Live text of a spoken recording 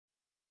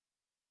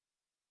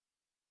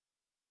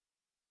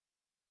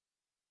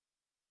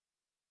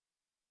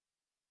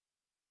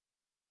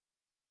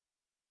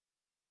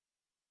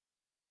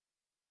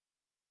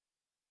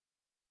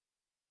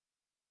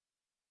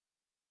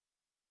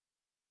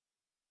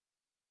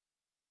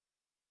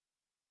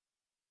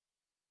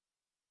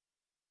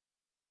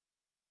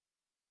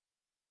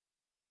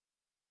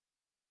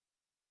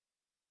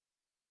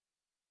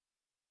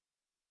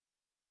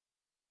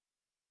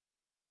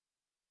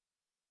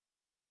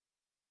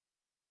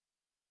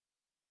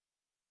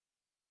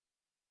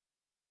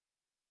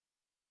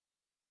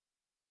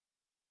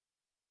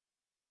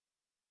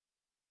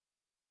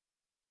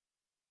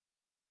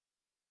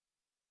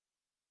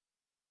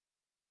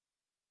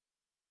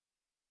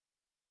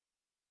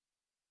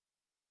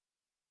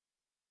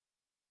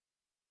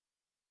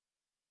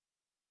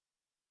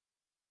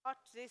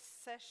Start this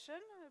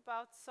session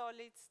about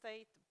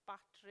solid-state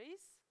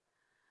batteries.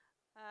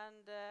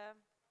 And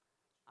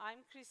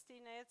I'm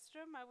Christine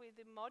Edström. I will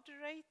be the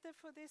moderator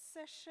for this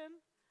session.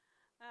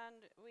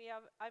 And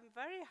I'm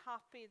very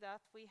happy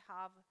that we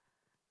have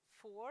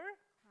four.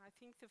 I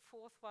think the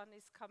fourth one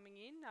is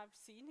coming in. I've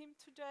seen him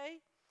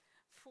today.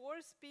 Four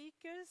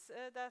speakers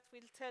that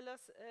will tell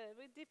us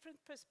with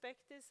different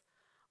perspectives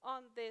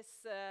on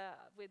this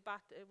with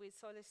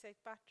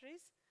solid-state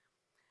batteries.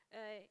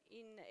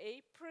 In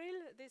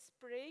April this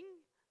spring,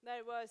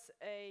 there was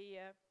a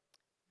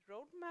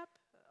roadmap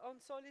on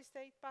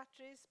solid-state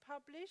batteries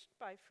published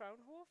by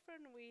Fraunhofer,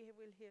 and we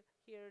will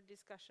hear a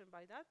discussion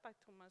by that by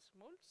Thomas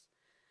Schmulz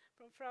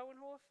from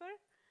Fraunhofer.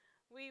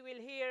 We will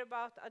hear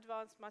about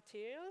advanced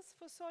materials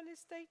for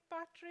solid-state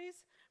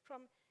batteries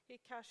from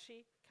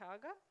Hikashi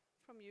Kaga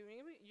from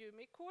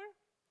Umicore.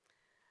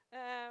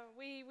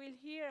 We will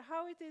hear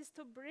how it is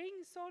to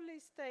bring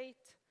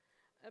solid-state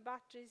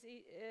batteries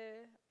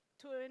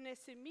to an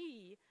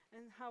SME,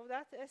 and how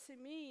that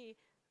SME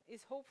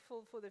is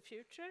hopeful for the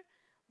future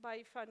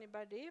by Fanny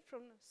Bardet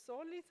from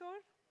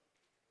Solithor.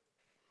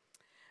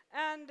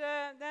 And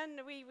then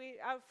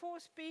our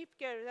fourth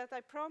speaker that I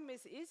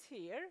promise is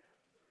here.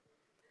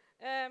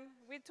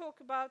 We talk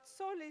about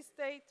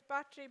solid-state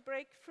battery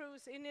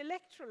breakthroughs in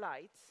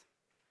electrolytes.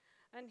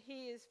 And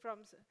he is from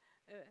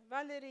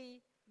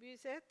Valérie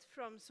Buzet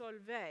from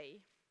Solvay.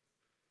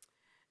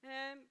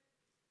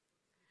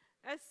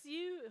 As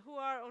you who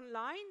are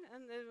online,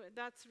 and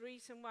that's the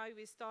reason why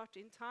we start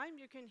in time,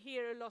 you can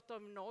hear a lot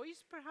of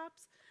noise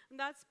perhaps, and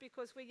that's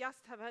because we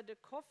just have had a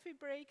coffee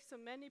break, so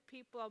many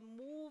people are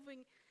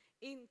moving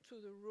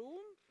into the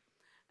room.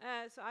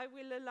 So I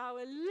will allow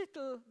a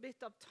little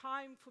bit of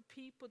time for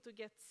people to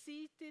get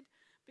seated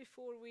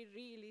before we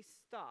really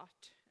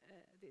start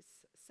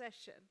this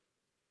session.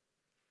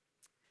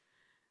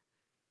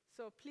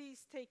 So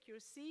please take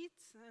your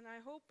seats, and I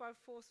hope our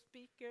fourth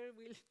speaker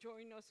will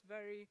join us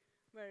very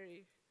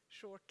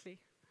shortly.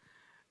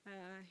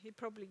 He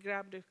probably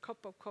grabbed a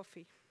cup of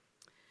coffee.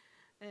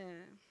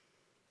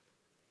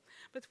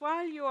 But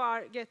while you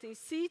are getting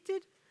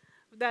seated,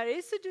 there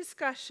is a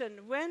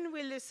discussion, when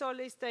will the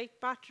solid-state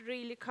battery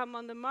really come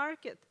on the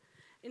market?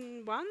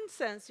 In one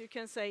sense, you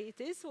can say it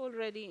is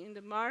already in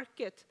the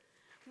market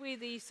with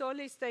the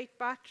solid-state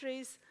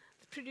batteries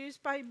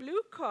produced by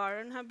Blue Car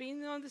and have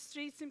been on the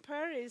streets in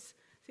Paris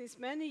since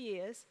many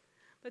years.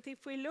 But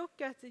if we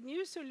look at the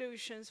new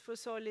solutions for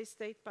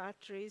solid-state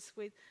batteries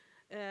with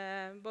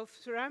both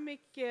ceramic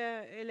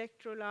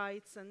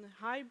electrolytes and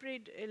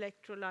hybrid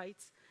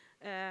electrolytes,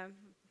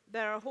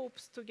 there are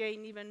hopes to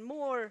gain even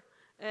more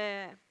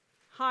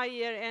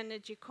higher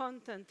energy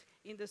content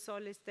in the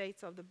solid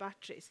states of the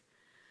batteries.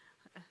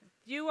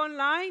 You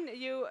online,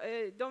 you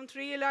don't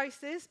realize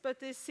this, but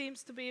this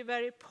seems to be a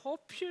very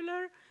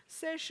popular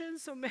session,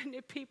 so many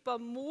people are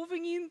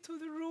moving into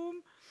the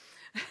room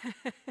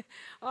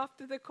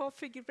after the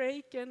coffee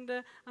break, and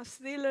I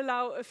still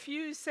allow a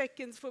few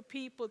seconds for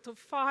people to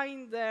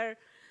find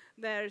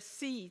their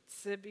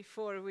seats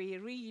before we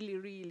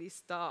really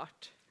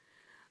start.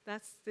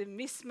 That's the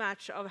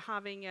mismatch of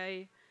having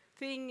a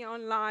thing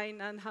online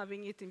and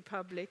having it in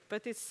public,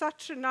 but it's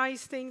such a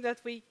nice thing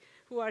that we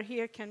who are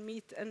here can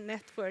meet and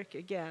network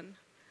again.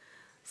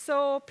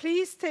 So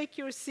please take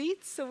your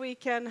seats so we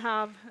can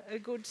have a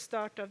good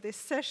start of this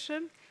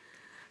session.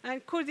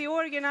 And could the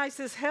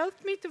organizers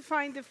help me to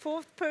find the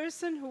fourth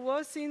person who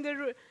was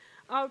in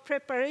our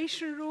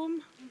preparation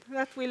room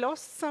that we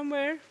lost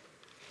somewhere?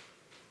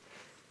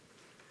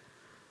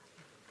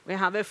 We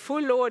have a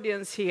full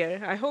audience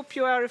here. I hope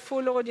you are a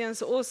full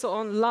audience also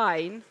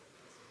online.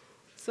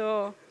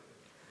 So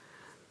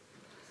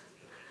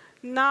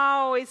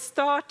now it's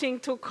starting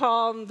to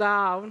calm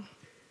down.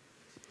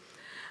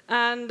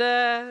 And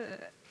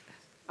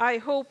I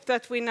hope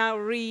that we now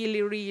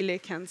really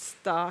can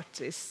start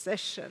this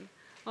session.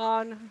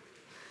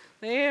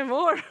 There are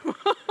more.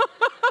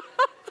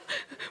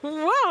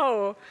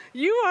 Wow,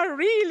 you are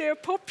really a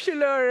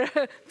popular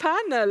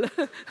panel.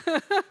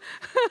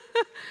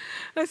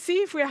 Let's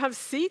see if we have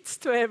seats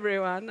to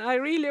everyone. I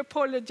really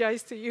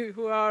apologize to you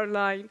who are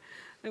online.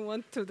 I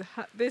want to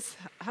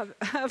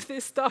have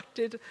this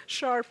started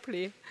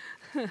sharply.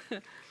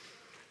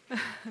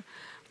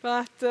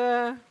 But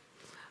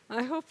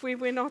I hope we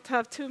will not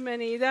have too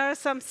many. There are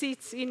some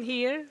seats in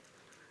here,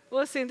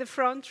 also in the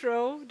front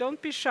row.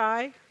 Don't be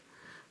shy.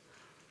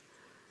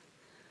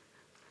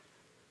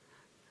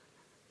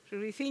 Do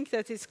we think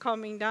that it's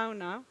coming down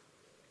now?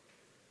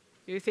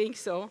 You think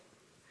so?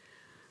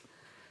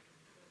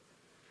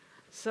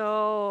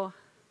 So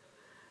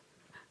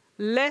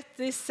let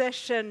this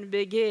session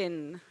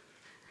begin.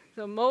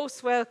 So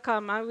most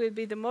welcome. I will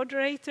be the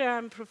moderator.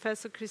 I'm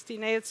Professor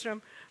Christine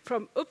Edström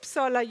from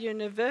Uppsala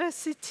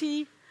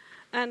University.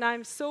 And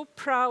I'm so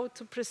proud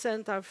to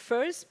present our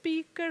first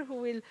speaker who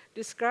will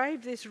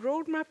describe this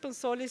roadmap on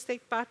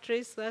solid-state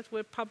batteries that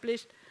was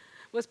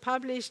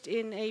published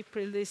in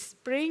April this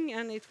spring,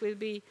 and it will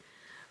be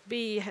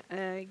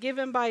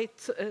given by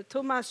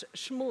Thomas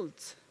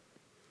Schmulz,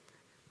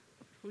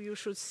 who you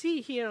should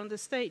see here on the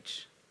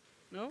stage.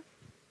 No?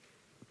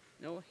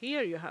 No,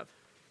 here you have.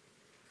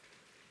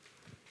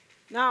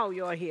 Now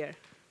you are here.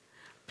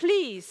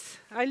 Please,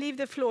 I leave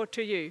the floor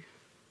to you.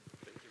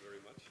 Thank you very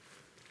much.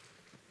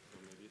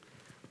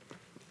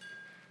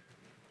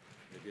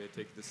 Maybe I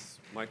take this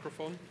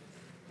microphone,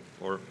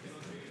 or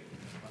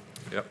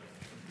yeah.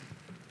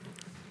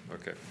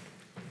 Okay.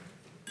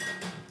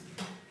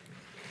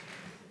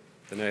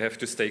 Then I have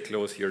to stay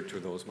close here to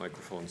those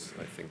microphones.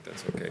 I think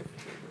that's okay.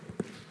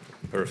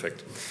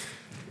 Perfect.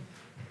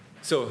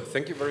 So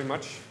thank you very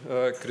much,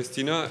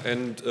 Christina,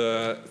 and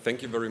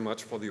thank you very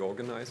much for the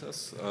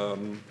organizers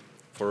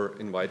for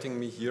inviting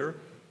me here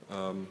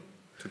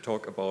to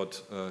talk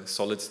about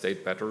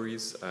solid-state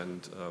batteries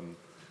and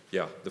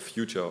yeah, the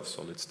future of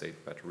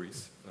solid-state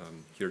batteries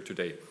here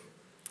today.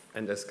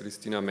 And as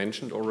Christina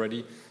mentioned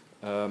already,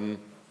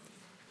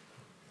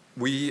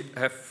 we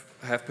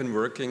have been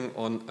working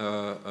on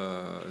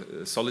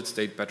a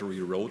solid-state battery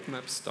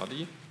roadmap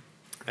study,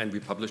 and we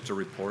published a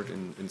report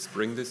in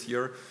spring this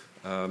year.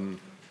 Yeah,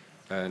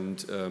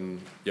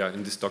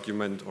 in this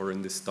document or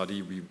in this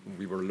study,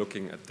 we were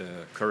looking at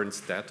the current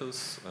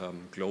status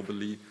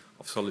globally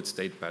of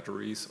solid-state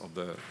batteries, of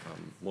the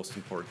most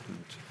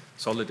important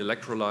solid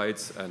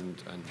electrolytes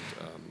and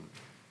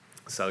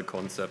cell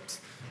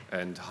concepts,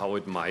 and how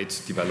it might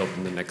develop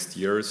in the next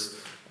years,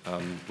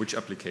 which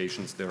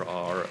applications there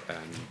are,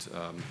 and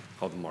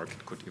how the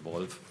market could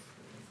evolve.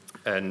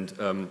 And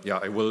yeah,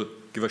 I will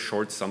give a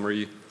short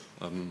summary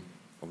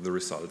of the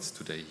results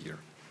today here.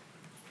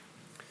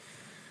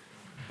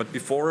 But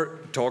before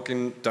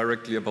talking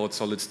directly about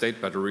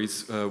solid-state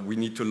batteries, we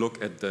need to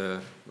look at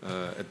the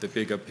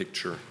bigger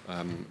picture,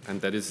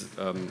 and that is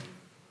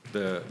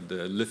the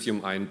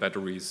lithium-ion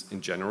batteries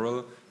in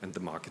general and the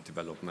market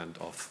development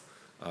of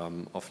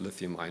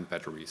lithium-ion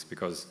batteries,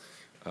 because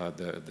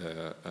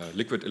the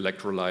liquid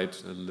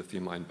electrolyte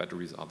lithium-ion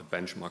batteries are the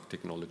benchmark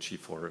technology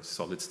for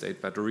solid-state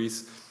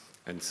batteries,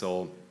 and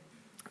so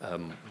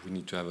we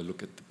need to have a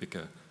look at the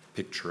bigger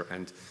picture.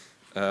 And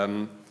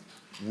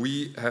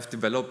we have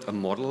developed a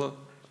model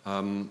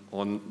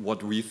on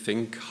what we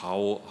think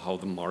how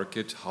the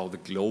market, how the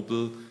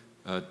global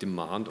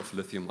demand of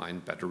lithium-ion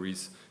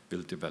batteries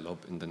will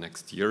develop in the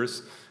next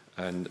years.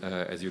 And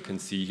as you can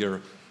see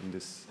here in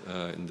this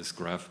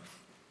graph,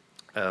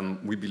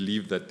 we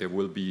believe that there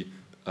will be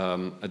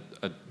a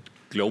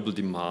global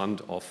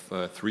demand of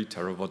 3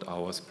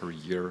 terawatt-hours per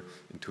year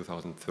in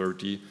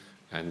 2030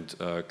 and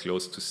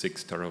close to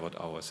 6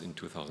 terawatt-hours in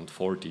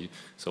 2040.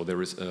 So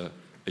there is a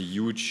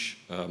huge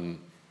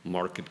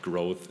market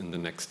growth in the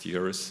next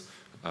years.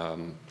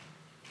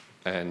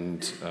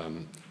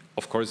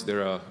 Of course,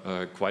 there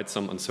are quite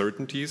some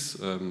uncertainties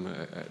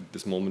at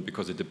this moment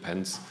because it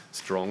depends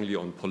strongly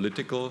on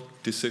political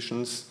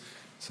decisions,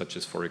 such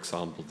as, for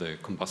example, the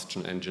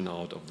combustion engine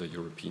out of the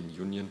European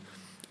Union.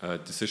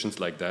 Decisions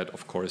like that,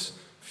 of course,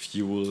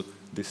 fuel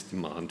this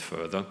demand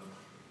further.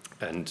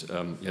 And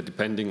yeah,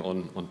 depending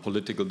on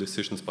political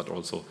decisions, but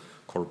also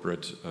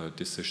corporate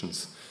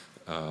decisions,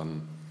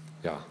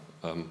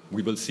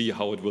 we will see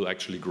how it will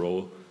actually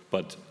grow,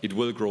 but it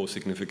will grow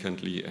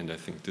significantly, and I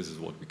think this is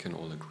what we can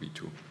all agree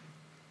to.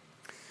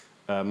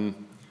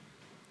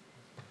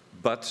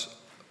 But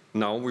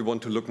now we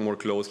want to look more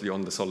closely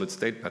on the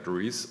solid-state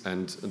batteries,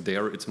 and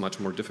there it's much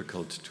more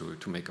difficult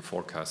to make a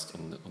forecast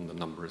on the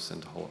numbers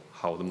and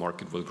how the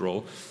market will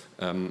grow.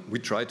 We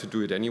tried to do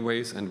it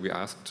anyways, and we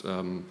asked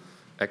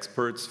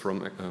experts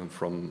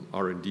from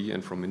R&D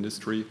and from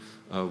industry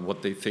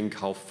what they think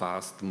how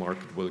fast the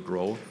market will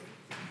grow.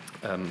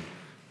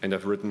 And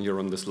I've written here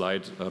on the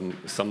slide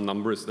some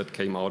numbers that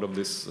came out of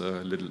this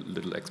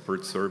little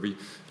expert survey.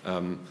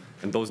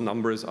 And those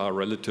numbers are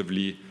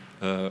relatively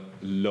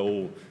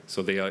low.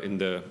 So they are in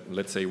the,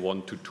 let's say,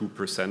 1% to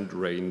 2%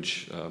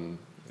 range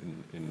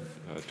in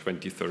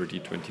 2030,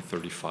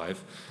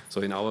 2035.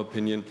 So in our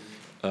opinion,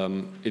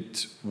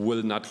 it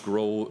will not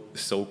grow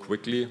so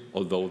quickly,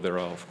 although there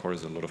are, of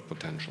course, a lot of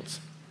potentials.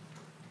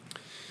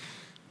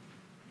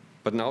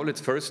 But now let's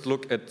first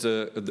look at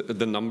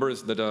the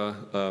numbers that are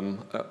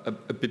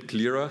a bit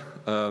clearer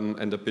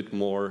and a bit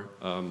more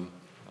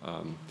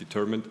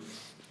determined.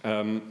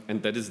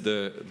 And that is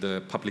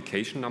the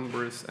publication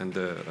numbers and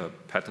the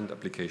patent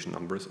application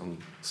numbers on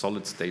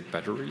solid-state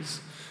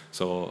batteries,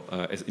 so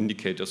as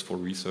indicators for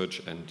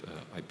research and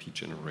IP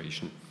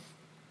generation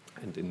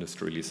and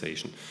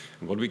industrialization.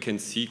 And what we can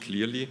see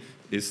clearly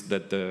is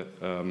that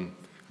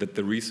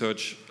the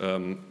research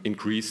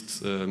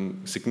increased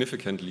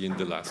significantly in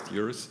the last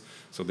years.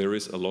 So there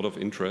is a lot of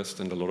interest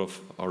and a lot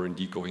of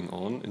R&D going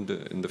on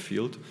in the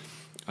field.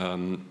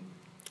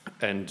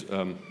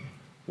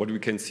 What we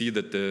can see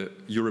that the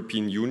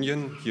European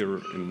Union,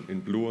 here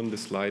in blue on the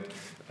slide,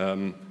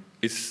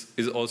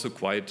 is also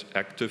quite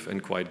active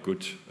and quite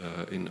good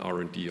in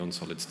R&D on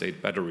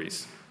solid-state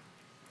batteries.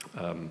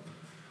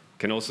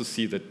 Can also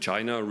see that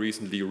China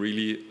recently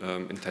really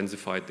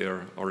intensified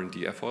their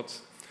R&D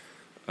efforts.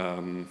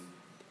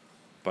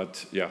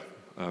 But yeah,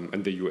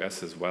 and the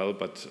US as well,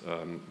 but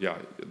yeah,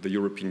 the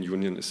European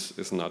Union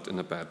is not in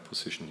a bad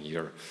position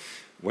here.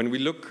 When we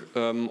look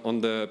on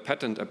the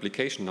patent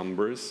application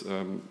numbers,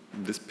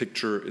 this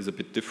picture is a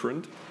bit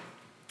different.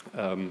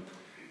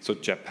 So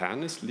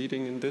Japan is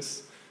leading in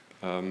this,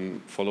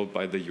 followed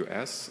by the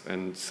US,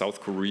 and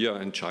South Korea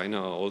and China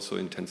are also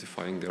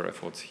intensifying their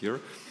efforts here.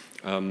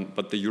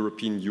 But the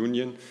European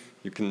Union,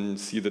 you can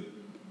see that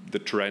the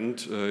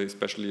trend,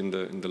 especially in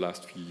the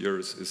last few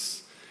years,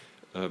 is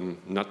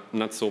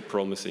not so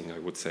promising, I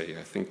would say.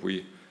 I think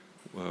we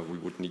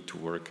would need to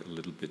work a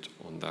little bit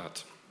on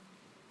that.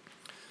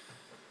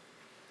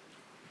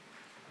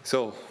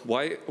 So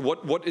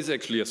what is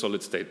actually a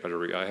solid-state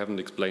battery? I haven't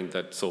explained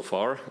that so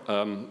far.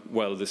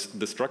 Well,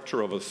 the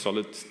structure of a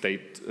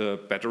solid-state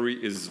battery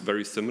is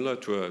very similar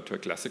to a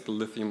classical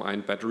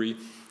lithium-ion battery,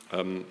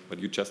 but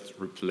you just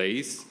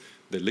replace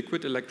the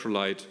liquid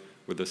electrolyte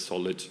with a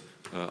solid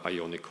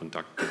ionic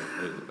conductor,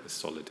 a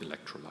solid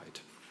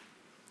electrolyte.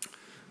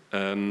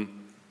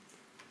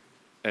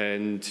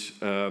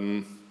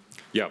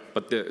 Yeah,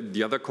 but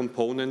the other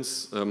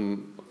components,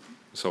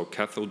 so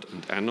cathode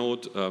and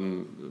anode,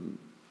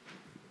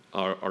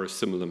 are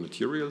similar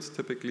materials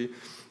typically,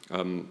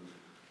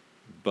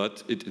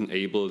 but it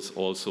enables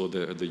also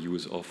the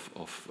use of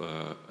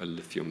a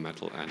lithium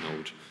metal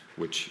anode,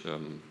 which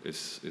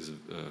is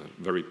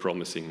very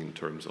promising in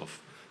terms of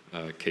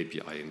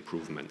KPI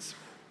improvements.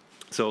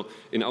 So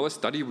in our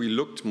study, we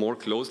looked more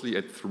closely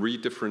at 3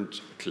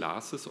 different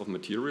classes of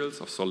materials,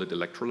 of solid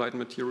electrolyte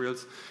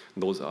materials.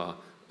 Those are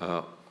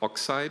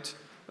oxide,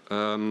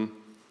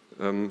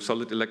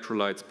 solid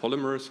electrolytes,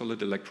 polymer solid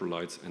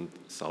electrolytes, and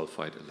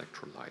sulfide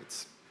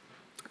electrolytes.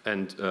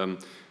 And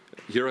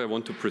here I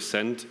want to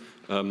present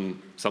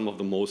some of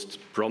the most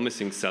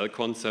promising cell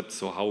concepts,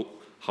 so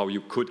how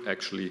you could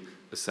actually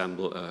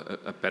assemble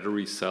a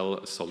battery cell,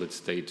 a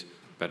solid-state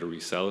battery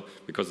cell,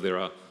 because there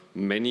are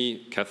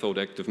many cathode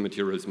active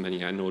materials,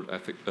 many anode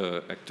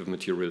active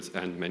materials,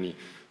 and many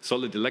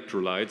solid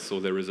electrolytes, so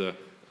there is a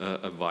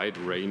wide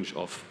range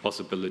of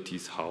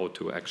possibilities how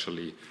to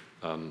actually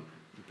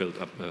build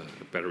up a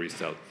battery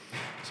cell.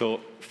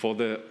 So for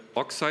the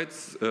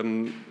oxides,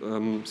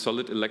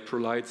 solid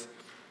electrolytes,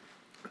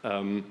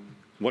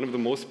 one of the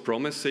most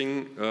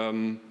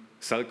promising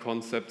cell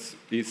concepts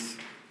is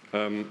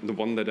the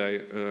one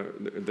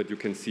that you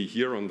can see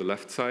here on the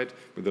left side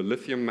with a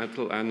lithium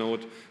metal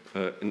anode,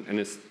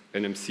 an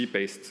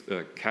NMC-based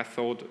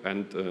cathode,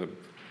 and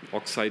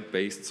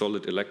oxide-based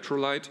solid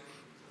electrolyte.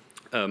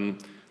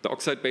 The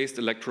oxide-based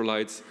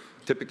electrolytes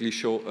typically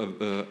show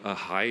a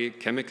high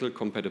chemical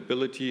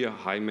compatibility, a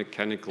high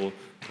mechanical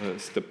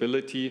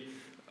stability.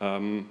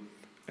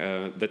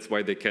 That's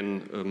why they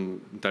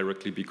can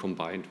directly be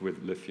combined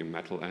with lithium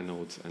metal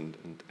anodes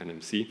and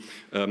NMC.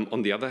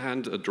 On the other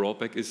hand, a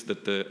drawback is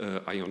that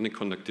the ionic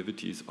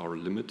conductivities are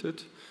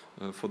limited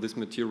for this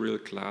material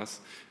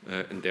class,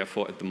 and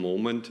therefore at the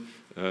moment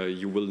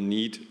you will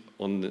need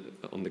on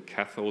the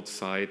cathode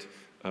side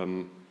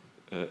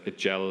a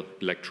gel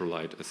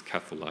electrolyte as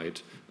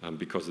catholyte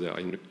because the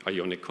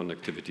ionic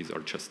conductivities are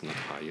just not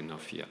high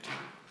enough yet.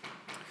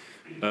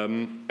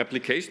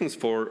 Applications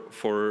for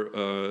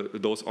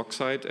those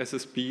oxide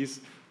SSBs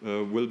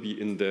will be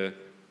in the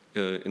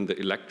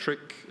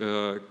electric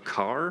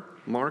car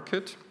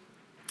market,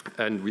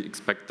 and we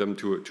expect them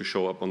to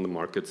show up on the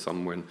market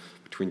somewhere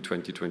between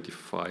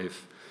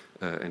 2025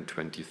 and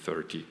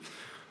 2030.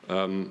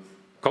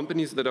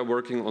 Companies that are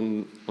working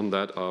on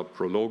that are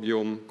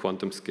Prologium,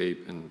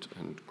 QuantumScape, and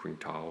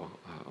Qingdao,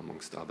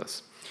 amongst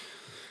others.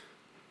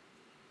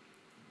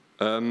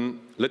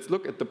 Let's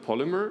look at the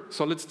polymer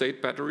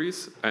solid-state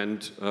batteries,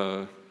 and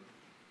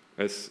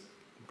as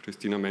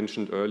Christina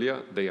mentioned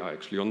earlier, they are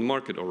actually on the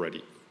market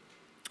already.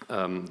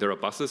 There are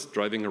buses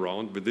driving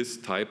around with this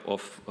type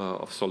of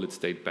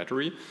solid-state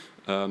battery,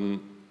 and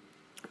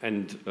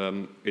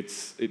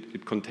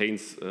it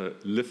contains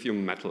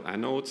lithium metal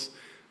anodes,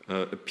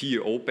 a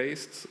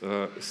PEO-based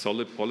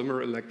solid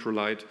polymer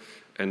electrolyte,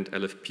 and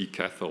LFP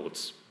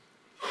cathodes.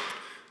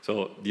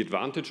 So the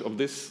advantage of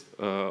this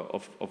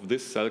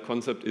cell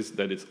concept is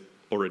that it's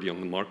already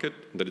on the market,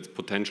 that it's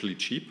potentially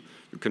cheap.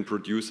 You can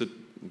produce it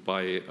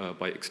by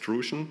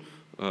extrusion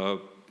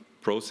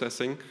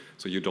processing,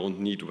 so you don't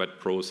need wet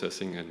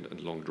processing and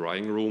long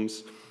drying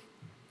rooms.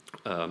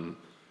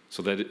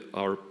 So that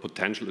are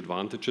potential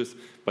advantages.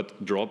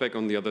 But drawback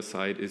on the other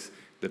side is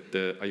that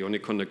the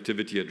ionic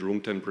conductivity at room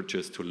temperature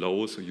is too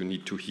low, so you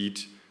need to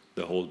heat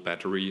the whole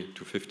battery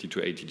to 50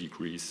 to 80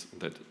 degrees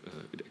that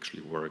it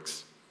actually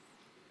works.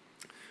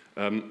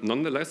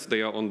 Nonetheless,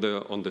 they are on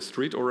the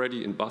street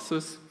already in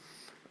buses,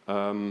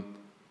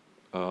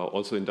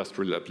 also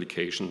industrial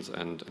applications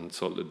and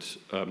solid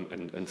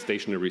and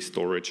stationary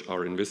storage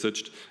are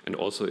envisaged, and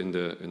also in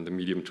the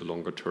medium to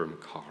longer term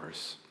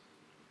cars.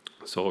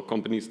 So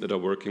companies that are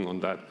working on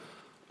that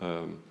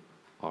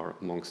are,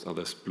 amongst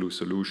others, Blue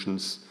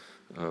Solutions,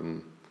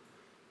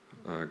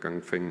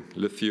 Ganfeng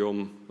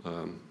Lithium,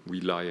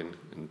 WeLion,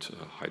 and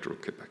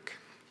Hydro-Quebec.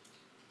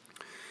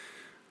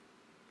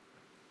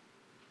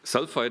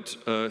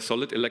 Sulfide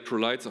solid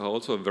electrolytes are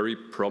also a very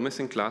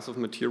promising class of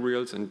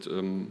materials, and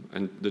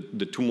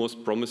the two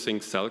most promising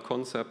cell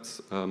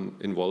concepts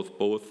involve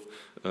both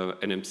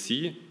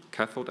NMC,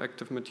 cathode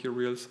active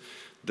materials.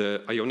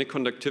 The ionic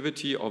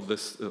conductivity of the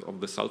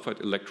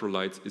sulfide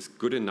electrolytes is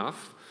good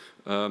enough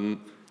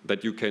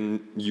that you can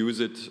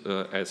use it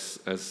as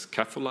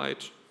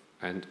catholyte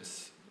and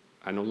as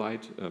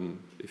anolyte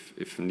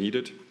if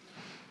needed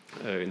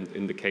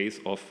in the case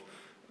of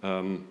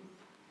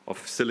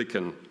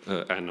silicon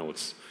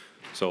anodes.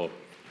 So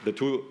the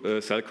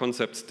two cell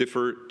concepts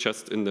differ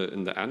just in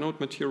the anode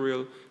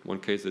material. In one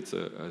case, it's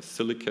a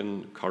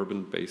silicon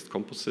carbon-based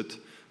composite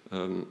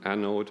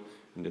anode,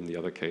 and in the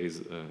other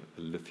case,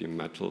 a lithium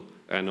metal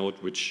anode,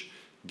 which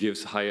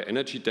gives higher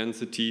energy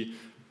density,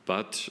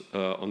 but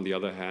on the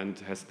other hand,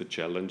 has the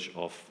challenge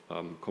of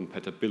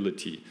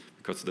compatibility,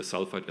 because the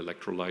sulfide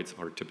electrolytes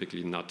are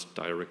typically not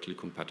directly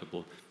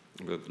compatible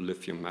with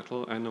lithium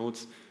metal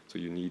anodes, so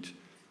you need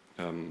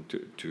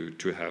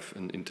to have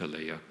an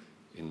interlayer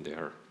in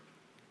there.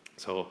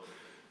 So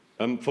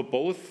for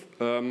both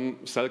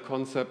cell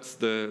concepts,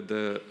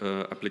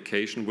 the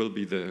application will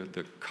be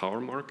the car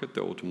market,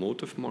 the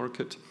automotive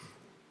market,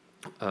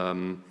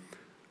 and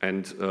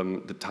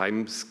the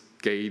time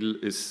scale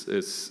is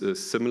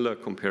similar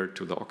compared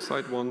to the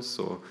oxide ones.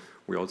 So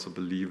we also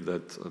believe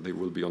that they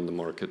will be on the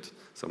market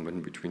somewhere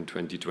between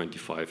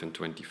 2025 and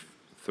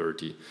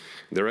 2030.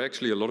 There are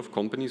actually a lot of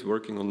companies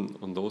working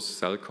on those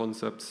cell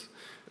concepts,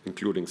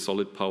 including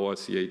Solid Power,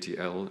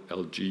 CATL,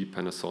 LG,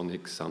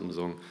 Panasonic,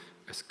 Samsung,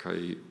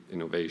 SK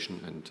Innovation,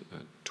 and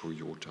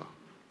Toyota.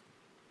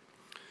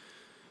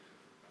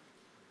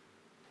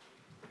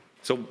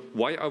 So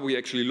why are we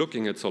actually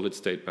looking at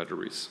solid-state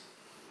batteries?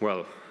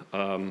 Well,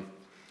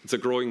 it's a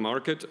growing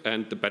market,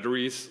 and the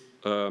batteries,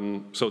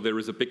 so there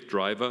is a big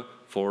driver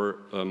for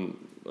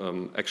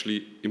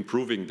actually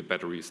improving the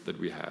batteries that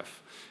we have.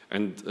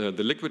 And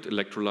the liquid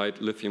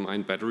electrolyte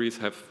lithium-ion batteries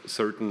have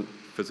certain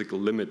physical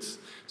limits,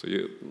 so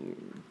you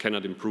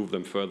cannot improve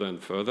them further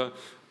and further.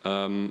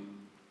 And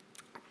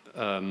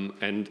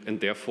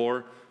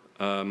therefore,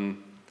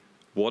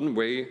 one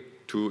way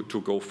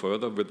to go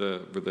further with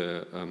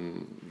the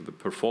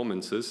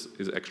performances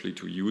is actually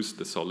to use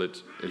the solid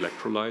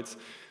electrolytes,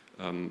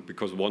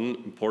 because one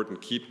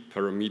important key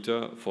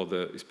parameter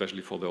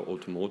especially for the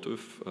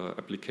automotive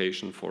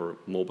application, for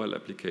mobile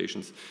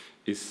applications,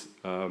 is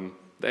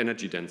the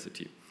energy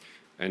density.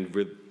 And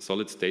with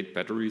solid-state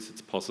batteries,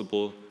 it's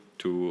possible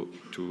to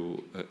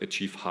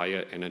achieve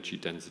higher energy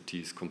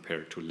densities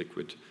compared to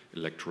liquid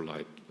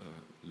electrolyte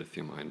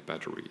lithium-ion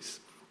batteries.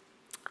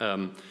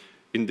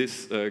 In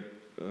this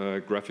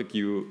graphic,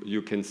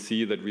 you can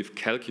see that we've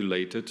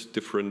calculated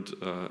different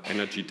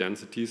energy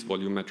densities,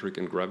 volumetric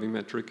and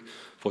gravimetric,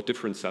 for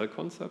different cell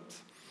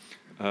concepts.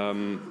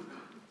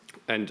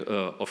 And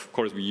of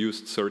course, we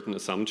used certain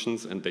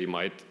assumptions, and they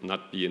might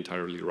not be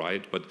entirely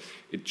right, but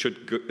it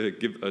should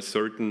give a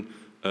certain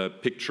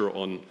picture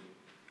on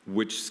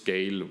which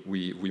scale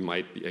we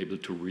might be able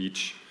to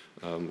reach,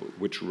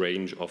 which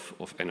range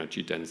of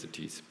energy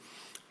densities.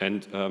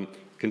 And you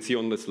can see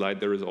on the slide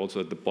there is also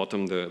at the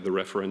bottom the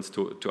reference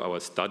to our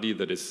study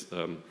that is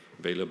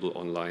available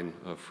online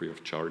free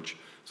of charge.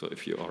 So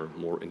if you are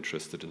more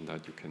interested in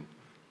that, you can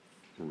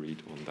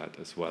read on that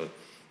as well.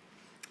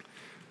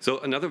 So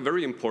another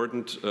very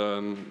important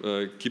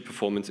key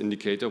performance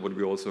indicator, what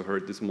we also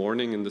heard this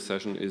morning in the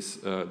session, is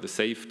the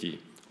safety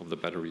of the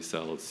battery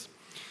cells.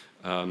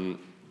 And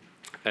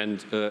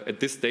at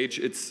this stage,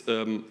 it's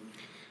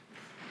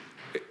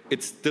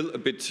still a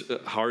bit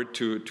hard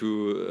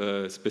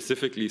to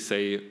specifically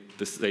say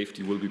the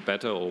safety will be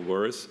better or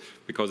worse,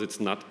 because it's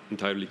not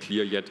entirely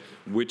clear yet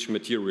which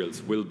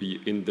materials will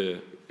be in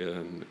the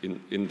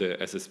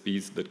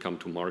SSBs that come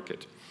to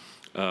market.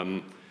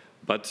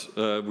 But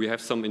we have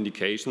some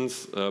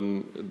indications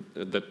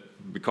that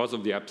because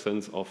of the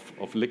absence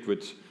of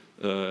liquid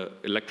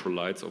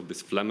electrolytes, of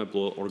this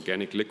flammable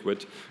organic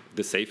liquid,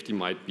 the safety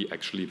might be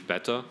actually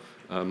better,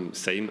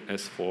 same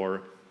as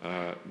for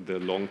the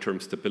long-term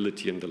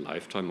stability and the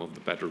lifetime of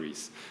the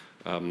batteries,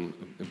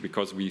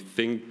 because we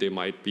think there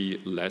might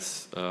be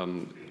less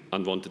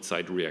unwanted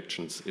side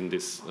reactions in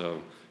this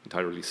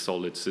entirely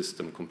solid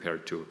system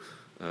compared to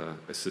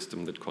a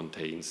system that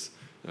contains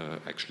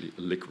actually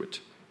a liquid.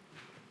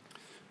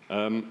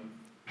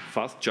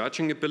 Fast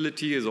charging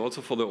ability is also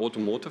for the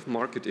automotive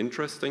market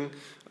interesting,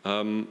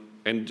 and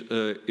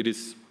it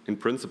is in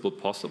principle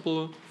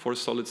possible for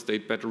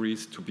solid-state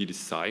batteries to be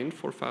designed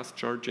for fast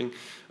charging.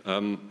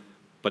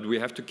 But we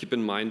have to keep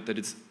in mind that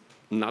it's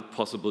not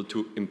possible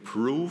to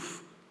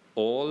improve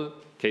all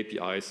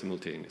KPIs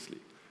simultaneously.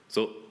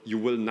 So you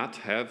will not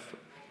have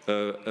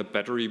a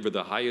battery with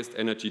the highest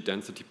energy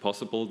density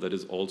possible that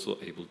is also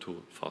able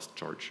to fast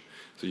charge.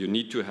 So you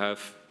need to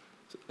have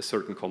a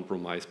certain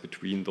compromise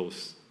between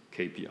those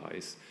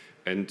KPIs.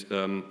 And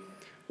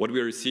what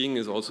we are seeing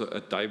is also a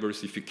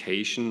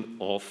diversification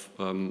of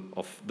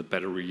the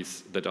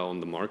batteries that are on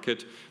the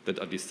market that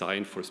are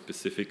designed for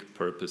specific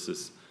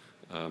purposes.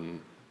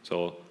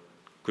 So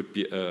could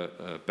be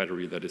a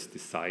battery that is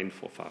designed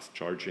for fast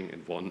charging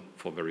and one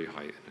for very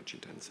high energy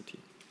density.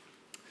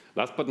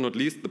 Last but not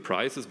least, the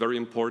price is very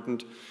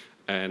important,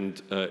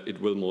 and it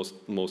will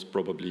most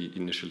probably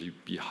initially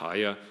be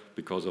higher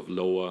because of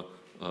lower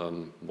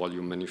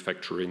volume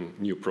manufacturing,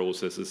 new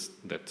processes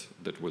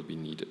that will be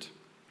needed.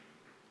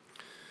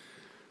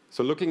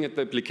 So looking at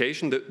the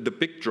application, the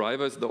big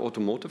driver is the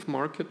automotive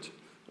market,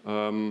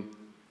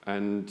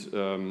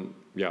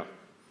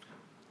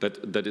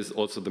 that is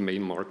also the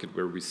main market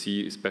where we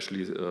see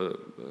especially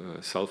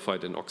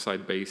sulfide and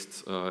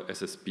oxide-based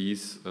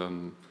SSBs.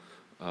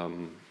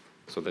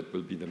 So that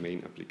will be the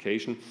main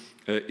application.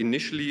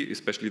 Initially,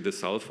 especially the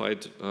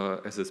sulfide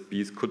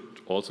SSBs could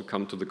also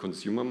come to the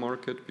consumer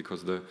market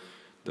because the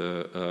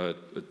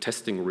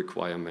testing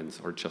requirements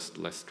are just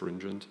less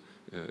stringent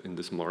in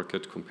this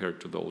market compared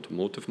to the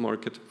automotive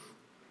market.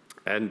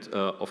 And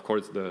of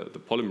course, the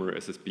polymer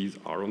SSBs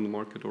are on the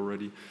market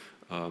already.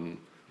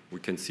 We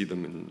can see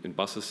them in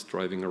buses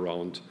driving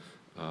around,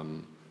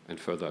 and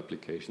further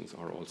applications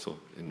are also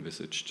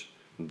envisaged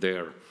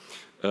there.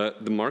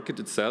 The market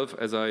itself,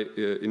 as I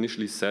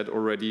initially said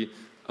already,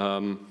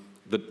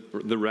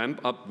 the ramp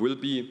up will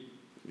be,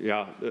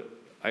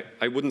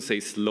 I wouldn't say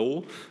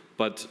slow,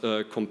 but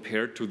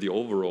compared to the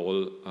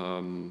overall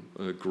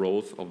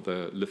growth of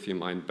the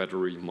lithium-ion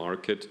battery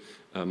market,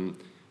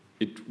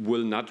 it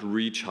will not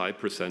reach high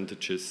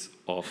percentages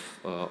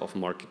of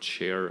market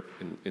share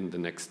in the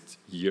next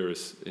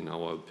years, in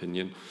our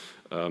opinion,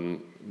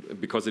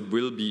 because it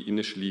will be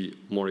initially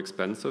more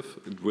expensive.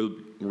 It will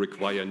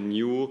require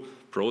new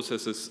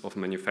processes of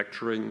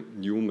manufacturing,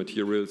 new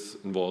materials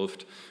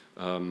involved.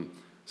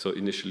 So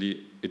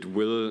initially, it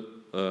will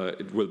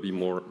be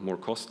more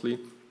costly,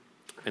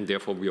 and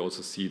therefore we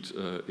also see it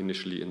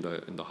initially in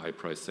the high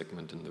price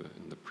segment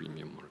in the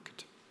premium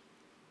market.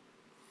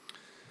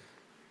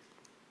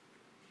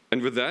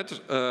 And with that,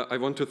 I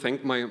want to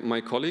thank my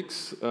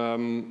colleagues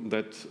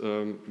that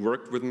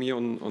worked with me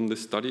on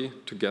this study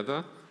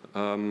together.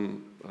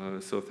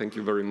 So thank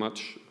you very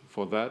much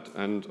for that,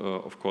 and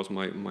of course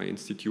my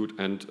institute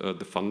and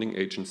the funding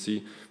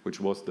agency, which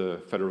was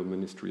the Federal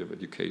Ministry of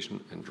Education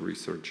and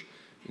Research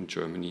in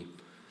Germany.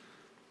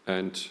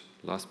 And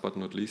last but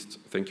not least,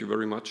 thank you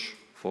very much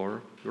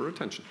for your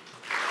attention.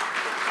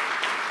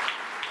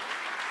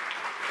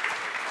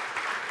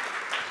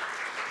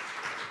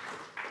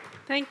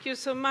 Thank you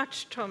so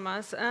much,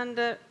 Thomas.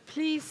 And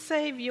please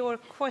save your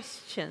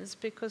questions,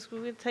 because we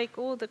will take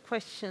all the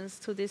questions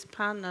to this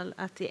panel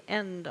at the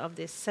end of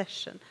this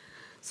session.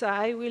 So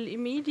I will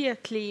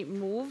immediately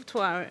move to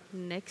our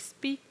next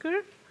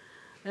speaker,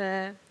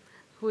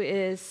 who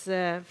is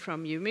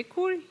from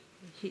Umicore,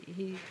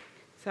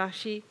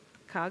 Hisashi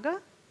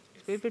Kaga.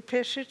 It will be a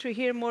pleasure to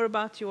hear more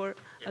about your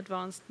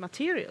advanced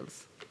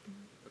materials.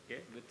 Okay,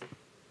 good.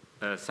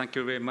 Thank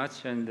you very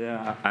much, and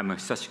I'm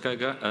Hisashi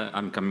Kaga.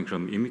 I'm coming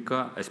from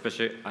Umicore.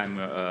 Especially, I'm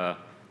a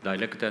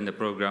director and the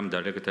program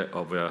director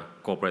of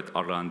corporate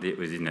R&D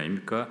within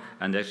Umicore.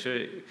 And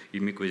actually,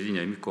 within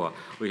Umicore,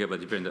 we have a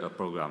different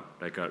program,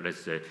 like let's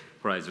say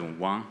Horizon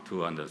 1,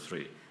 2, and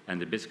 3.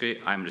 And basically,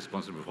 I'm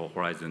responsible for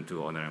Horizon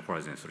 2 and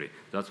Horizon 3.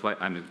 That's why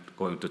I'm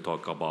going to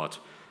talk about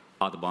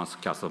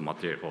advanced cathode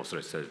material for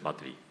solid-state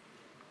battery.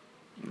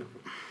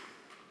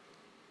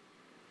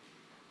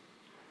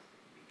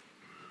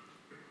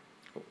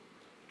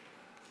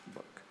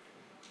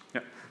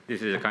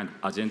 This is the kind of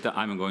agenda.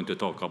 I'm going to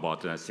talk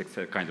about 6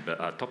 kind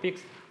of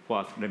topics.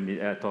 First, let me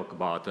talk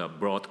about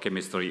broad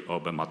chemistry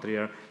of a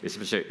material.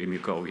 Especially in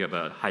Umicore, we have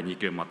a high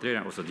nickel material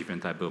and also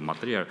different type of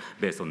material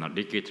based on a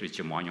liquid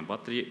lithium-ion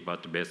battery,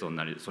 but based on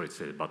a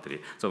solid-state battery.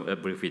 So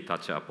briefly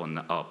touch upon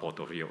our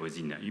portfolio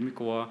within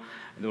Umicore.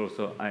 And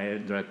also,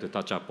 I'd like to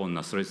touch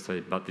upon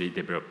solid-state battery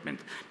development,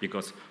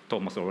 because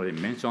Thomas already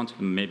mentioned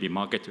maybe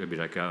market will be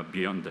like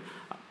beyond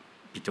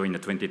between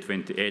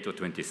 2028 or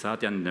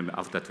 2030, and then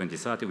after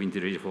 2030, we need to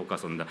really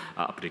focus on the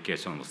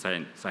application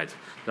side.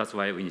 That's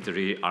why we need to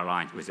really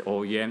align with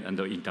OEM and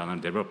the internal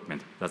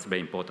development. That's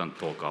very important to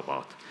talk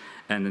about.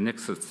 And the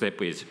next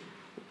step is,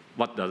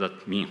 what does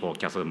that mean for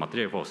cathode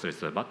material for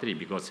solid-state battery?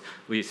 Because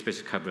we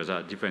especially have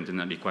a different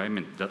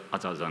requirement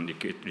other than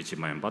liquid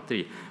lithium-ion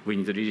battery. We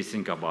need to really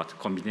think about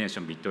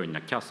combination between the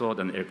cathode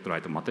and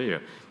electrolyte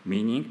material,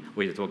 meaning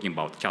we're talking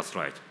about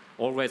cathode.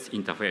 Always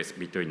interface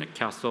between the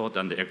cathode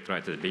and the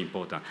electrolyte is very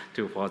important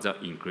to further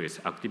increase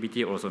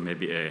activity, also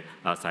maybe a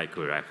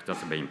cycle life.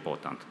 That's very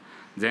important.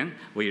 Then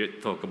we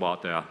talk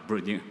about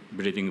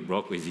building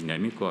block within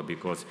Umicore,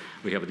 because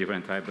we have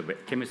different type of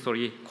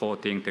chemistry,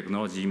 coating,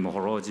 technology,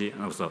 morphology,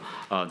 and also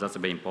that's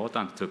very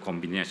important to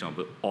combination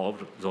of all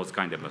those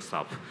kind of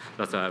stuff.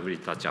 That's what I will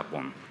touch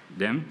upon.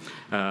 Then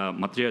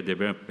material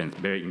development,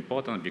 very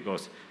important,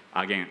 because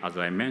again, as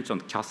I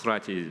mentioned,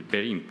 cathode is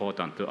very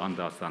important to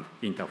understand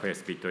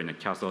interface between the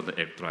cathode and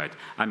electrolyte.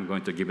 I'm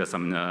going to give you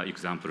some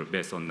example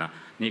based on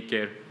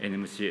nickel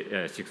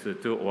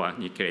NMC62 or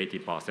nickel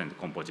 80%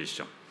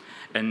 composition.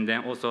 And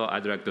then also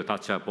I'd like to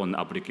touch upon the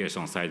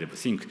application side of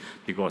things,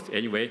 because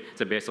anyway,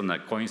 so based on the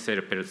coin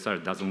cell pellet cell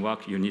doesn't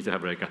work, you need to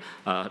have like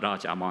a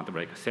large amount of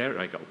like cell,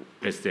 like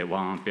let's say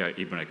 1 ampere,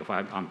 even like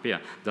 5 ampere.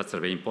 That's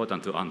very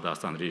important to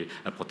understand the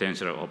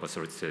potential of a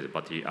solid-state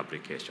battery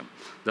application.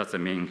 That's the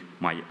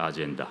my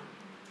agenda.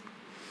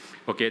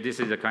 Okay, this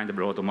is the kind of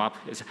roadmap.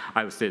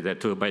 I would say that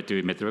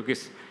 2x2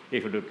 metrics.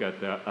 If you look at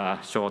the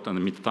short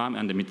and mid-term,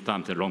 and the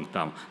mid-term to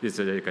long-term, this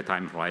is like a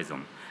time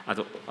horizon.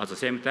 At the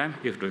same time,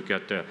 if you look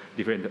at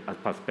different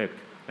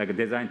perspectives, like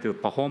design to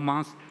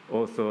performance,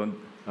 also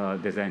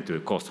design to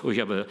cost, we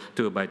have a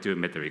 2x2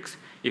 metrics.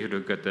 If you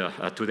look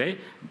at today,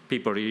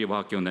 people really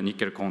working on the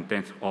nickel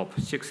content of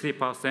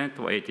 60%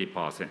 or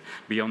 80%.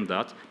 Beyond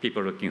that,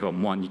 people looking for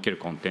more nickel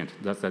content.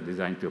 That's a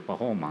design to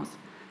performance.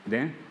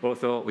 Then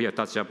also we have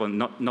touched upon,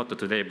 not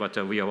today, but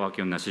we are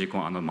working on the silicon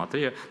anode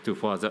material to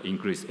further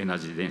increase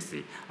energy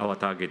density. Our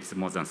target is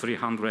more than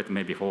 300,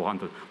 maybe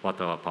 400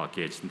 watt-hour per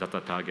kg. That's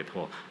a target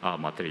for our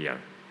material.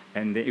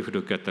 And then if you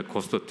look at the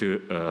cost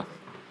to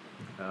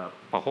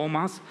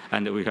performance,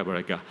 and we have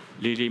like a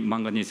really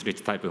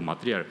manganese-rich type of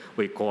material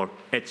we call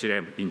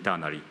HLM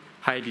internally.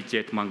 Highly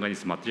jet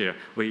manganese material,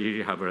 we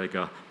really have like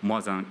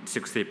more than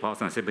 60%,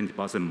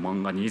 70%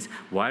 manganese,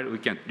 while we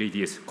can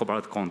reduce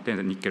cobalt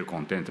content and nickel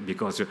content,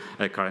 because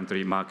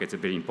currently market is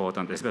very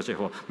important, especially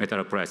for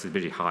metal price is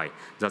very high.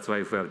 That's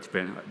why we have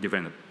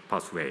different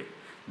pathway.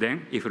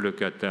 Then, if you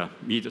look at the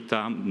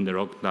mid-term and the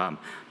long-term,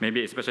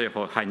 maybe especially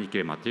for high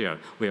nickel material,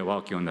 we are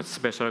working on a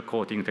special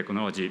coating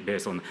technology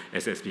based on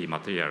SSP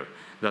material.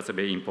 That's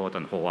very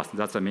important for us.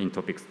 That's the main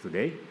topics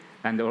today.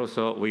 And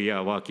also, we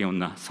are working on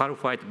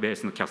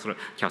sulfide-based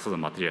cathode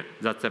material.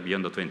 That's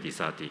beyond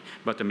 2030.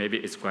 But maybe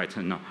it's quite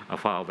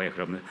far away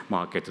from the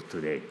market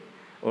today.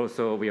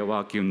 Also, we are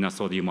working on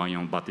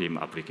sodium-ion battery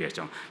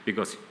application,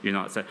 because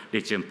the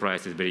lithium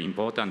price is very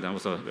important and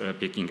also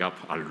picking up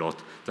a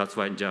lot. That's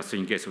why, just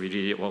in case, we're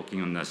really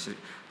working on the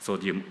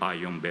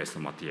sodium-ion-based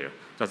material.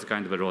 That's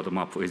kind of a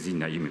roadmap within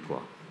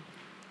Umicore.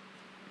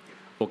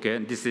 Okay,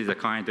 this is a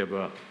kind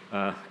of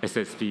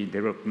SSP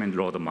development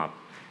roadmap.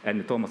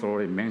 And Thomas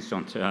already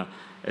mentioned,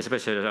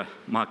 especially the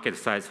market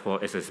size for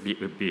SSB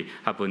would be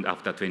happened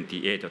after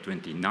 28 or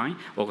 29.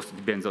 Also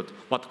depends on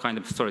what kind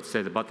of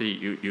solid-state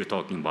battery you're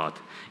talking about.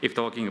 If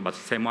talking about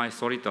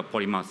semi-solid or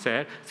polymer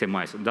cell,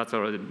 that's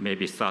already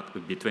maybe start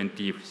would be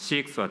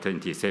 26 or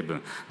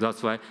 27.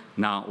 That's why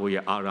now we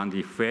are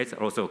R&D phase,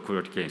 also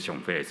qualification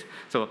phase.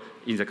 So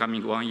in the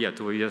coming 1 year,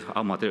 2 years,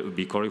 our material will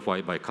be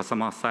qualified by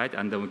customer side,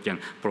 and then we can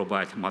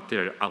provide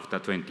material after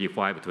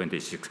 25,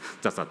 26.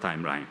 That's a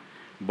timeline.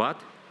 But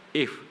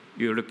if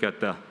you look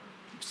at the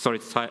solid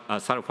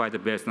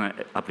sulfide-based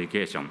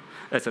application,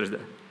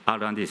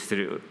 R&D is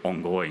still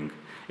ongoing.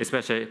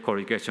 Especially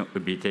qualification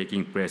will be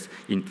taking place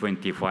in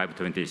 25,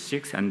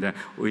 26, and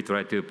we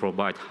try to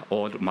provide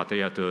all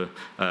material to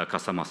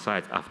customer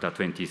side after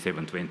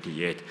 27,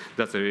 28.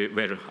 That's very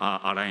well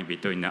aligned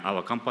between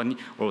our company,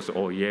 also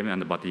OEM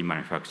and battery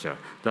manufacturer.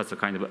 That's a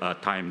kind of a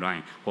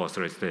timeline for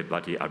solid-state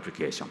battery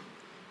application.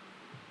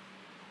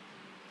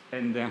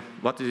 And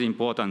what is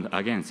important,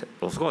 again,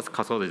 of course,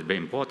 cathode is very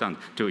important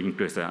to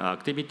increase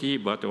activity,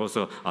 but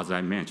also, as I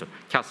mentioned,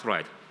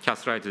 cathode.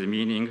 Cathode is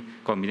meaning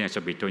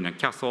combination between a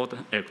cathode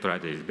and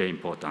electrolyte is very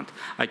important.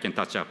 I can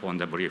touch upon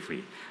that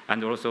briefly.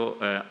 And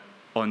also,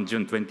 on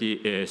June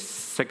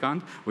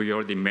 22nd, we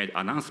already made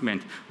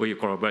announcement. We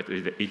collaborate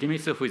with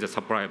Idemitsu, who is a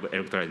supplier of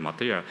electrolyte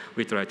material.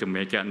 We try to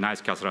make a nice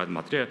cathode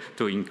material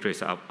to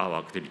increase our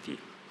activity.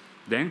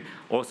 Then,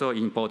 also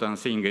important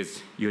thing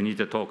is you need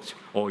to talk to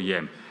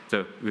OEM.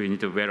 So we need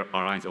to well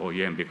align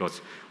OEM,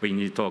 because we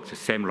need to talk the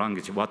same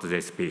language, what they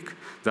speak.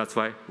 That's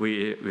why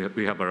we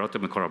have a lot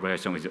of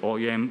collaboration with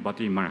OEM,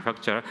 battery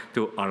manufacturer,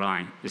 to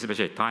align,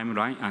 especially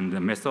timeline and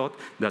the method.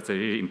 That's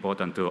really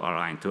important to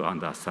align, to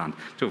understand,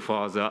 to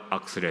further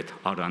accelerate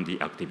R&D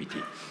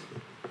activity.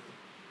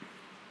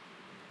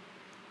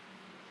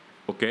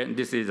 Okay,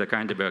 this is a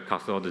kind of a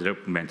cathode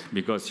development,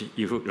 because if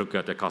you look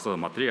at the cathode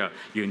material,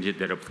 you need to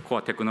develop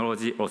core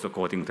technology, also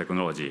coating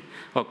technology.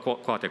 For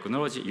core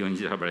technology, you need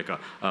to have like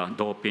a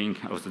doping,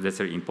 also that's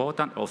very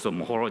important. Also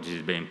morphology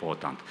is very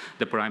important.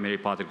 The primary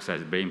particle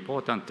size is very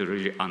important to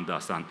really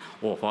understand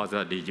or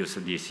further reduce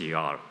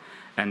DCR.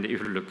 And if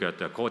you look at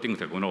the coating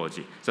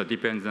technology, so it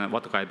depends on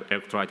what kind of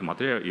electrolyte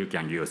material you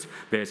can use.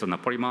 Based on the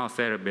polymer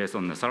cell, based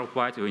on the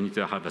sulfide, we need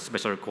to have a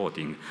special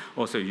coating.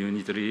 Also, you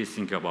need to really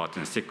think about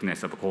the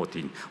thickness of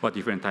coating or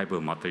different type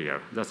of material.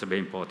 That's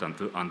very important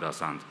to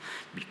understand,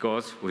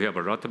 because we have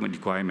a lot of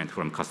requirement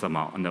from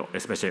customer,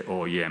 especially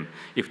OEM.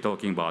 If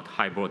talking about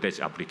high voltage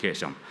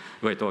application,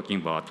 we're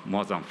talking about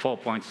more than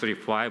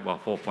 4.35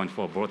 or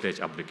 4.4 voltage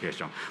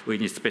application. We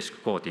need special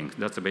coating.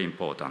 That's very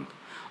important.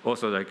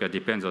 Also,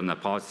 depends on the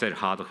power cell,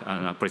 hard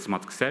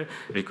prismatic cell,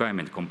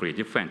 requirement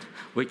completely different.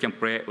 We can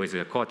play with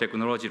the core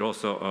technology,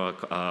 also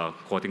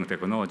coating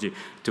technology,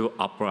 to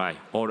apply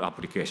all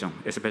application.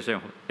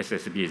 Especially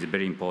SSB is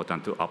very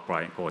important to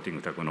apply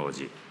coating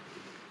technology.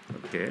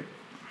 Okay.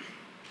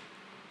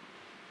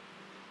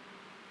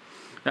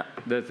 Yeah,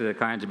 that's a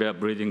kind of a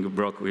building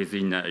block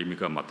within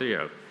Umicore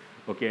material.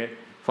 Okay,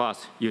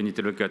 first you need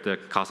to look at the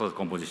cathode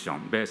composition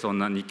based on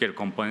the nickel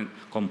component,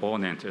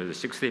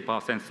 60%,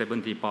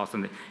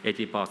 70%,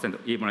 80%,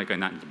 even like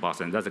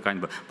 90%. That's a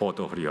kind of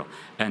portfolio.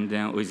 And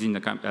then within the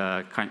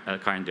kind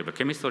of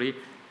chemistry,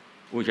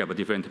 we have a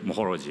different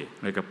morphology,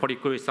 like a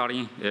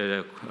polycrystalline,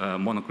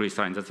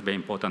 monocrystalline. That's very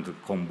important to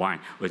combine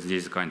with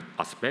this kind of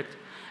aspect.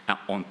 And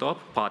on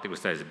top, particle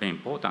size is very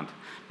important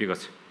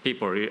because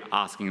people are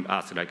asking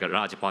us like a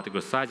large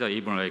particle size or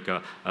even like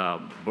a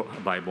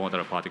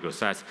bimodular particle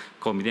size.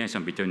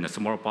 Combination between the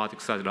small particle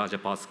size, larger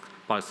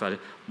particle size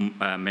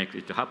make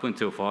it happen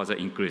to further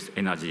increase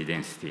energy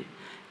density.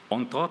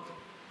 On top,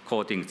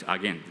 coatings,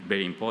 again,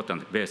 very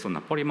important, based on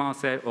the polymer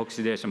cell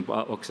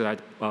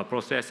oxide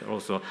process,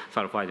 also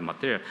sulfide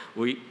material.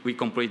 We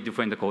complete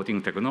different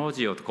coating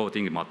technology or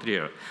coating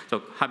material.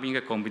 So having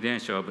a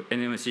combination of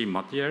NMC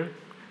material,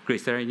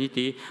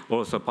 crystallinity,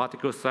 also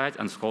particle size,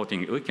 and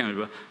coating, we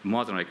can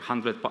more than like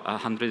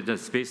 100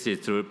 species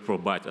to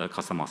provide a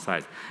customer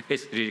size.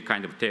 It's really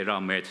kind of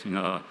tailor-made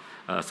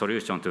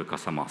solution to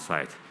customer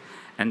size.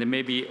 And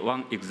maybe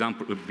one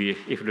example would be,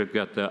 if you look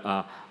at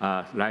the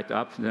light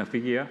up the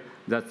figure,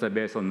 that's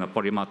based on the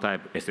polymer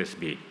type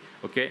SSB.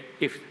 Okay,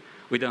 if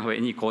we don't have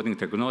any coating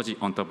technology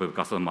on top of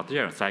custom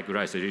material, cycle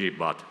life is really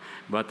bad.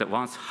 But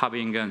once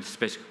having a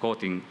special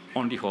coating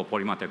only for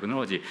polymer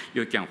technology,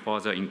 you can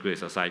further increase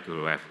the cycle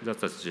life.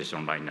 That's the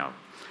situation right now.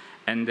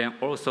 And then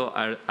also,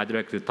 I'd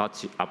like to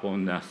touch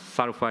upon the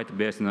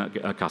sulfide-based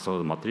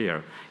cathode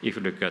material. If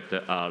you look at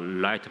the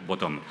right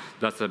bottom,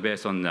 that's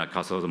based on the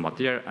cathode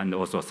material and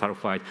also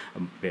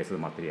sulfide-based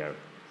material.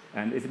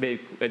 And it's very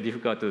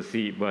difficult to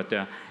see, but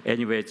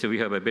anyway, so we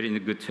have a very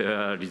good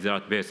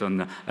result based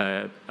on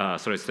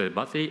solid-state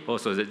battery.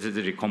 Also, this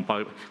is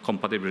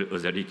compatible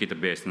with the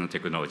liquid-based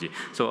technology.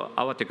 So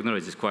our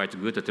technology is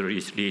quite good to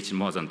reach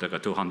more than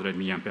 200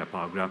 milliampere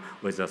per gram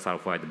with the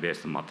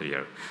sulfide-based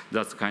material.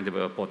 That's kind of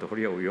a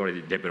portfolio we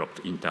already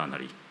developed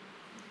internally.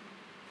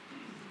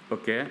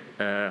 Okay.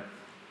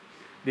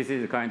 This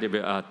is kind of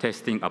a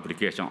testing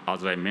application,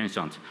 as I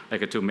mentioned,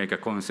 like to make a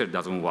coin cell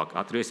doesn't work.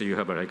 At least you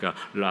have like a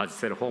large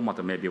cell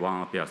format, maybe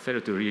 1 ampere cell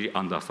to really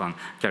understand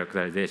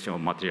characterization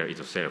of material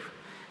itself.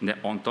 And then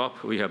on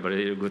top, we have a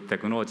really good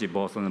technology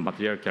both on the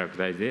material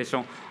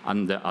characterization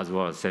and as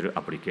well as cell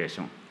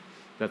application.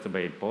 That's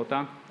very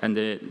important. And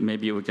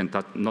maybe we can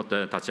not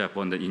touch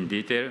upon it in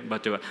detail,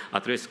 but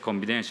at least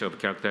combination of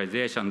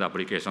characterization and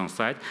application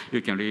side,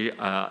 you can really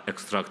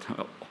extract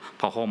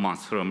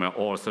performance from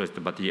all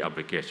solid battery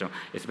application,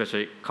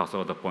 especially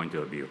cathode point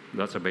of view.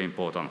 That's very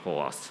important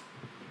for us.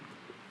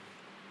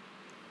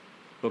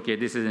 Okay,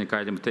 this is a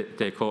kind of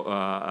take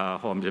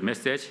home the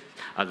message.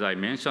 As I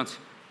mentioned,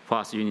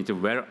 first you need to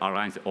well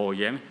align the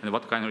OEM and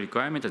what kind of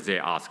requirements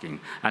they're asking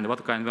and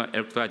what kind of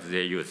electrolytes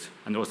they use.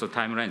 And also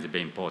timeline is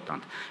very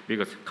important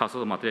because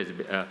cathode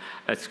material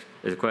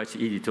is quite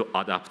easy to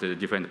adapt to the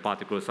different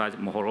particle size,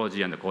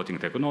 morphology, and the coating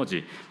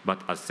technology. But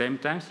at the same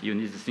time, you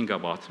need to think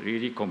about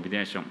really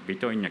combination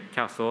between the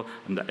cathode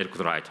and the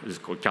electrolyte. It's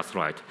called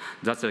cathode.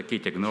 That's a key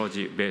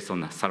technology based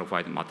on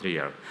sulfide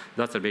material.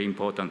 That's very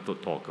important to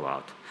talk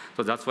about.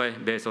 So that's why,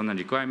 based on the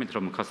requirement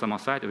from customer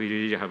side, we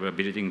really have a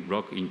building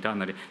block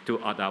internally to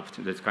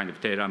adapt this kind of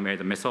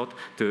tailor-made method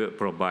to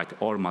provide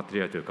all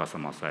material to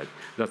customer side.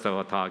 That's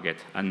our target.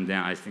 And then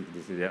I think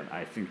this is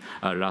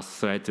the last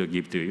slide to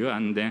give to you.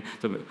 And then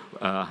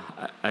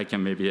I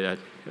can maybe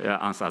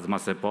answer as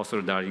much as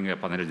possible during a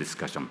panel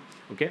discussion.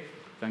 Okay?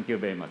 Thank you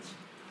very much.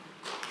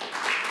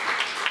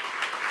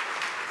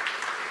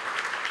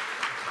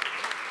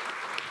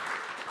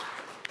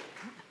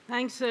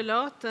 Thanks a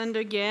lot. And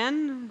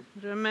again,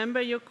 remember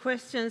your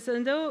questions.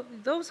 And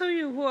those of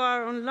you who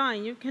are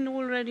online, you can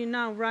already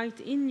now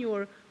write in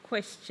your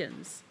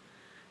questions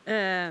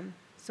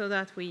so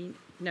that we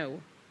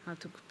know how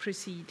to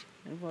proceed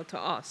and what to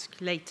ask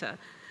later.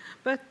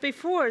 But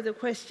before the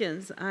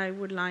questions, I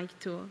would like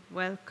to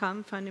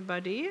welcome Fanny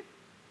Bardet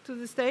to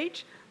the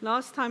stage.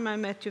 Last time I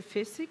met you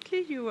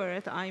physically, you were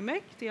at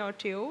IMEC, the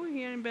RTO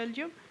here in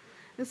Belgium.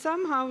 And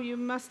somehow you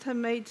must have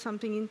made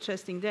something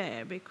interesting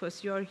there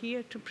because you're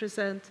here to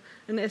present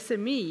an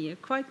SME, a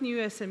quite new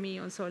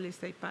SME on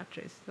solid-state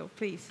batteries. So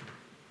please.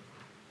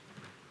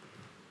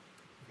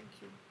 Thank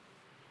you.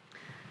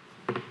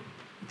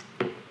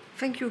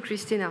 Thank you,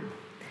 Christina.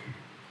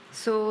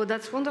 So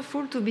that's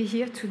wonderful to be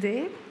here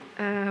today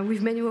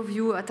with many of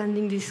you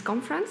attending this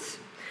conference.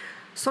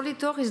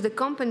 Solitor is the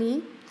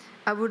company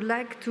I would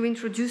like to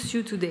introduce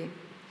you today.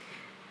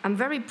 I'm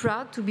very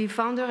proud to be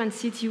founder and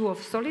CTO of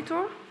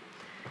Solitor.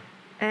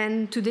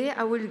 And today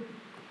I will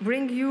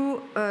bring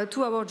you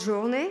to our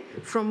journey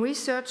from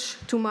research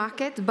to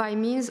market by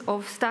means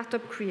of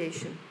startup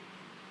creation.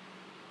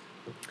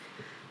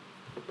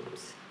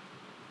 Oops.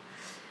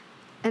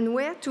 And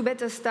where to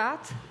better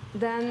start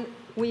than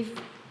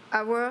with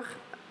our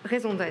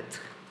raison d'être.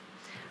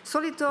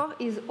 Solitor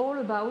is all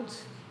about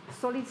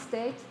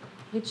solid-state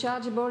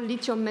rechargeable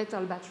lithium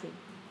metal battery.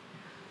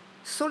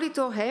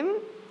 Solitor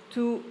aims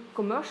to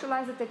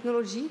commercialize the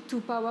technology to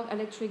power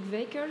electric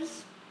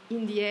vehicles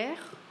in the air,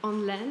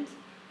 on land,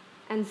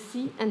 and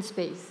sea and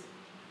space.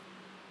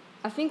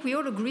 I think we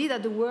all agree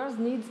that the world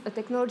needs a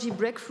technology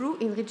breakthrough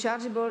in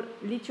rechargeable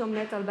lithium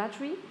metal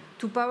battery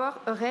to power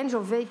a range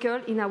of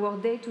vehicles in our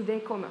day-to-day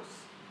commerce.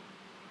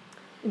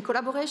 In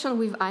collaboration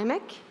with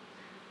IMEC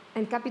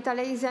and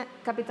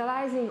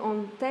capitalizing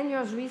on 10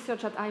 years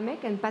research at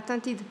IMEC and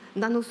patented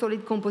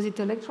nanosolid composite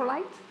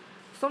electrolyte,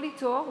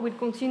 Solitor will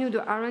continue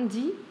the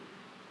R&D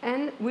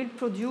and will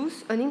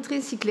produce an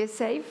intrinsically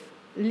safe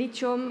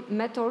lithium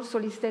metal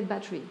solid-state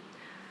battery.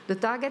 The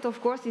target,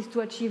 of course, is to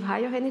achieve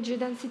higher energy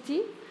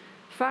density,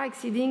 far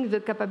exceeding the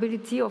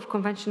capability of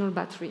conventional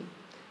battery.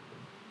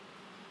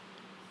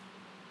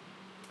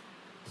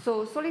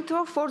 So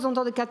Solitor falls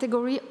under the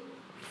category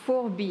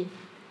 4B,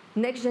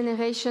 next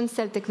generation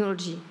cell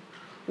technology,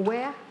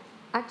 where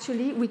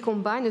actually we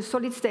combine a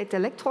solid-state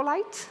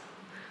electrolyte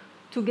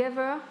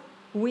together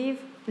with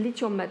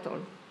lithium metal.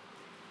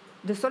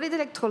 The solid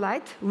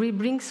electrolyte will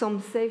bring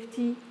some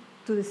safety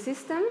to the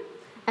system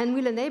and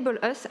will enable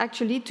us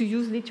actually to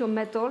use lithium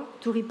metal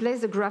to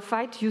replace the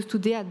graphite used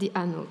today at the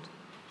anode.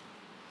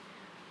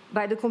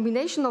 By the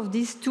combination of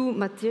these two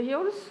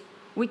materials,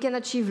 we can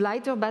achieve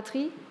lighter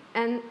battery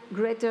and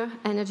greater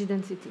energy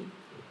density.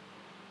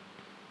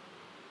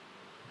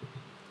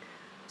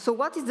 So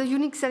what is the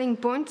unique selling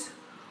point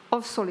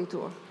of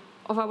Solitor,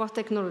 of our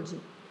technology?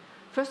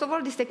 First of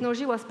all, this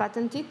technology was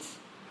patented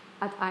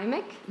at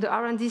IMEC, the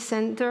R&D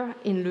center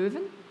in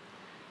Leuven.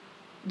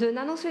 The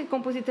nanosolid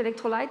composite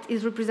electrolyte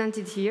is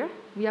represented here.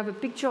 We have a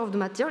picture of the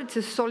material. It's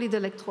a solid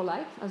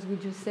electrolyte, as we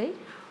just say,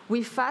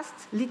 with fast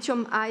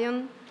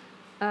lithium-ion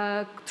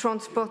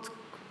transport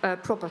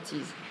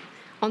properties.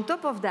 On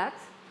top of that,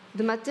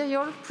 the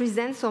material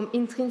presents some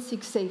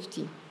intrinsic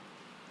safety.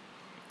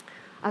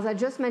 As I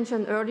just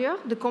mentioned earlier,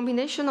 the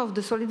combination of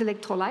the solid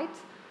electrolyte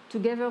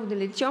together with the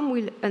lithium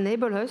will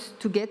enable us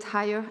to get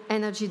higher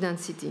energy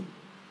density.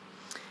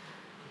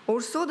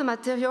 Also, the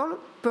material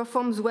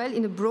performs well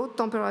in a broad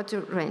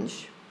temperature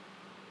range.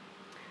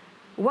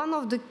 One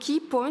of the key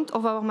points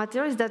of our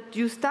material is that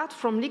you start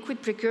from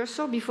liquid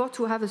precursor before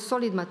to have a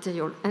solid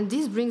material. And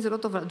this brings a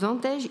lot of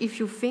advantage if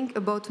you think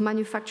about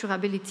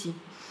manufacturability.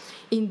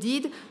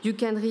 Indeed, you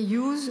can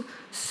reuse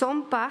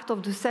some part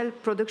of the cell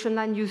production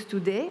line used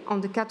today on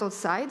the cathode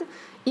side,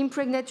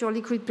 impregnate your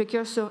liquid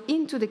precursor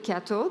into the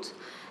cathode,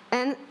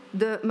 and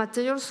the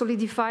material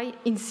solidify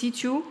in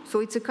situ, so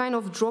it's a kind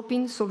of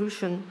drop-in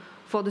solution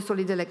for the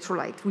solid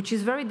electrolyte, which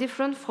is very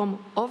different from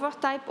other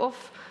type of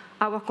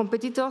our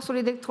competitor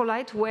solid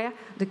electrolyte, where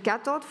the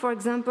cathode, for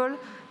example,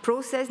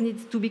 process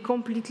needs to be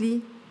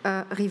completely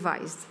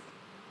revised.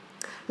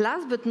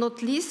 Last but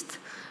not least,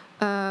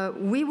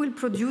 we will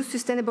produce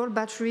sustainable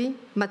battery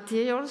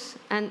materials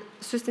and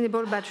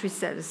sustainable battery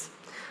cells.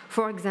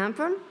 For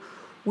example,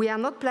 we are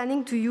not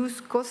planning to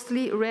use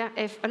costly rare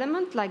earth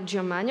element like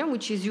germanium,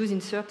 which is used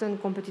in certain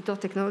competitor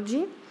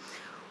technology.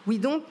 We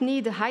don't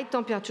need a high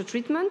temperature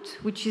treatment,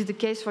 which is the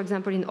case, for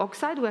example, in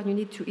oxide, where you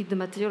need to heat the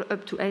material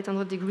up to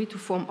 800 degrees to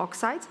form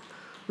oxide.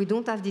 We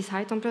don't have this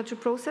high temperature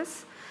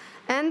process.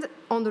 And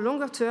on the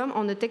longer term,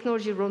 on the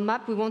technology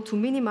roadmap, we want to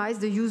minimize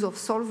the use of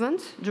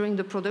solvent during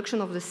the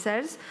production of the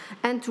cells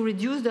and to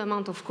reduce the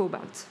amount of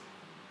cobalt.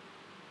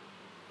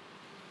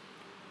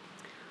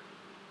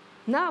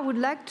 Now I would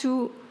like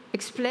to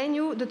explain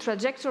you the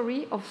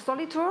trajectory of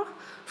Solitor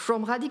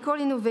from radical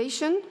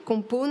innovation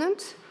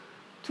component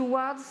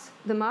towards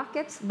the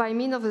markets by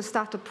means of the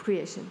startup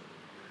creation.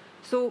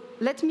 So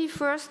let me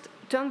first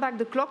turn back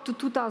the clock to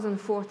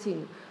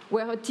 2014,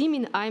 where a team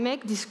in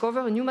IMEC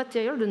discovered a new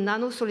material, the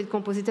nanosolid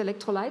composite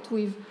electrolyte,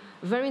 with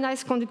very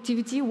nice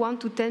conductivity, 1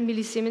 to 10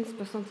 millisiemens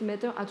per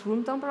centimeter at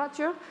room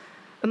temperature,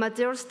 a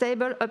material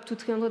stable up to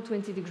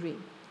 320 degrees.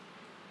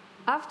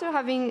 After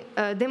having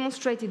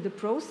demonstrated the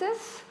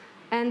process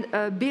and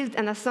built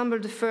and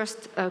assembled the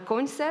first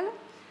coin cell,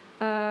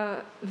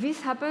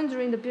 this happened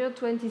during the period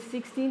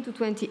 2016 to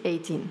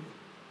 2018.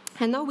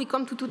 And now we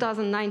come to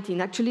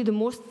 2019, actually the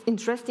most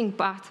interesting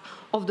part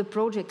of the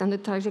project and the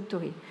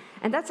trajectory.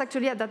 And that's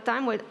actually at that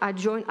time when I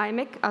joined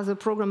IMEC as a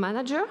program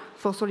manager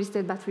for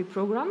solid-state battery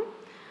program.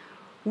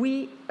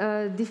 We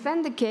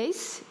defend the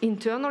case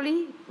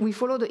internally. We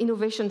follow the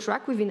innovation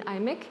track within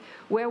IMEC,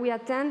 where we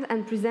attend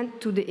and present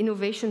to the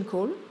innovation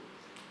call.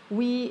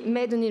 We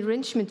made an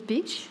enrichment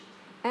pitch,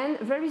 and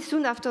very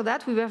soon after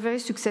that, we were very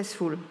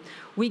successful.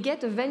 We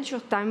get a venture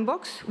time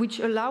box, which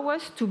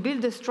allows us to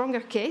build a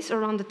stronger case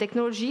around the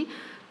technology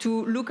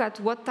to look at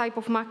what type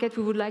of market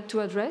we would like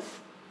to address.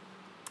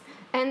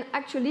 And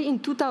actually, in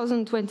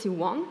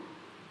 2021,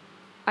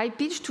 I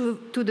pitched to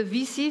the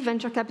VC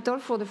venture capital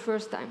for the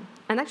first time.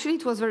 And actually,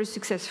 it was very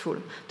successful.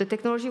 The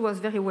technology was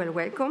very well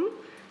welcomed.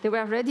 They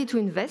were ready to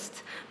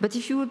invest. But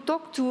if you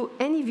talk to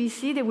any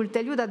VC, they will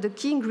tell you that the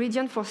key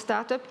ingredient for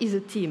startup is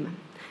a team.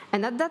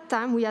 And at that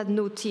time, we had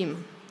no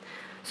team.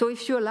 So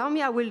if you allow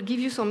me, I will give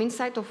you some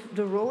insight of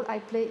the role I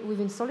play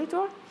within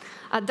Solitor.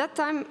 At that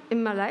time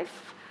in my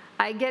life,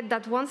 I get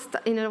that once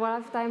in a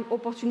lifetime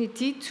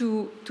opportunity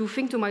to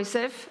think to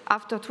myself,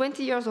 after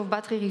 20 years of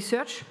battery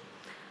research,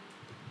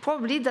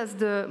 probably that's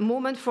the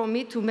moment for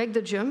me to make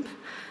the jump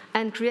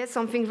and create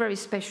something very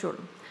special.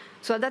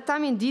 So at that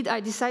time, indeed, I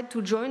decided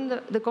to join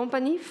the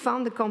company,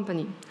 found the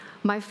company.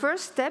 My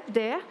first step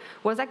there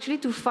was actually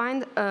to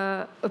find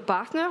a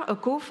partner, a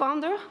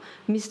co-founder,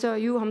 Mr.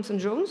 Hugh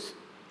Hampson-Jones,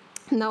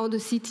 now the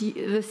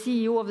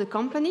CEO of the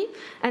company,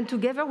 and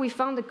together we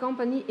found the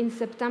company in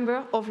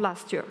September of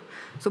last year.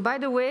 So by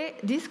the way,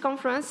 this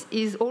conference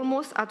is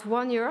almost at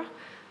 1 year,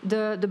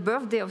 the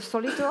birthday of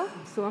Solitor,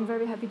 so I'm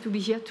very happy to be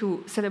here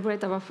to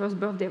celebrate our first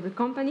birthday of the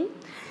company.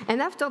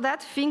 And after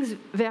that, things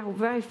were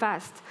very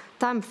fast.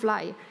 Time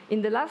flies.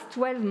 In the last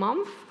 12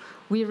 months,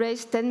 we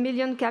raised 10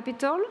 million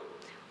capital.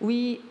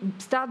 We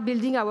start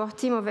building our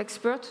team of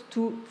experts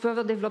to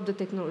further develop the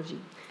technology.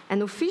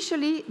 And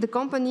officially, the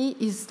company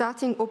is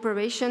starting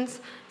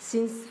operations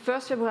since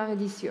 1st February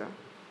this year.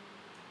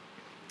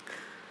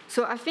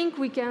 So I think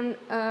we can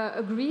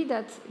agree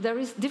that there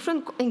is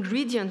different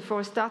ingredient for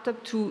a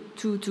startup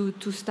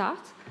to start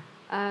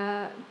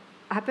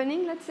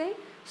happening, let's say.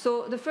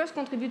 So the first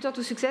contributor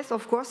to success,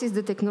 of course, is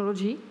the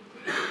technology.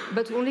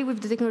 But only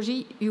with the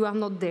technology, you are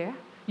not there.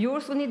 You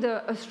also need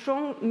a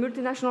strong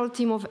multinational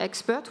team of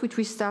experts, which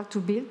we start to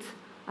build,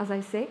 as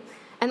I say.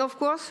 And of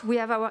course, we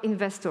have our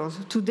investors.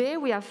 Today,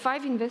 we have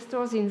 5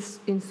 investors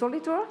in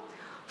Solitor,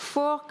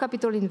 4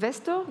 capital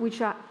investors,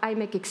 which are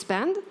IMEC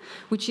Expand,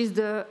 which is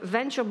the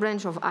venture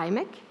branch of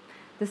IMEC.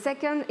 The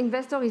second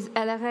investor is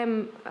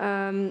LRM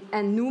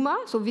and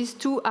Numa. So these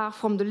 2 are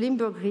from the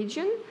Limburg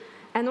region.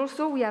 And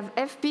also, we have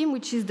FPIM,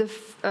 which is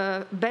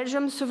the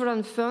Belgium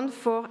Sovereign Fund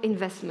for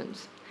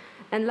Investments.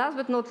 And last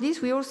but not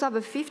least, we also have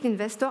a 5th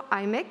investor,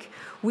 IMEC,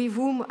 with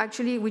whom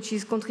actually, which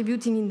is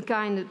contributing in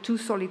kind to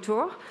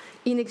Solitor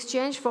in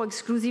exchange for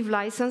exclusive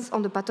license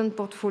on the patent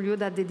portfolio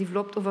that they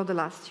developed over the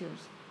last years.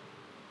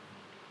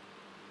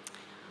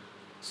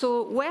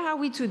 So where are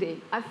we today?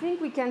 I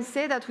think we can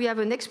say that we have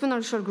an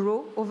exponential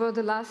growth over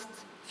the last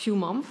few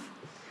months.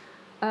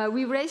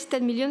 We raised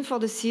 10 million for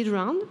the seed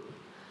round.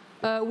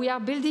 We are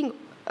building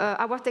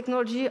our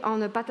technology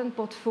on a patent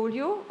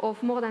portfolio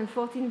of more than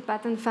 14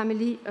 patent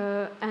family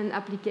and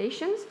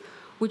applications,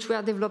 which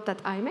were developed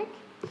at IMEC.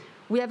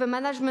 We have a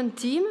management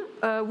team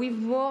with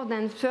more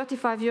than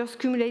 35 years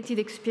cumulated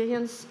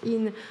experience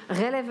in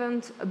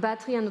relevant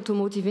battery and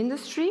automotive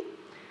industry.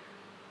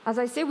 As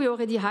I say, we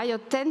already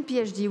hired 10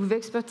 PhD with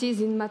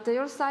expertise in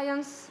material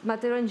science,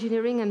 material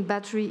engineering, and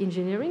battery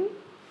engineering.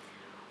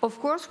 Of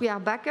course, we are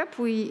backed up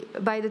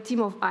by the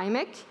team of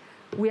IMEC.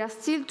 We are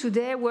still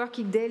today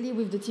working daily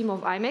with the team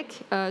of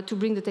IMEC to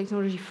bring the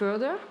technology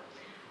further.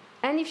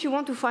 And if you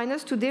want to find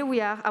us today,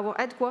 our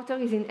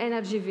headquarters is in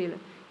Energieville.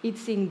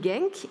 It's in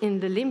Genk, in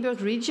the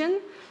Limburg region.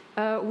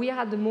 We are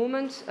at the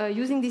moment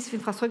using this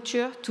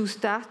infrastructure to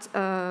start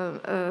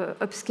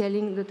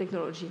upscaling the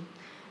technology.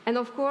 And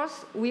of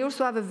course, we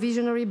also have a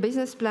visionary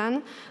business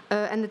plan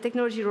and a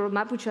technology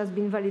roadmap which has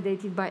been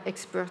validated by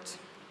experts.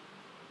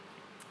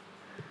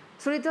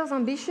 Solitor's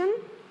ambition,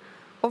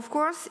 of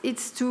course,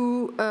 it's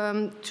to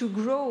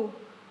grow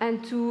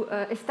and to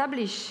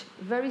establish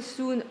very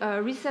soon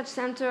a research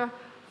center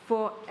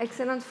for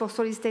excellence for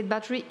solid-state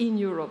battery in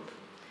Europe.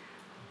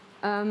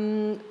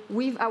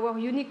 With our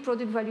unique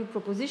product value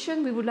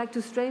proposition, we would like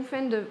to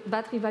strengthen the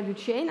battery value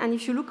chain. And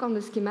if you look on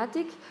the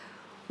schematic,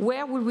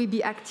 where will we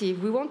be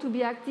active? We want to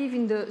be active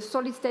in the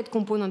solid-state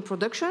component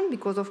production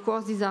because, of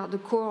course, these are the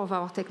core of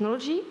our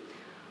technology.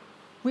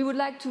 We would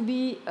like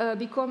to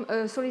become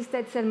a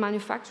solid-state cell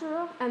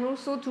manufacturer and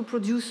also to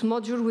produce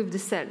modules with the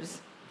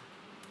cells.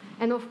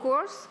 And, of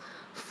course,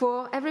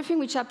 for everything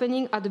which is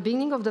happening at the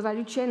beginning of the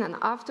value chain and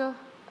after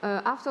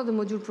the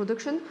module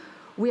production,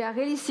 we are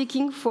really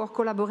seeking for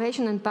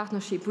collaboration and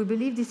partnership. We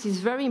believe this is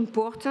very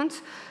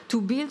important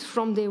to build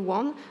from day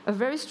one a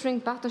very strong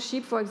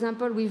partnership, for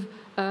example, with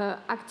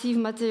active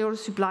material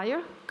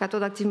supplier,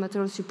 cathode active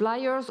material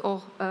suppliers,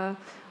 or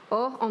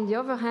on the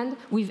other hand,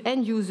 with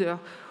end user,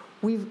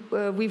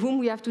 with whom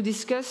we have to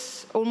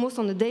discuss almost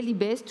on a daily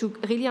basis to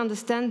really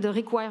understand the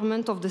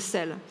requirement of the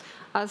cell.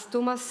 As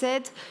Thomas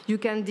said, you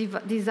can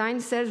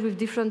design cells with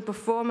different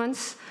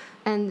performance,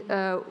 and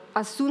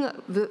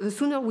the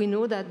sooner we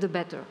know that, the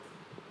better.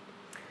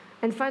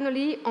 And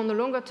finally, on the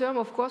longer term,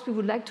 of course, we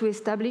would like to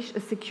establish a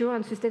secure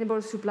and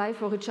sustainable supply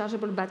for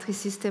rechargeable battery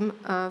system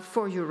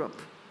for Europe.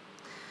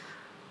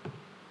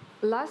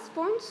 Last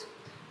point,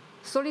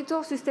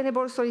 Solitor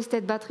sustainable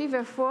solid-state battery,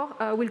 therefore,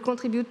 will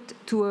contribute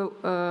to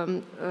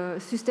a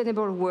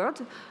sustainable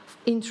world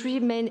in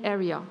 3 main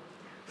areas.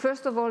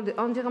 First of all, the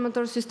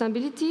environmental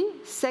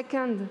sustainability.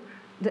 Second,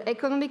 the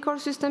economical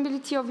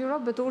sustainability of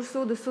Europe, but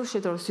also the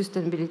societal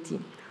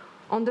sustainability.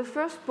 On the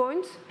first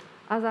point,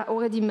 as I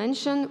already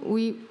mentioned,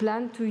 we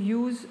plan to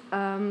use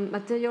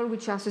materials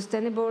which are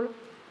sustainable,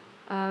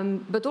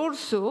 but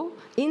also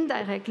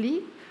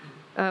indirectly,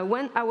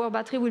 when our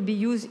battery will be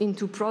used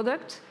into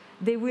product,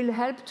 they will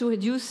help to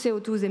reduce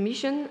CO2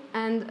 emission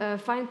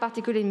and fine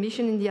particle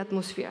emission in the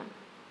atmosphere.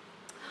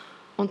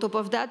 On top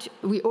of that,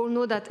 we all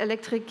know that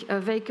electric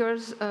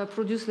vehicles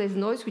produce less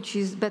noise, which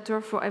is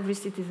better for every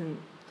citizen.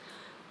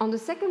 On the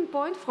second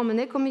point, from an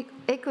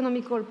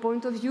economical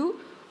point of view,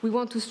 we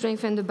want to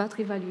strengthen the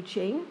battery value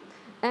chain.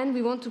 And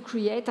we want to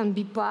create and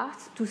be part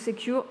to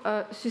secure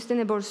a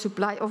sustainable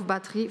supply of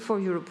battery for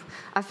Europe.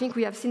 I think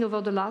we have seen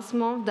over the last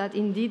month that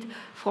indeed,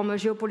 from a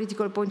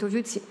geopolitical point of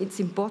view, it's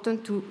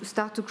important to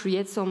start to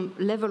create some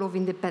level of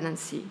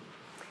independency.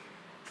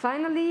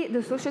 Finally,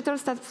 the societal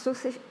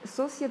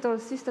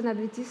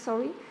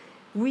sustainability,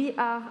 we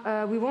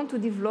want to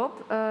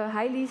develop a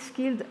highly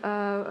skilled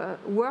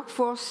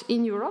workforce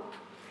in Europe.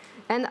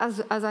 And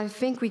as I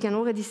think we can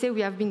already say,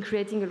 we have been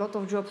creating a lot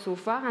of jobs so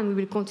far, and we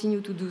will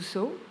continue to do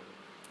so.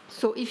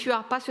 So if you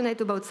are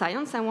passionate about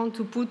science and want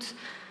to put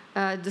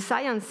the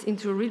science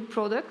into real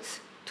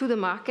products to the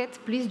market,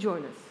 please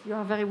join us. You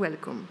are very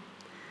welcome.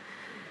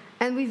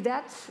 And with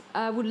that,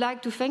 I would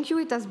like to thank you.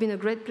 It has been a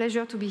great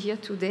pleasure to be here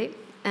today.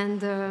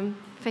 And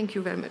thank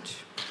you very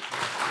much.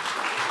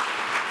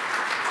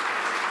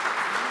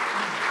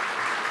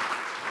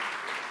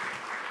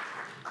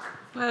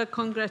 Well,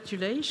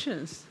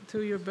 congratulations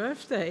to your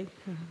birthday.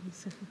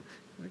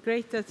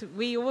 Great that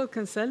we all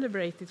can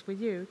celebrate it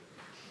with you.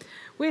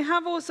 We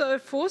have also a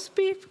fourth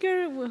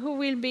speaker who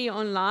will be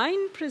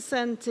online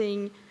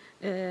presenting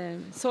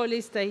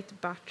solid-state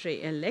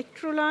battery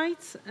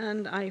electrolytes,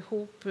 and I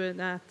hope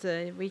that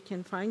we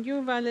can find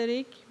you,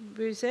 Valérie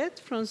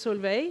Busset from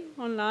Solvay,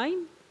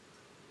 online.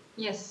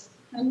 Yes.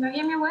 Can you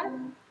hear me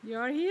well? You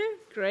are here?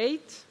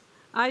 Great.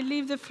 I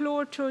leave the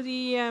floor to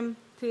the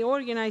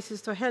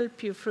organizers to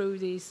help you through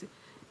these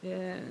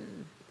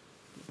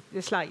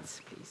the slides,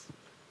 please.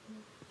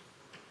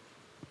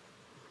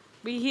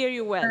 We hear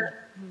you well.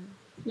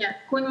 Yeah,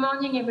 good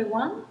morning,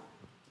 everyone.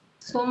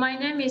 So my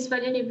name is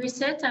Valérie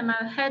Busset. I'm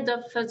a head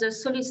of the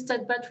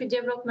solid-state battery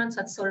development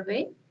at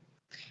Solvay.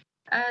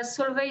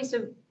 Solvay is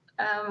a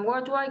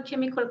worldwide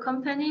chemical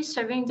company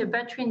serving the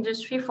battery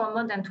industry for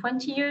more than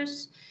 20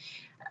 years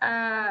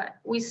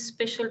with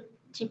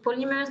specialty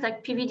polymers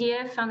like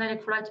PVDF and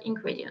electrolyte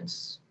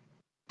ingredients.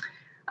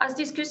 As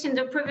discussed in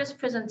the previous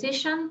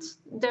presentations,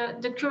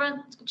 the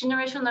current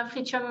generation of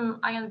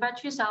lithium-ion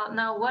batteries are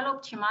now well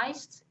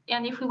optimized.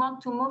 And if we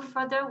want to move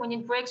further, we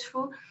need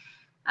breakthrough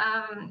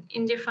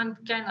in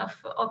different kind of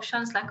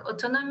options like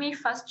autonomy,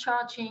 fast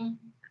charging,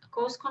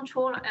 cost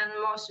control, and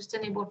more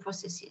sustainable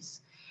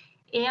processes.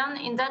 And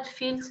in that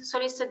field,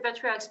 solid-state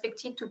batteries are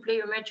expected to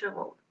play a major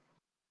role.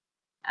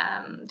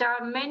 There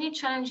are many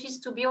challenges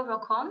to be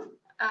overcome,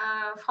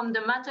 from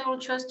the material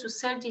choice to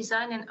cell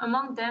design, and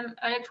among them,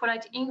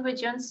 electrolyte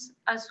ingredients,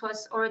 as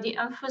was already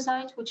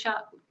emphasized, which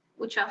are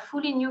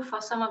fully new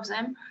for some of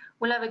them,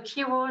 will have a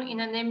key role in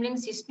enabling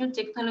this new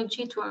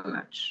technology to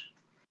emerge.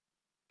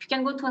 If you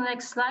can go to the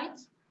next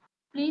slide,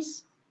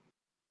 please.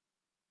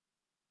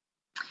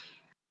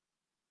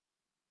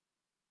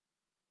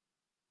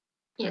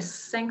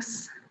 Yes,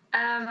 thanks.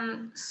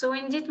 So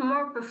indeed,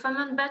 more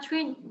performant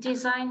battery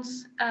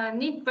designs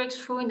need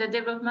breakthrough in the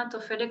development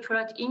of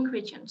electrolyte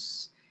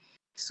ingredients.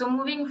 So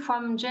moving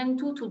from Gen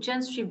 2 to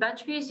Gen 3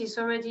 batteries is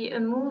already a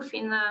move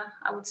in,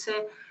 I would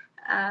say,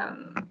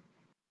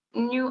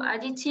 new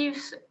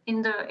additives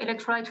in the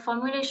electrolyte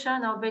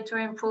formulation or better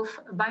improved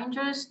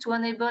binders to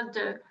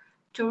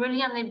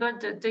really enable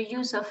the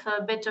use of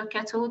better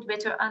cathode,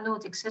 better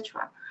anode,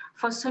 etc.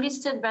 For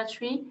solid-state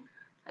battery,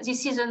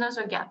 this is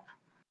another gap.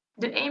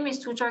 The aim is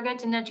to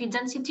target energy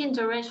density in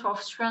the range of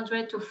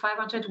 300 to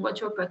 500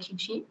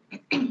 Wh/kg.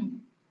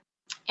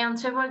 And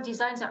several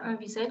designs are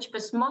envisaged,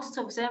 but most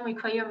of them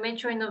require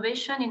major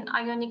innovation in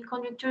ionic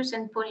conductors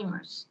and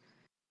polymers.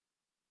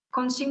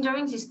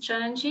 Considering these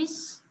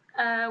challenges,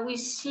 we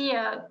see,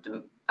 I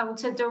would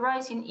say, the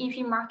rise in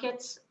EV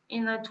markets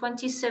in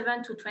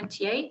 27 to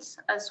 28,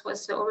 as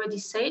was already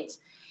said.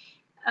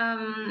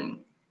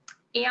 And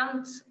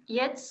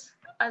yet,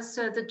 as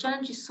the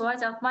challenge is so high,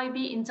 that might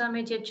be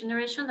intermediate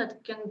generation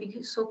that can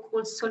be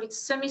so-called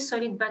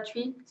semi-solid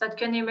battery that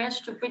can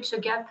emerge to bridge the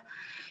gap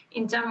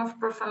in terms of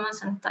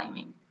performance and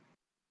timing.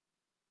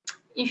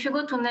 If you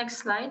go to next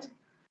slide.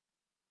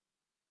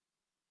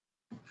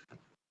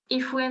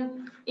 If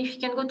you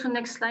can go to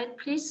next slide,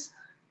 please.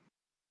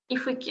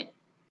 If we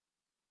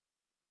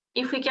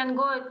can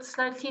go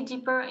slightly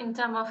deeper in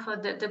terms of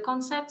the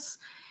concepts,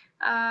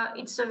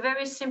 it's a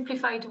very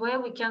simplified way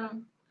we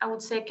can, I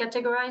would say,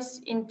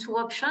 categorize into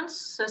options,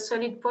 so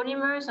solid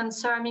polymers and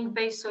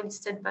ceramic-based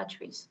solid-state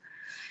batteries.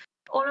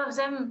 All of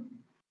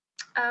them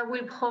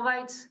will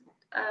provide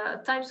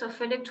types of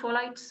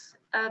electrolytes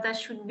that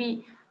should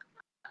be,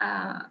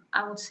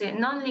 I would say,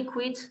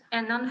 non-liquid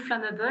and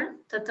non-flammable,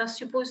 that are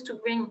supposed to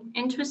bring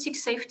intrinsic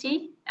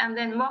safety and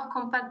then more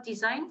compact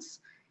designs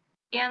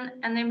and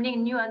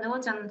enabling new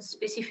anodes. And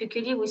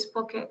specifically, we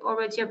spoke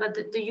already about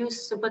the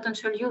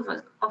potential use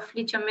of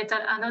lithium metal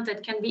anode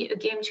that can be a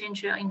game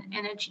changer in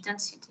energy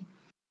density.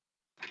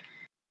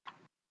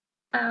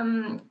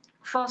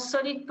 For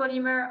solid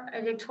polymer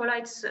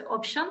electrolytes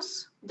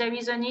options, there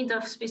is a need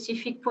of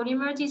specific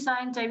polymer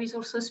design. There is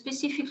also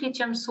specific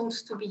lithium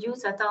salts to be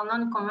used that are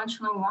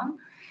non-conventional one,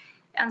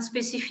 and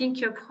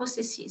specific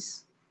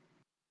processes.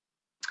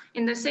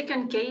 In the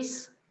second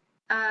case,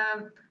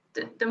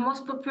 the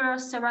most popular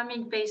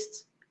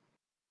ceramic-based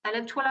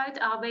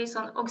electrolytes are based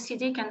on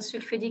oxidic and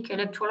sulfidic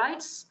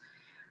electrolytes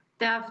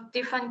They have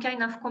different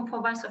kind of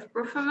compromise of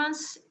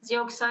performance. The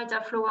oxides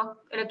have lower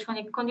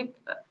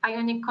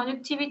ionic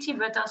conductivity,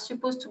 but are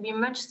supposed to be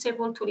much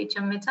stable to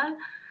lithium metal,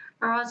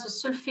 whereas the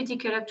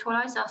sulfidic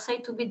electrolytes are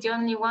said to be the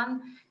only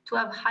one to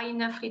have high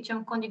enough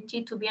lithium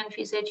conductivity to be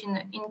envisaged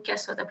in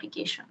cathode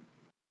application.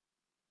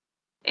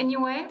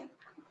 Anyway,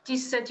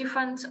 these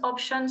different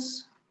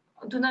options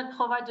do not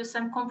provide the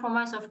same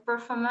compromise of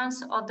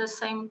performance or the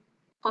same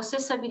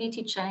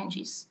processability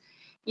challenges.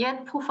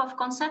 Yet proof of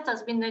concept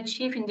has been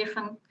achieved in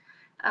different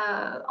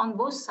on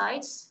both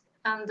sides,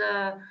 and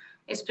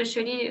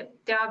especially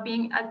they are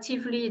being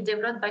actively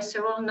developed by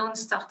several known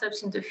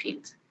startups in the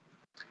field.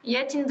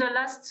 Yet in the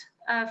last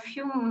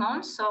few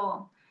months,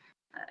 or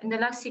in the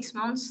last 6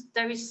 months,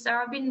 there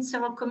have been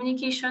several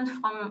communications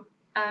from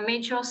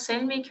major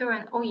cell maker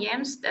and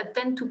OEMs that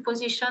tend to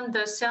position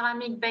the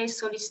ceramic-based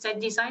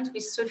solid-state designs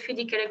with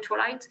sulfidic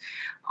electrolyte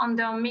on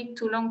their mid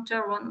to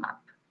long-term roadmap.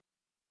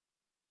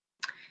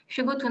 If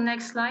you go to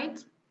next slide,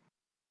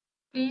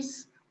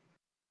 please.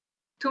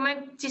 To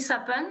make this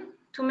happen,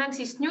 to make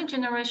this new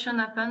generation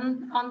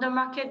happen on the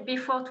market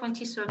before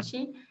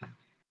 2030,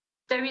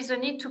 there is a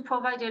need to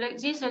provide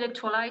these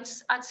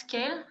electrolytes at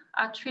scale,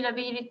 at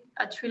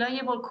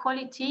reliable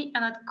quality,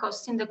 and at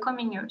cost in the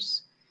coming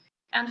years.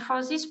 And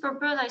for this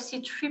purpose, I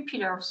see 3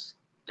 pillars.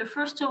 The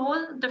first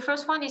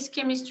one is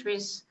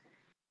chemistries.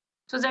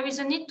 So there is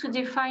a need to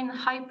define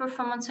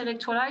high-performance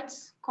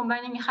electrolytes,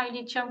 combining high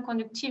lithium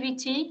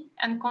conductivity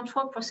and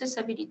control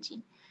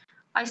processability.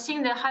 I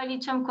think the high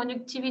lithium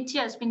conductivity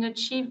has been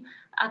achieved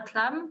at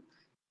lab,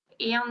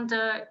 and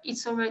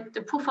it's already,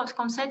 the proof of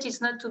concept is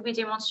not to be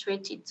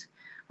demonstrated.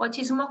 What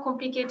is more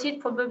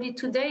complicated probably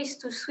today is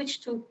to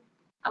switch to,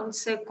 I would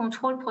say,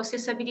 control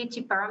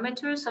processability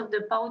parameters of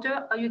the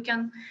powder, or you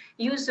can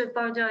use the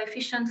powder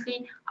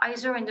efficiently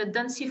either in the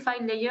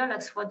densified layer,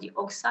 like for the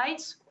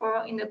oxides,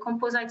 or in the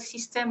composite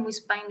system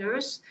with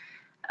binders,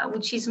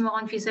 which is more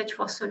envisaged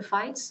for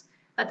sulfides.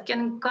 That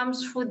can come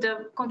through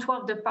the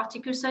control of the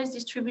particle size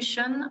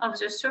distribution of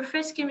the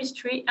surface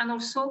chemistry, and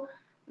also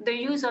the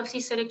use of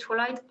this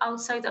electrolyte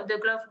outside of the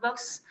glove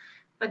box,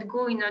 but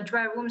go in a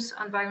dry rooms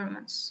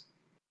environments.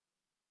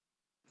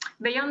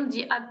 Beyond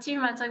the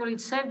active material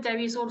itself, there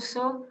is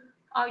also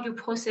how you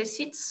process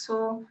it.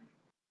 So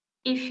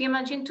if you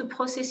imagine to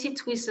process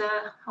it with,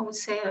 I would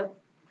say,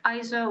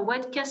 either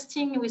wet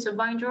casting with a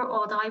binder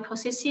or dry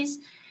processes,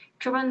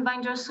 current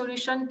binder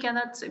solution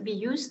cannot be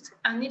used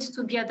and needs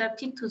to be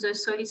adapted to the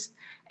solid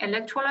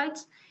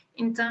electrolyte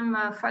in terms,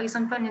 for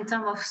example, in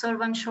terms of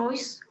solvent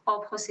choice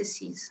or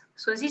processes.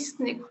 So this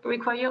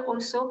requires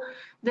also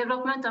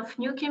development of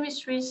new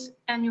chemistries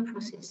and new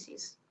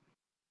processes.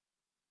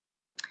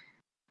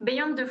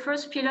 Beyond the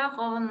first pillar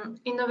on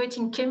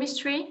innovating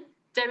chemistry,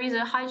 there is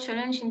a high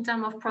challenge in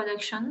terms of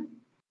production.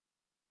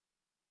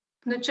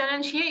 The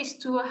challenge here is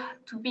to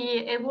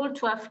be able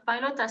to have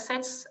pilot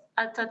assets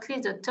at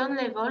least the ton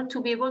level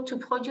to be able to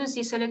produce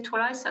these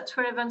electrolytes at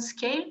relevant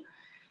scale,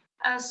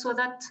 so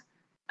that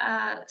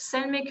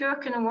cell maker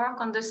can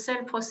work on the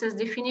cell process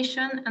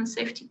definition and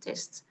safety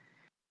tests.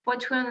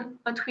 What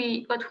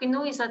we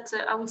know is that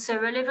I would say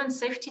relevant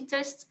safety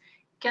tests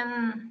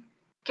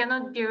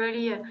cannot be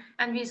really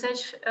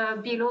envisaged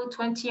below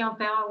 20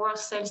 ampere-hour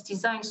cells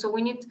design. So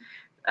we need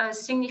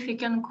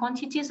significant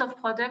quantities of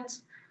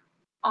products,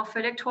 of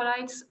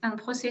electrolytes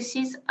and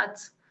processes at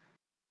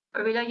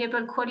a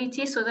reliable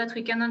quality so that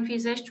we can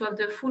envisage to have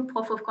the full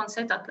proof of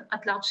concept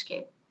at large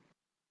scale.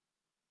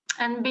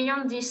 And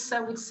beyond this,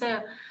 I would say,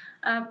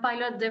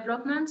 pilot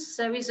developments,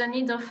 there is a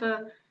need of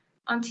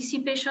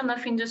anticipation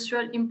of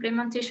industrial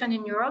implementation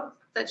in Europe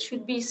that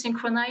should be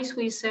synchronized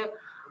with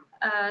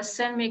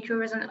cell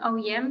makers and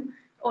OEM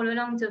all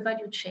along the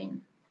value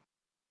chain.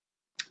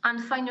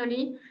 And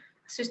finally,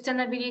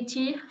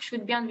 sustainability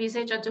should be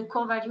envisaged at the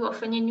core value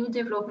of any new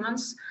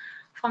developments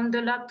from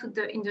the lab to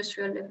the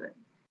industrial level.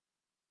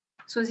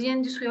 So the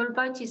industrial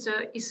part is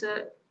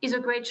a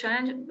great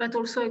challenge, but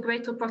also a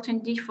great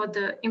opportunity for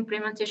the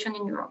implementation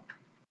in Europe.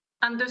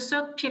 And the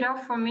third pillar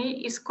for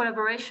me is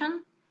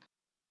collaboration.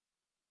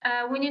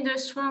 We need a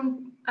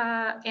strong,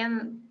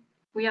 and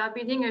we are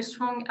building a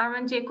strong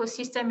R&D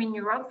ecosystem in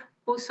Europe,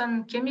 both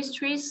on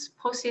chemistries,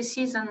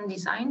 processes, and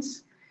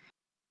designs.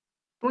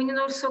 We need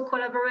also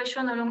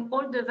collaboration along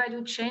all the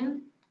value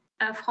chain,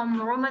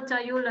 from raw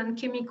material and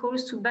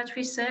chemicals to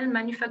battery cell,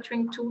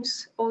 manufacturing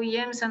tools,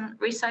 OEMs, and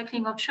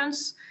recycling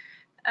options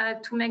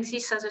to make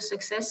this as a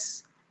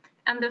success.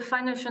 And the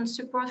financial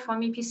support from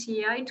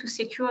EPCI to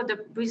secure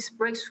this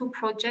breakthrough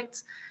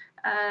project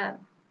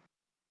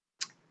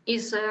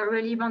is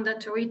really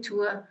mandatory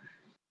to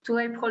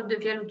help hold the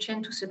value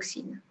chain to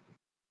succeed.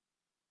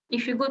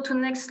 If you go to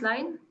next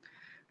slide,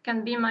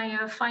 can be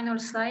my final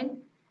slide.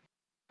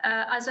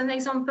 As an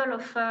example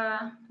of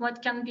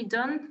what can be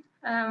done,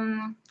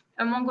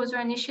 among other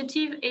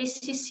initiatives,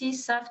 ACC,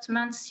 SAFT,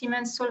 MAN,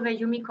 Siemens, Solvay,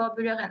 Umicore,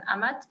 Buller, and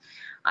AMAT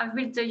have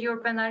built the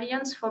European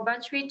Alliance for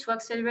Battery to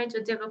accelerate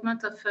the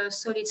development of a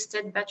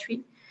solid-state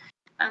battery.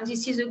 And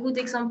this is a good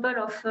example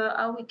of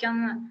how we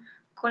can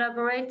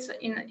collaborate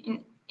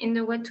in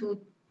a way to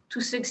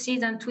to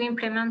succeed and to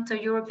implement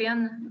a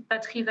European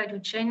battery value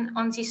chain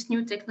on this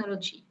new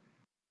technology.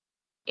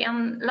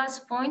 And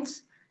last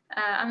point,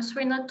 I'm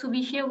sorry not to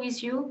be here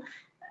with you,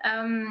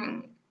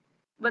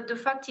 but the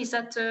fact is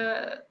that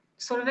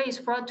Solvay is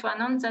proud to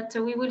announce that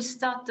we will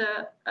start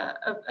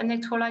an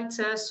electrolyte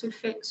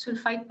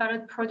sulfide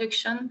pellet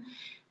production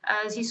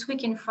this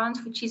week in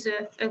France, which is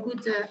a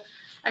good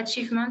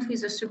achievement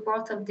with the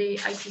support of the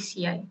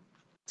IPCI.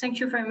 Thank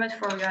you very much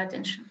for your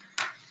attention.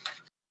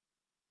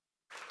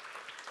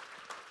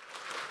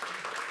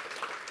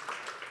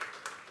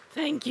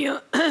 Thank you,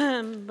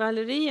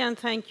 Valerie, and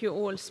thank you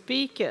all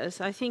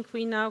speakers. I think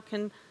we now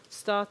can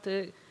start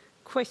a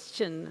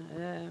question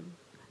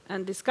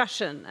and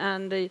discussion.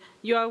 And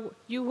you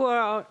who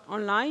are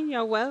online, you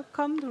are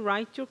welcome to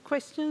write your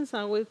questions.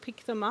 I will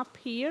pick them up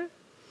here.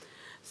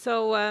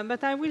 So,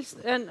 but I will,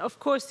 and of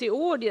course the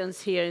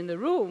audience here in the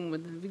room,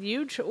 with the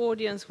huge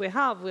audience we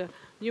have,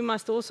 you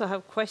must also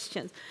have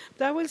questions.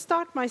 But I will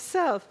start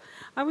myself.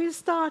 I will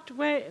start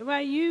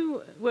where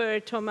you were,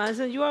 Thomas,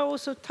 and you are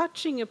also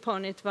touching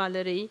upon it,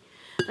 Valerie.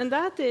 And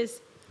that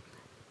is,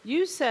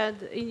 you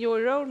said in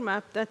your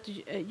roadmap that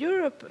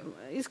Europe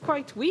is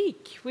quite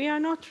weak. We are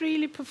not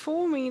really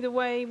performing the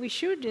way we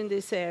should in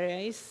this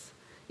area.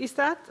 Is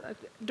that,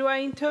 do I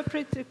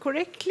interpret it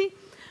correctly?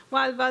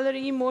 While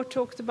Valerie more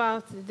talked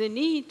about the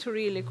need to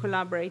really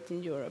collaborate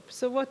in Europe.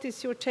 So what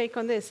is your take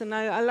on this? And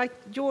I like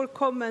your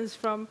comments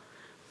from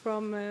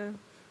the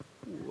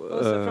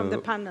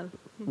panel.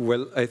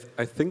 Well,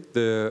 I think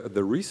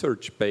the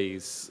research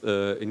base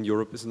in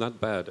Europe is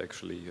not bad,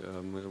 actually.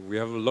 We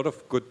have a lot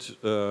of good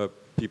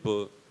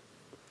people,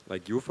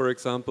 like you, for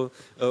example,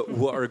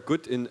 who are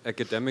good in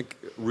academic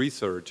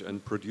research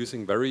and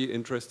producing very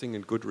interesting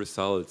and good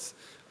results.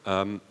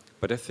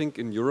 But I think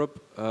in Europe,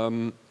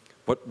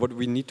 what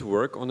we need to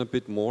work on a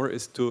bit more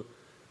is to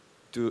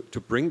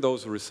bring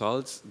those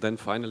results then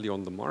finally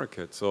on the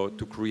market. So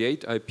to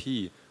create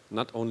IP,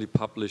 not only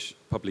publish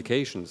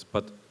publications,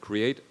 but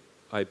create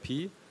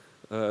IP,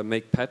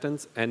 make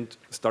patents, and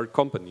start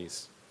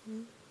companies.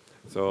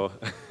 So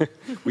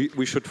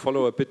we should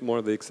follow a bit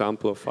more the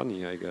example of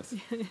Fanny, I guess.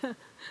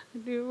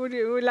 Would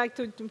you like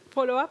to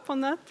follow up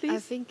on that,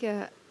 please?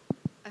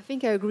 I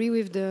think I agree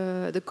with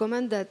the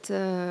comment that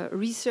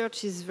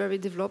research is very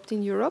developed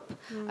in Europe.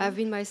 I've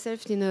been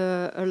myself in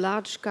a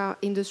large car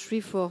industry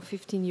for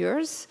 15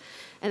 years.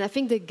 And I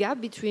think the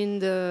gap between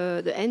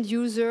the end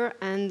user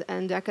and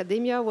the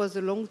academia was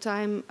a long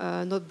time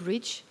not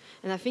bridged.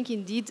 And I think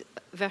indeed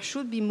there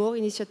should be more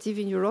initiative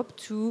in Europe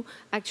to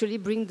actually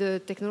bring the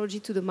technology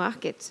to the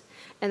market.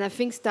 And I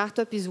think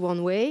startup is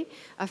one way.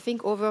 I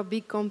think other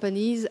big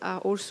companies are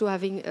also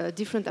having a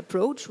different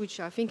approach, which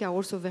I think are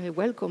also very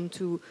welcome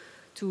to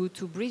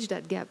bridge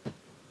that gap.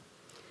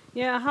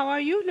 Yeah, how are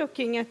you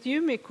looking at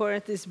Umicore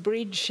at this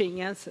bridging?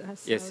 Yes,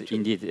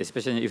 indeed.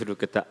 Especially if you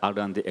look at the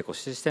R&D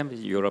ecosystem,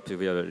 Europe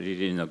will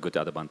really in a good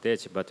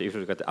advantage. But if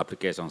you look at the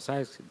application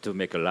size, to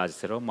make a large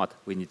cell format,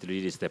 we need to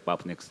really step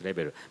up next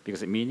level.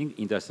 Because meaning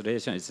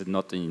industrialization is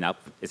not enough,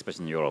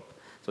 especially in Europe.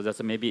 So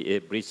that's maybe a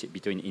bridge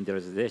between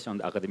industrialization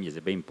and academia is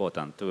very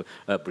important to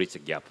bridge the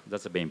gap.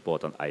 That's very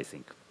important, I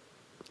think.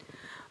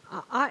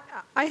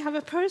 I have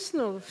a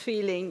personal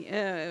feeling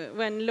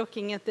when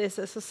looking at this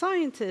as a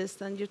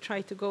scientist, and you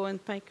try to go and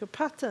make a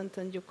patent,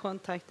 and you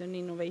contact an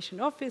innovation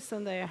office,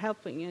 and they are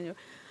helping you,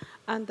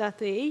 and that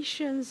the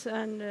Asians,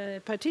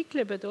 and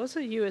particularly, but also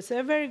US,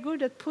 are very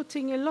good at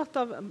putting a lot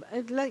of,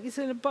 it's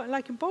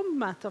like a bomb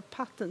mat of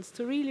patents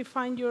to really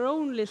find your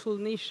own little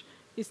niche.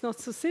 It's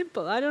not so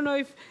simple. I don't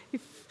know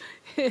if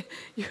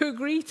you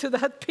agree to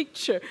that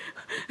picture.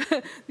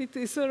 It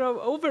is sort of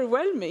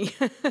overwhelming.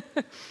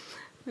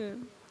 Yeah.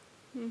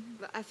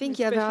 I think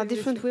there are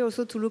different ways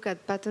also to look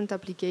at patent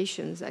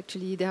applications.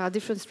 Actually, there are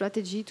different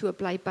strategies to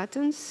apply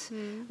patents,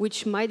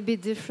 which might be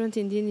different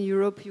in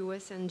Europe,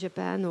 US, and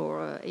Japan,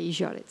 or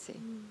Asia, let's say.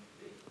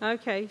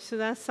 Okay, so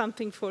that's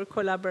something for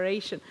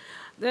collaboration.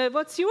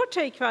 What's your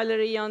take,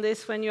 Valerie, on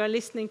this when you are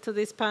listening to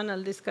this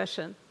panel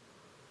discussion?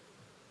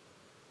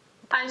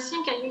 I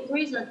think I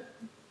agree that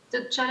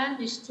the challenge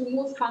is to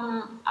move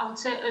from, I would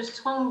say, a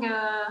strong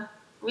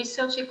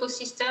research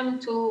ecosystem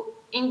to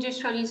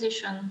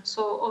industrialization.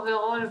 So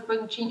overall,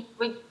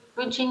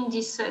 bridging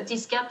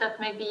this gap that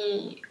may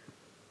be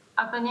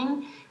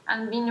happening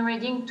and being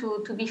ready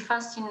to be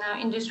fast in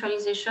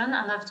industrialization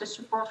and have the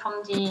support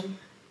from the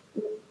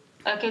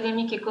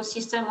academic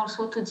ecosystem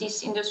also to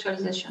this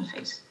industrialization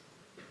phase.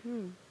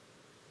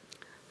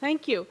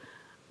 Thank you.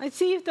 Let's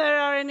see if there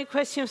are any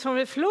questions from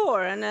the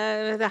floor, and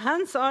the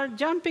hands are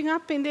jumping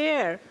up in the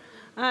air.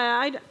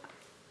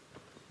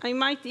 I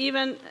might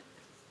even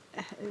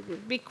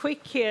be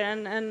quick here,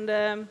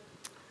 and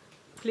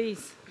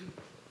please.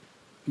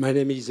 My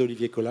name is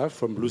Olivier Collard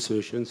from Blue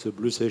Solution. So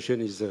Blue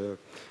Solution is a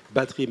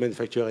battery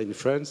manufacturer in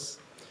France,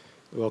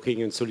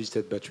 working on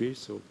solid-state batteries,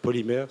 so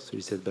polymer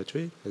solid-state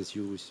battery, as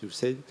you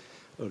said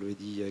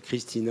already,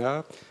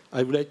 Christina.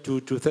 I would like to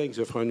thank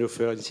the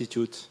Fraunhofer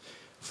Institute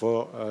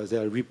for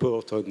their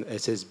report on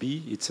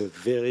SSB. It's a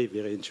very,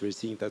 very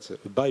interesting, that's a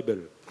Bible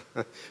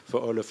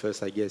for all of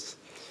us, I guess.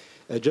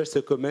 Just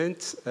a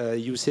comment.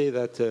 You say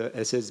that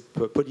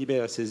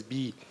polymer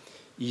SSB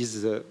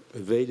is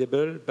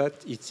available,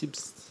 but it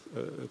seems,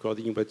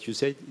 according to what you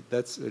said,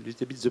 that's a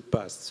little bit the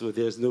past, so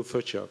there's no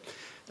future.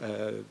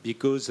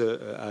 Because,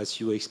 as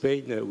you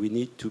explained, we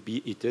need to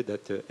be heated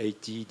at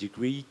 80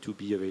 degrees to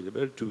be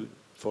available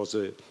for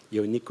the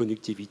ionic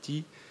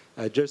conductivity.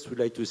 I just would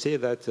like to say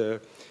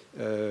that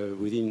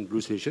within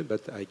Blue Solution,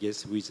 but I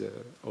guess with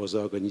other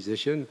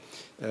organizations,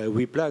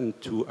 we plan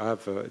to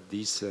have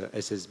this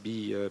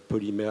SSB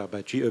polymer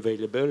battery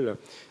available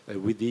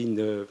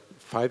within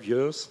 5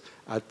 years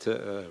at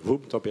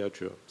room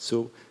temperature.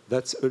 So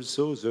that's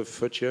also the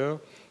future,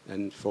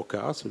 and for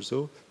cars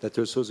also, that's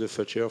also the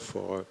future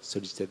for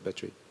solid-state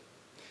battery.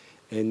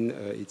 And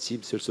it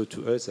seems also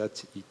to us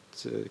that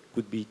it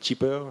could be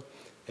cheaper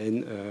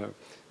and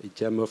in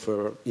terms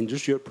of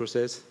industrial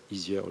process,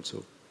 easier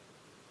also.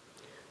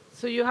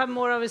 So you have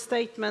more of a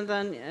statement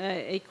than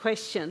a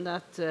question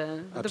that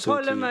the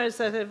polymers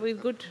that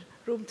with good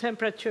room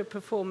temperature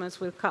performance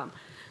will come.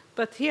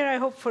 But here I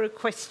hope for a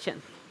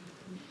question.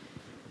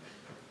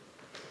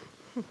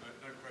 No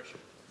question.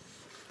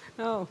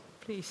 Oh,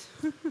 please.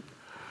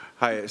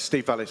 Hi, it's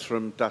Steve Vallis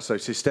from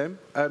Dassault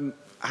Systèmes.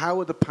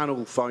 How are the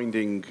panel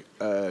finding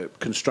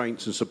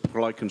constraints and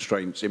supply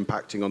constraints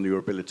impacting on your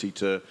ability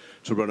to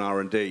run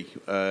R&D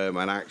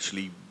and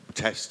actually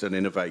test and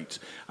innovate?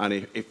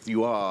 And if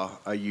you are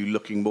you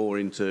looking more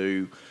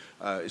into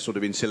sort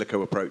of in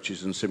silico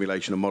approaches and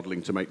simulation and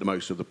modeling to make the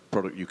most of the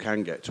product you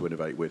can get to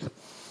innovate with?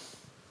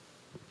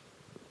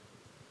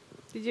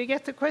 Did you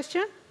get the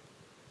question?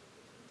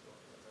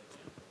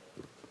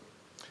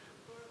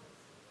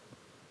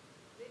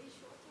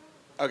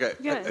 Okay.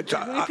 Yeah,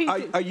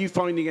 are you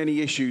finding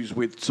any issues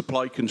with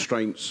supply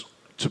constraints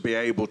to be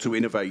able to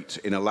innovate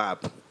in a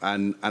lab?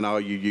 And are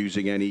you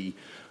using any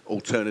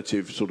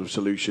alternative sort of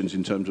solutions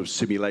in terms of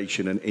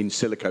simulation and in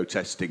silico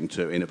testing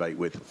to innovate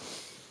with?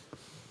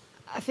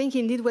 I think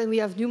indeed when we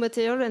have new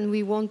material and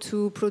we want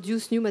to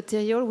produce new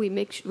material, we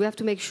have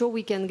to make sure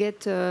we can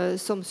get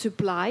some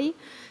supply.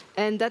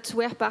 And that's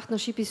where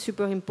partnership is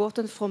super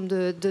important from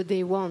the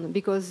day one.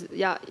 Because,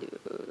 yeah,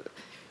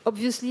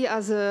 obviously,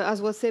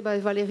 as was said by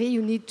Valérie,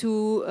 you need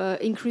to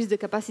increase the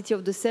capacity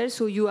of the cell,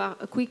 so you are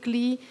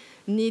quickly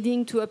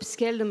needing to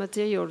upscale the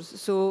materials.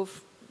 So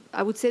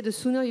I would say the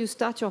sooner you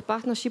start your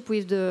partnership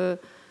with the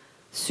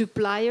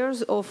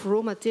suppliers of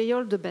raw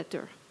material, the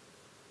better.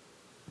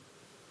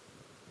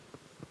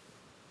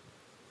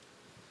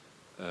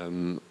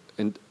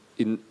 And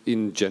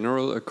in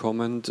general, a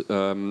comment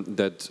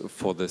that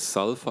for the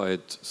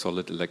sulfide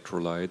solid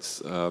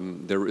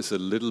electrolytes, there is a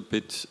little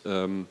bit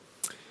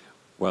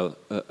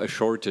a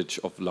shortage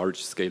of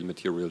large-scale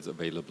materials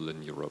available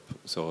in Europe.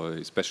 So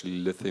especially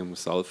lithium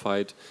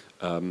sulfide,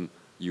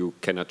 you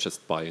cannot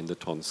just buy in the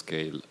ton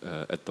scale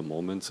at the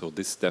moment. So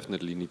this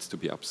definitely needs to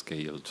be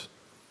upscaled.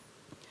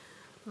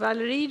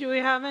 Valérie, do we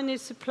have any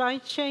supply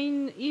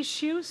chain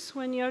issues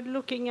when you're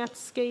looking at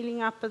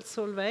scaling up at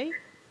Solvay?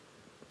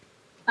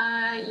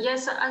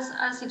 Yes,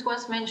 as it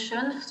was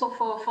mentioned, so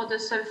for the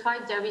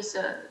sulfide, there is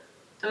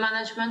the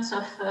management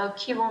of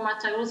key raw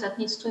materials that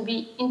needs to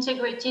be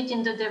integrated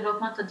in the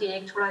development of the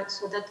electrolyte,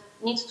 so that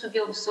needs to be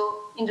also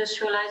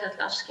industrialized at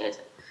large scale.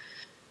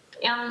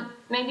 And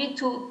maybe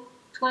to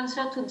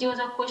answer to the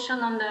other question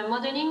on the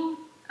modeling,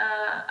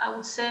 I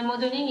would say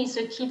modeling is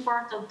a key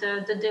part of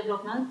the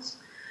development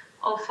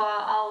of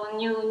our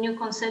new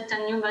concept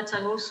and new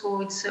materials.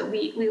 So it's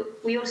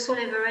we also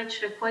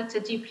leverage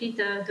quite deeply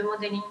the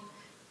modeling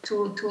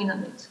to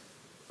innovate.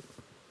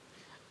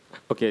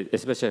 Okay,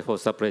 especially for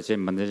supply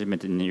chain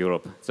management in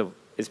Europe. So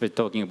especially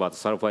talking about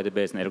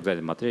sulfide-based and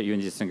electrolyte material, you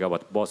need to think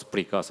about both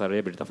precursor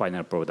level to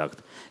final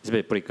product.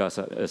 Especially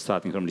precursor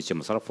starting from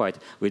lithium sulfide,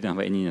 we don't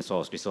have any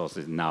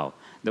resources now.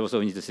 They also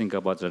need to think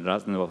about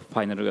the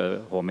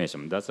final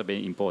formation. That's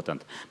very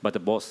important.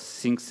 But both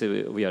things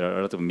we are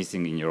a lot of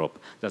missing in Europe.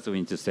 That's why we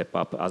need to step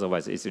up.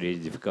 Otherwise, it's really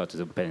difficult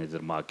to penetrate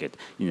the market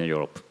in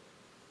Europe.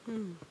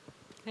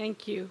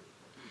 Thank you.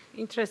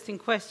 Interesting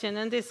question.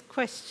 And this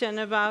question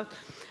about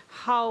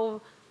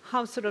how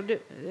sort of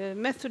the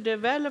method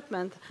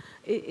development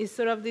is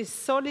sort of this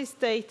solid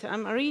state.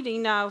 I'm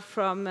reading now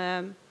from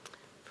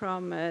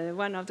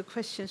one of the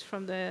questions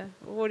from the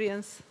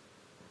audience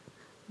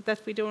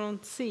that we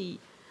don't see.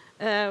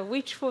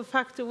 Which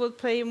factor will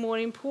play a more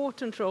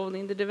important role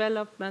in the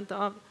development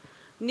of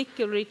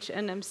nickel-rich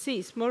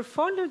NMCs,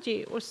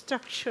 morphology or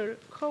structure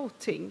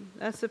coating?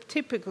 That's a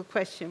typical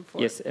question for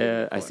Yes,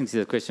 I think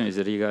the question is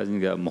regarding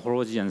the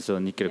morphology and so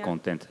nickel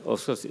content.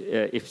 Also,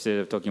 if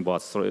they're talking about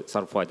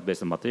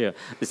sulfide-based material,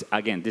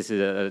 this is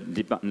a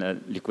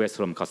request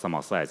from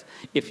customer side.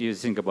 If you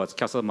think about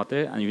cathode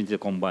material and you need to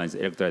combine the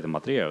electrolyte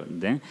material,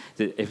 then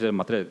the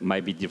material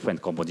might be different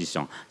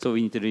composition. So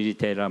we need to really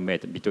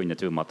tailor-made between the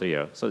two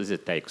materials. So this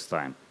takes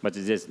time. But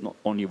there's not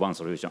only one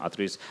solution. At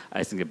least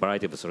I think a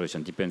variety of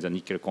solutions depends on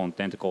nickel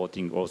content,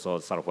 coating, also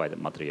sulfide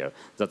material.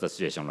 That's the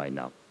situation right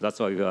now. That's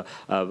why we have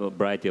a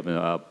variety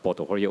of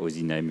portfolio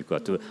within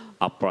Umicore to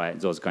apply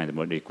those kind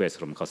of requests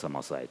from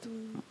customer side.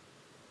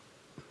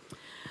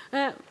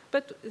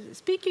 But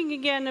speaking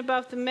again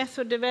about the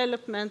method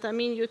development, I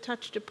mean, you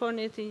touched upon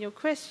it in your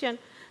question,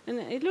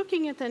 and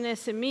looking at an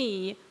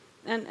SME,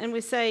 and we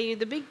say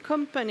the big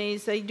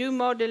companies, they do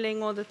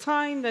modeling all the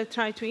time, they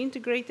try to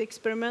integrate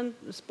experiment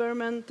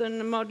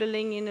and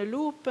modeling in a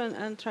loop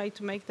and try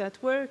to make that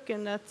work,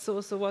 and that's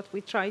also what we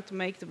try to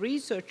make the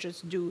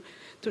researchers do,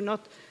 to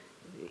not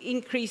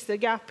increase the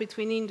gap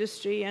between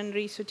industry and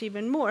research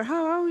even more.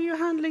 How are you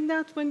handling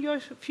that when you're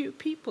few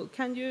people?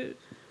 Can you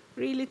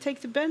really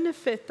take the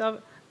benefit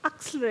of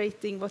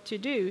accelerating what you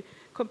do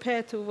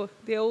compared to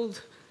the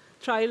old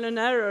trial and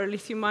error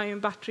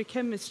lithium-ion battery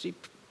chemistry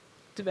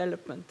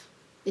development?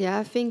 Yeah,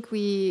 I think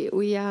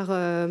we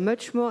are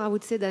much more, I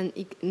would say, than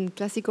in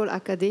classical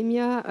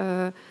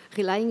academia,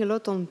 relying a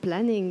lot on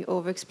planning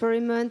of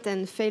experiment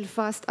and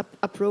fail-fast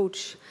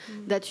approach,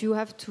 that you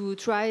have to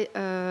try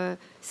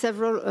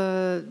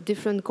several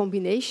different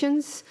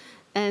combinations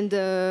and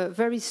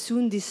very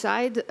soon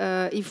decide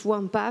if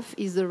one path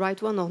is the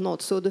right one or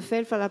not. So the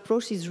fail-fast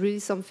approach is really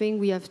something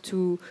we have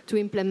to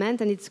implement,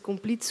 and it's a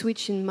complete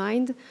switch in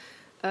mind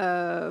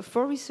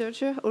for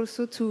researchers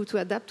also to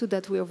adapt to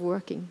that way of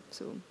working.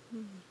 So.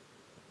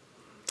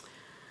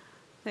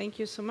 Thank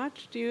you so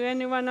much. Do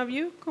any one of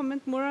you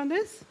comment more on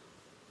this?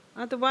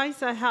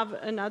 Otherwise, I have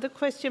another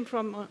question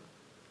from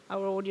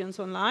our audience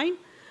online.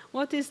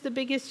 What is the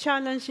biggest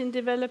challenge in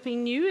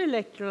developing new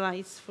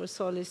electrolytes for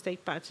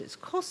solid-state batteries?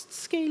 Cost,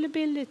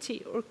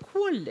 scalability, or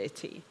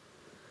quality?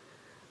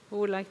 Who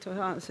would like to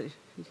answer?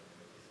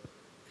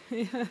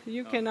 Yeah,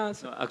 you can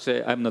answer. No,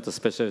 actually, I'm not a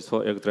specialist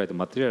for electrolyte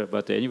material,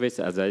 but anyways,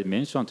 as I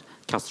mentioned,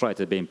 cathode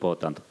is very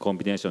important,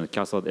 combination of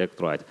cathode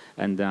electrolyte,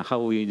 and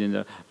how we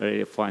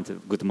really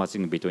find good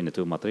matching between the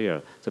two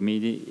materials. So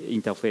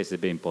interface is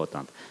very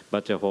important.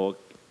 But for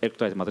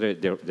electrolyte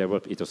material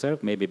develop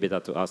itself, maybe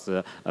better to ask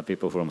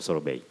people from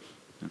Solvay.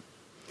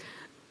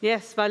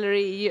 Yes,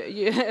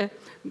 Valerie,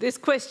 this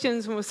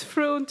question was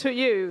thrown to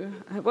you.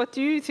 What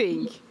do you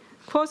think?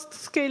 Cost,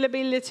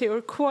 scalability,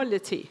 or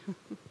quality?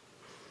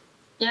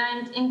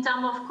 Yeah, in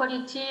terms of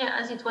quality,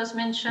 as it was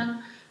mentioned,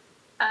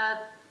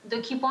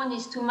 the key point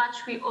is to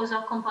match with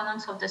other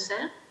components of the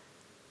cell.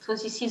 So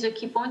this is a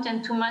key point,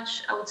 and to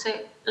match, I would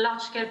say,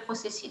 large-scale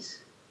processes.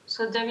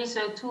 So there is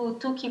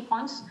two key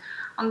points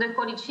on the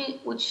quality,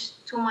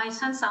 which to my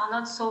sense are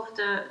not solved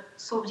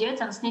yet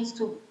and needs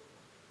to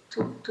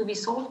be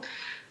solved.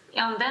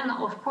 And then,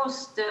 of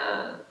course,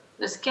 the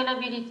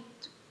scalability,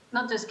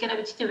 not the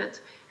scalability, but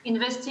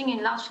investing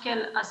in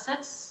large-scale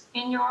assets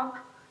in Europe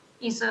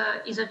is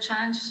a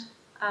challenge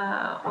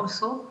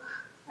also.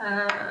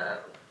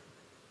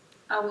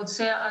 I would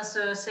say as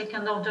a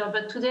second order,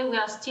 but today we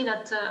are still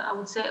at, I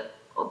would say,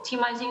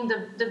 optimizing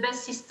the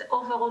best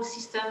overall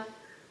system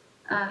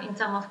in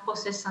terms of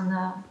process and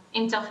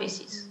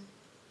interfaces.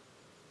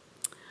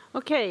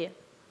 Okay,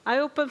 I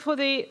open for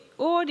the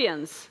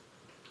audience.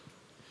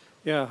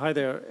 Yeah, hi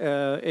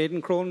there.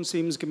 Aidan Cronin,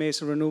 Siemens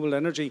Gamesa Renewable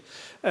Energy.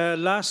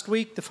 Last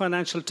week, the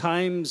Financial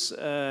Times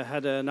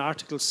had an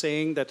article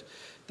saying that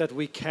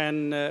we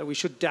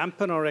should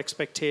dampen our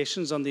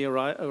expectations on the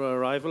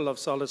arrival of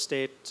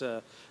solid-state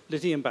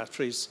lithium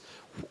batteries.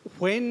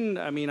 When,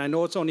 I mean, I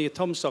know it's only a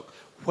thumbsuck,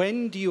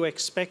 when do you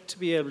expect to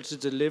be able to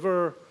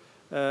deliver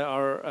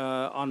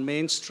on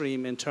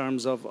mainstream in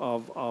terms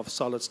of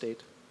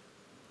solid-state?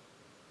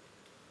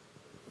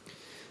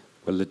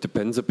 Well, it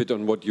depends a bit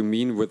on what you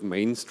mean with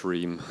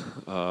mainstream.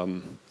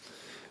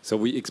 So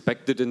we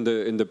expect it in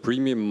the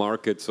premium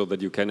market, so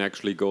that you can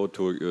actually go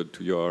to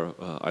your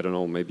I don't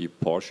know, maybe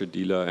Porsche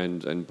dealer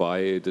and buy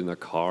it in a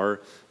car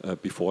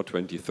before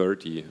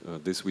 2030.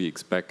 This we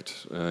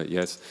expect,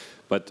 yes.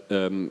 But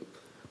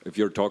if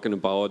you're talking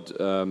about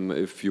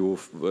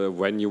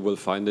when you will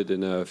find it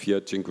in a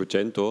Fiat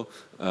Cinquecento,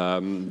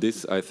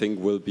 this I think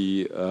will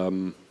be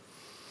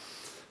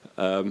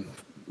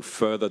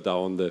further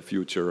down the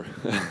future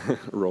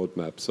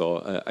roadmap.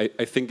 So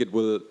I think it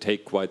will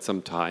take quite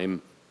some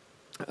time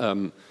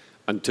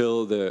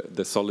until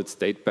the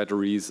solid-state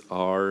batteries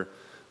are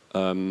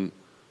on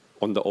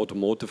the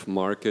automotive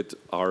market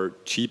are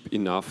cheap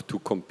enough to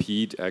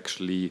compete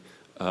actually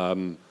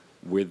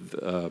with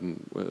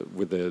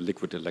the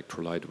liquid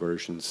electrolyte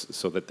versions,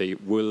 so that they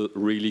will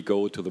really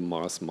go to the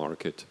mass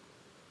market.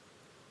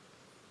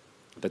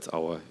 That's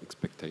our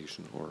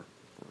expectation, or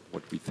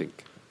what we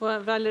think. Well,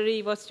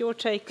 Valerie, what's your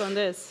take on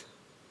this?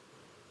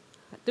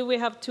 Do we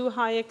have too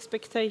high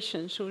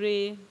expectations? Should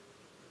we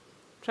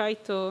try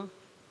to...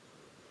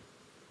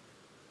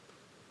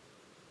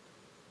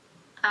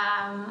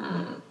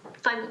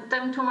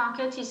 Time to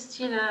market is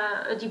still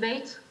a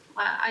debate.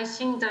 I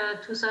think the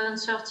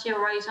 2030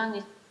 horizon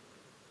is...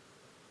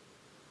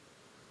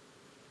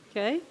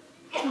 Okay.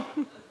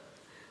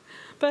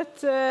 But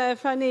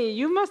Fanny,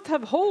 you must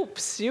have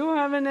hopes. You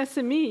have an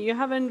SME. You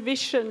have a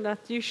vision that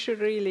you should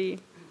really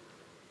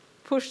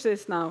push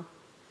this now.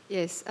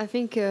 Yes, I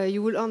think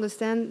you will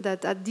understand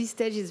that at this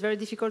stage it's very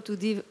difficult to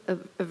give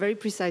a very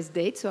precise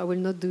date, so I will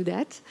not do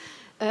that.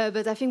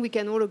 But I think we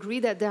can all agree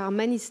that there are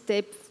many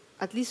steps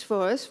at least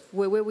for us,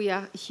 where we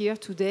are here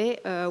today,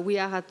 we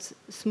are at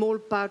small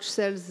pouch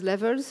cells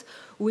levels.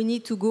 We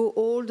need to go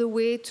all the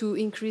way to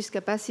increase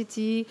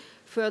capacity,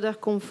 further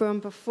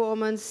confirm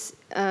performance,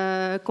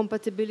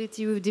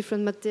 compatibility with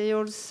different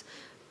materials,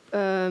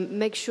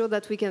 make sure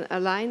that we can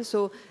align.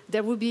 So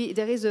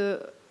there is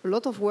a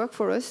lot of work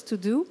for us to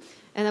do.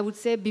 And I would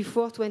say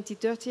before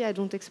 2030, I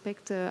don't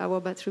expect our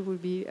battery will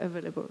be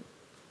available.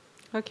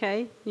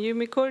 Okay. You,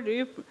 Mikor, do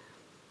you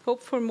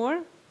hope for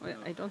more? Well,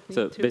 I don't need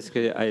so to.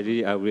 basically, I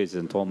really agree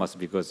with Thomas,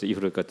 because if you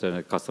look at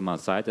the customer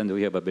side, and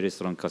we have a very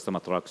strong customer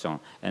traction,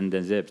 and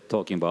then they're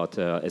talking about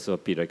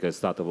SOP, like a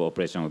start of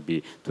operation would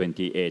be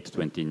 28,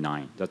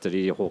 29. That's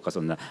really focus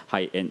on the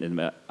high-end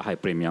and high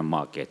premium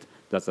market.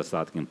 That's the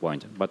starting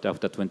point. But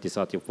after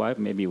 2035,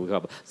 maybe we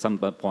have some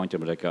point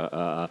of like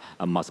a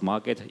mass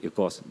market,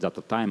 because at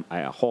the time,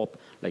 I hope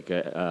like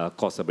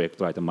cost of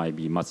electrolyte might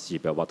be much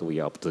cheaper what we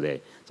have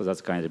today. So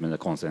that's kind of the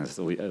consensus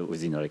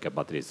within like a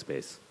battery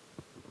space.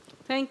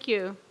 Thank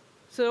you.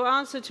 So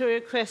answer to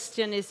your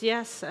question is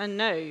yes and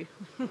no.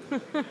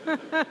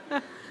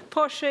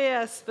 Porsche,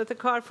 yes, but the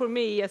car for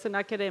me as an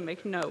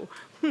academic, no.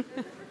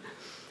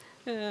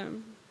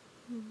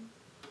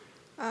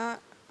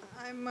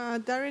 I'm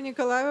Daria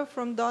Nikolaeva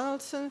from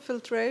Donaldson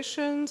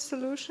Filtration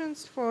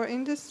Solutions for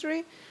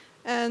Industry,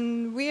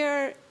 and we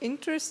are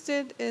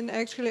interested in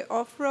actually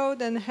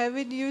off-road and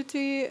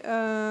heavy-duty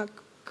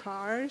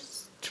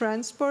cars,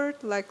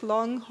 transport, like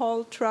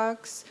long-haul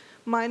trucks,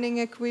 mining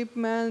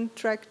equipment,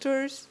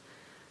 tractors.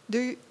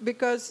 Do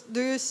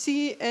you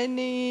see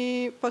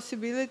any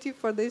possibility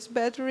for this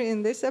battery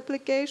in these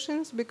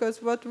applications? Because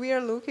what we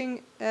are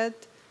looking at,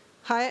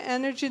 high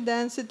energy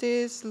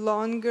densities,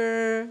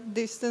 longer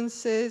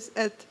distances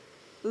at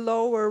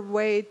lower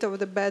weight of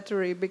the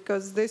battery,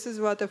 because this is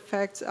what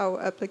affects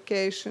our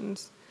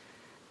applications.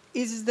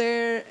 Is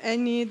there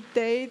any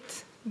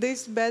date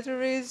these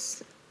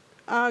batteries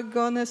are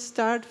going to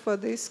start for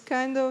this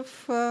kind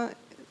of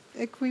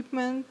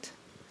equipment?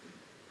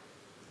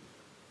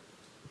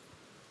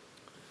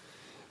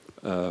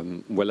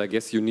 Well, I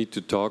guess you need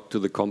to talk to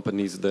the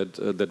companies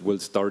that will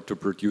start to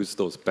produce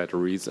those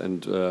batteries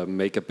and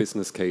make a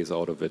business case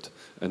out of it.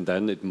 And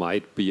then it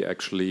might be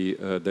actually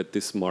that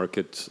this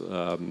market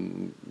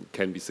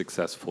can be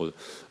successful.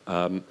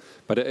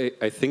 But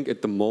I think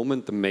at the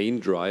moment the main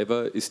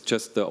driver is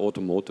just the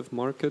automotive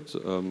market,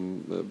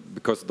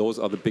 because those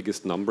are the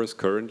biggest numbers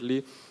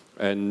currently.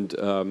 And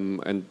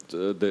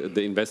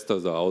the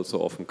investors are also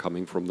often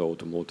coming from the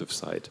automotive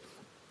side.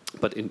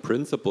 But in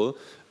principle,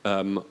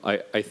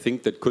 I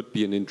think that could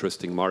be an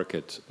interesting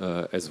market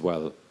as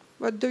well.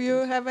 But do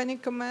you have any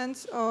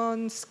comments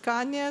on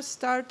Scania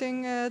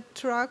starting a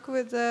truck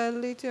with a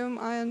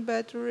lithium-ion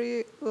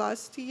battery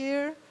last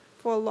year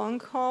for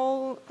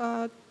long-haul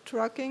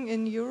trucking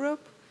in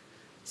Europe?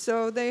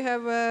 So they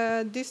have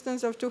a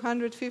distance of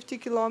 250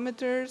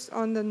 kilometers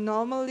on the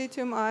normal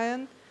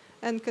lithium-ion,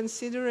 and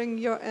considering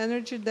your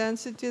energy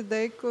density,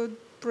 they could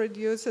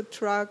produce a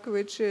truck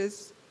which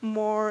is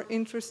more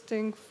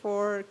interesting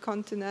for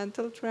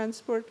continental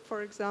transport,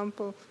 for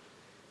example.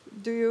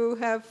 Do you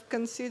have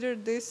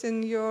considered this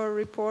in your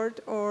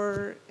report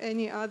or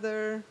any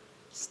other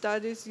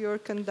studies you're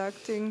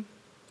conducting?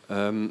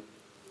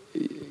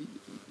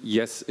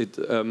 Yes,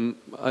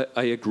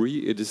 I agree.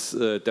 It is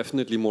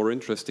definitely more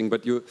interesting,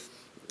 but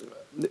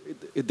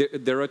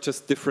there are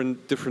just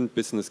different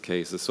business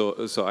cases.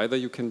 So either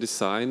you can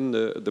design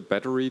the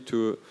battery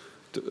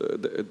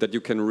that you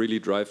can really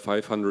drive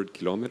 500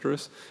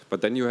 kilometers,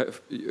 but then you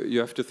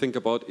have to think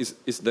about,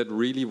 is that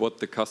really what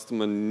the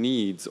customer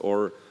needs,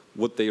 or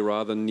would they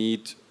rather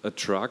need a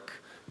truck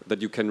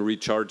that you can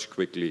recharge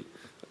quickly,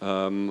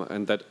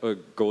 and that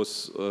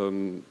goes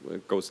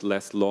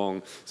less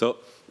long. So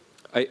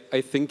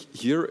I think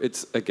here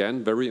it's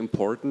again very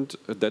important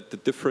that the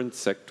different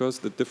sectors,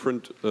 the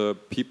different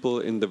people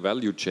in the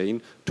value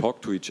chain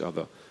talk to each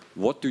other.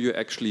 What do you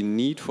actually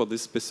need for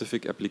this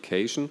specific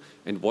application,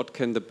 and what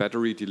can the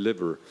battery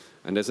deliver?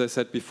 And as I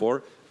said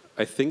before,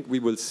 I think we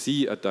will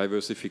see a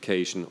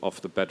diversification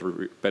of the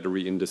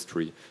battery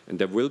industry. And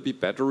there will be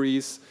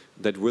batteries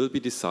that will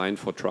be designed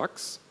for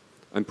trucks.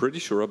 I'm pretty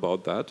sure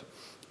about that.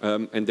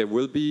 And there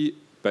will be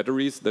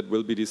batteries that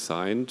will be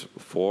designed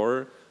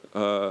for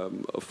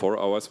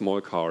our small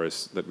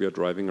cars that we are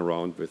driving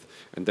around with.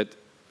 And that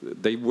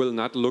they will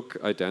not look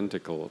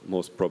identical,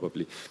 most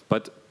probably.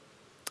 But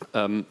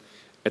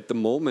at the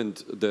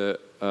moment, the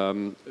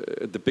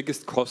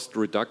biggest cost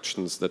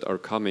reductions that are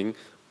coming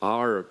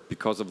are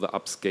because of the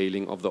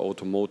upscaling of the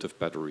automotive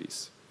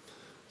batteries.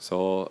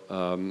 So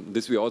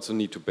this we also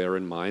need to bear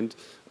in mind,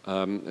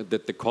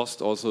 that the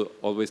cost also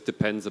always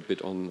depends a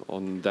bit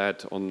on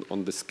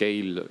the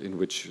scale in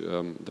which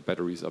the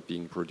batteries are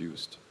being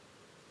produced.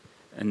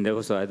 And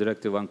also, I'd like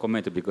to one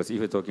comment, because if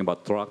you're talking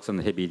about trucks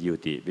and heavy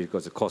duty,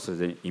 because the cost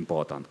is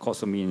important.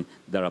 Cost means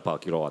 $ per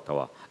kilowatt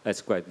hour.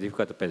 That's quite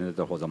difficult to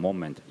penetrate for the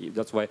moment.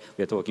 That's why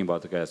we're talking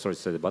about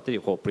solid-state battery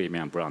for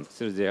premium brands.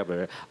 So they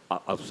have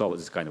absorb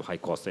this kind of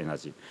high-cost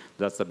energy.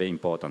 That's very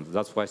important.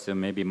 That's why so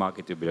maybe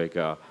market will be like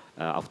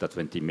after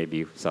 20,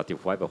 maybe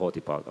 35 or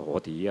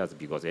 40 years,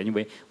 because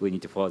anyway, we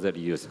need to further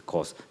reduce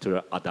cost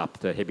to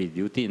adapt the heavy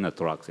duty in the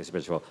trucks,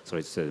 especially for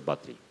solid-state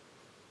battery.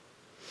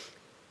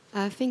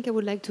 I think I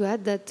would like to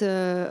add that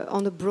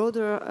on the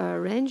broader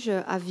range,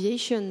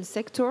 aviation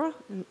sector,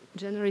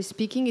 generally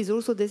speaking, is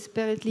also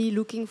desperately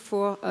looking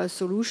for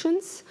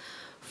solutions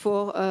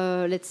for,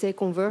 let's say,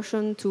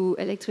 conversion to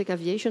electric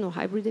aviation or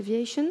hybrid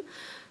aviation.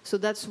 So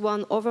that's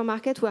one other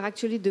market where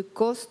actually the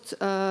cost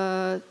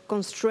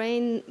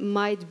constraint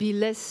might be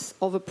less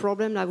of a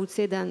problem, I would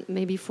say, than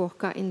maybe for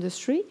car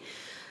industry.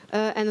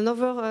 And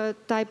another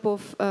type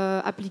of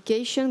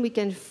application we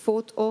can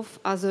thought of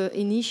as an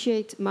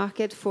initiate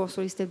market for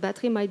solid-state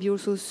battery might be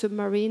also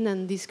submarine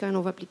and this kind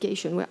of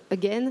application, where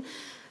again,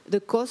 the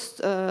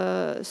cost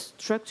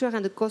structure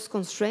and the cost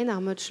constraint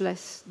are much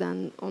less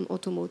than on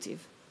automotive.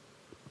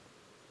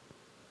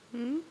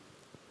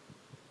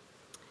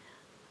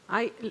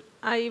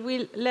 I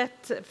will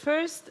let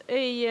first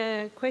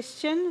a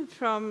question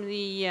from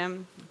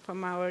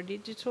from our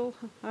digital,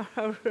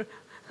 our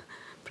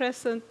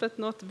present but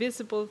not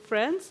visible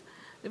friends.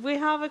 We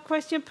have a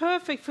question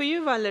perfect for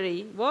you,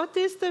 Valerie. What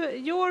is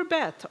your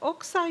bet?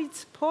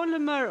 Oxides,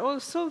 polymer, or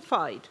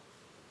sulfide?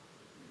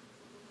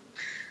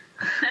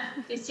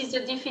 This is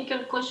a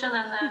difficult question,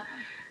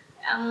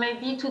 and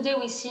maybe today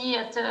we see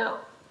at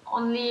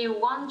only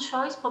one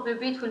choice.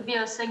 Probably it will be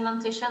a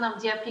segmentation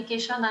of the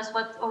application, as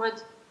what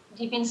already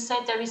been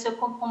said. There is a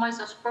compromise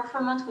of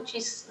performance, which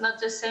is not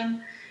the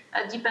same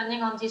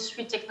depending on these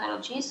three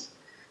technologies.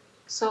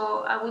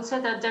 So I would say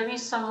that there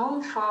is some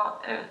room for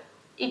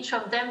each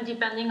of them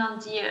depending on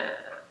the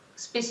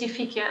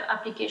specific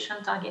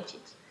application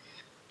targeted.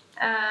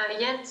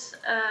 Yet,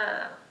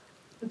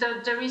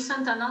 the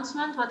recent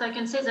announcement, what I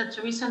can say is that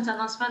the recent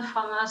announcement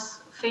from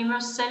us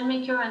famous cell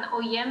maker and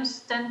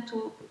OEMs tend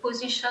to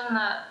position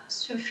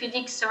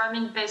sulfidic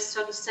ceramic-based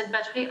solid-state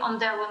battery on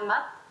their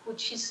roadmap,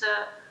 which is,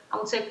 I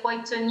would say,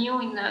 quite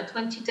new in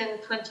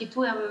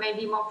 2022 and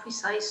maybe more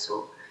precise.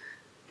 So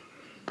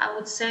I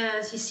would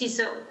say this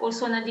is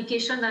also an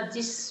indication that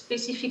this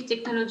specific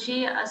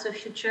technology has a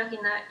future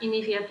in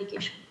EV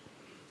application.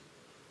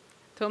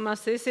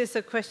 Thomas, this is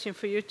a question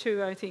for you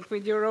too, I think,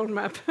 with your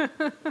roadmap.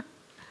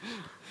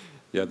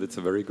 Yeah, that's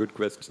a very good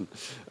question.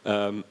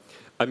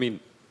 I mean,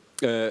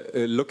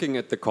 looking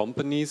at the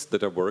companies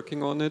that are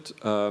working on it,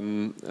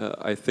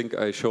 I think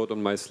I showed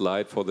on my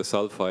slide for the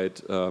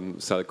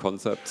sulfide cell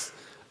concepts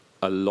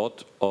a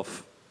lot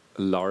of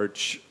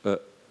large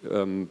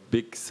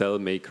big cell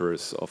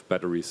makers of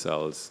battery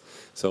cells.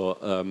 So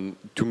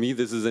to me,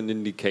 this is an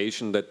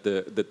indication that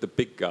the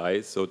big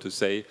guys, so to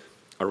say,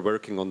 are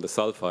working on the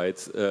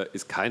sulfides,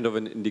 is kind of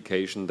an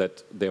indication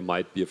that there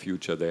might be a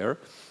future there.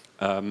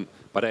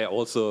 But I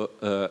also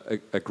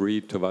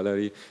agree to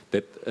Valerie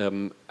that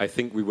I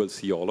think we will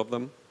see all of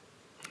them.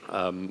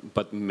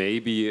 But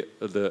maybe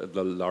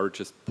the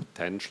largest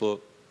potential,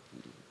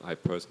 I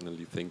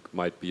personally think,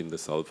 might be in the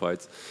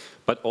sulfides.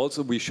 But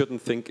also we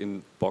shouldn't think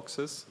in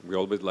boxes. We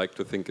always like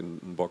to think in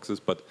boxes,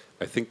 but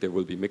I think there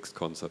will be mixed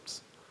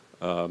concepts.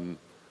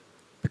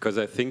 Because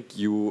I think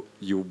you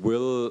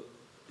will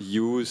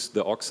use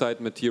the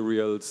oxide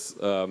materials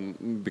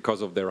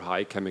because of their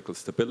high chemical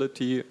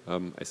stability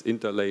as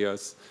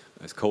interlayers,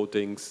 as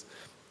coatings.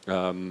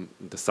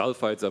 The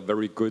sulfides are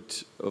very good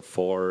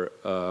for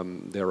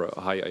their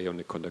high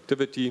ionic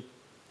conductivity.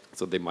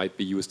 So they might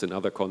be used in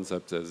other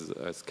concepts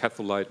as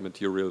catholyte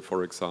material,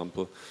 for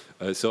example.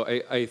 So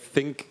I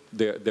think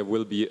there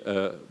will be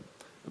a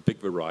big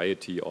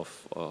variety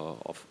of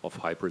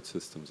hybrid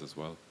systems as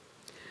well.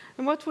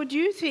 And what would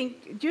you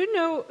think? Do you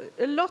know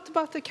a lot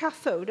about the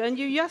cathode? And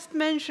you just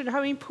mentioned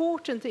how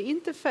important the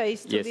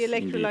interface to the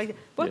electrolyte. Indeed.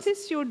 What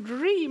is your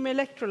dream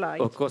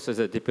electrolyte? Of course,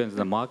 it depends on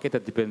the market.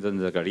 It depends on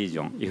the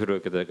region. If you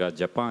look at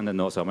Japan and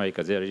North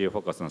America, they really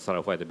focus on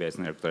sulfide-based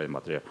electrolyte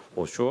material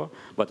for sure.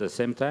 But at the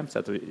same time,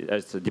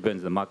 it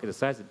depends on the market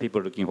size.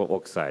 People are looking for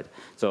oxide.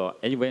 So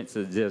anyway,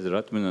 there's a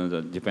lot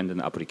of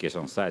dependent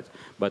application size.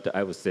 But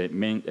I would say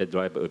main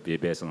driver would be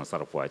based on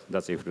sulfide.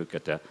 That's if you look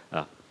at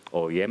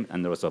OEM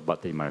and also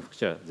battery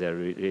manufacturer, they're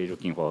really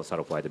looking for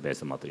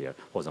sulfide-based material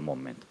for the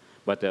moment.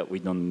 But we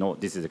don't know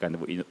this is the kind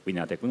of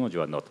winner technology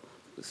or not.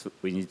 So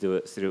we need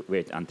to still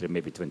wait until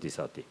maybe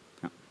 2030.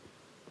 Yeah.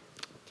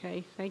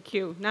 Okay, thank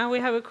you. Now we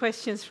have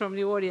questions from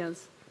the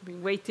audience. We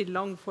waited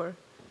long for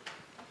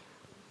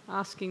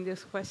asking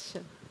this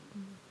question.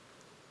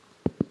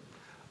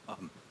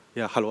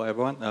 Yeah, hello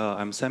everyone.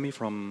 I'm Sammy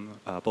from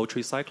Boat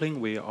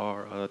Recycling. We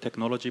are a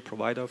technology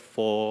provider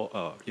for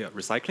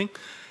recycling.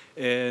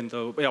 And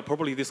yeah,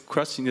 probably this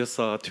question is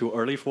too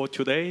early for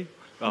today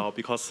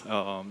because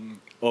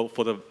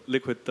for the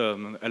liquid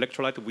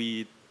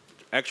electrolyte,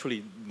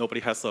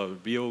 nobody has a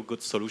real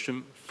good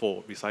solution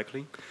for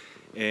recycling.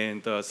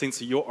 And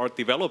since you are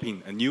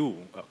developing a new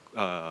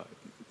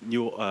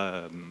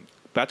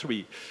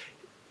battery,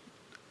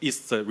 is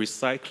the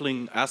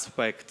recycling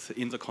aspect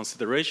in the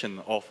consideration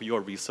of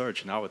your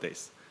research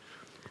nowadays?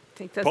 I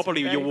think that's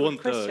probably a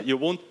very you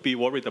won't be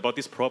worried about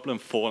this problem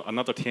for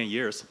another 10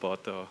 years,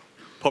 but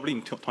probably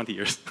in 20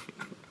 years.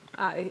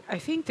 I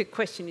think the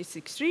question is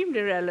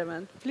extremely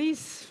relevant.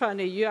 Please,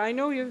 Fanny, I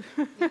know you.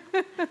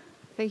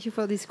 Thank you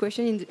for this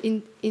question.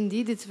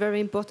 Indeed, it's a very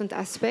important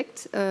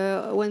aspect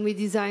when we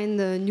design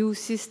the new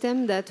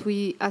system that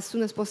we, as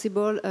soon as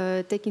possible,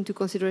 take into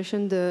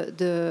consideration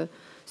the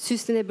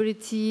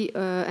sustainability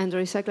and the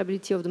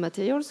recyclability of the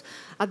materials.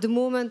 At the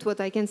moment,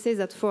 what I can say is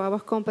that for our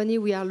company,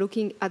 we are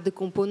looking at the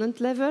component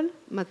level,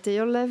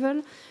 material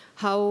level,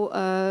 how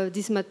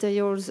these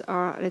materials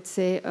are, let's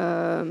say,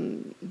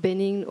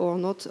 benign or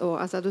not, or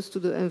hazardous to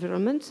the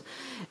environment.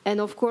 And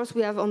of course,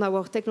 we have on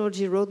our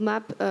technology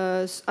roadmap,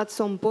 at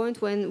some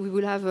point when we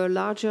will have a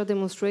larger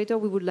demonstrator,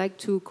 we would like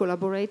to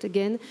collaborate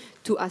again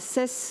to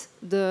assess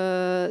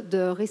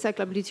the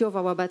recyclability of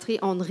our battery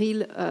on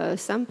real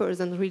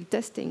samples and real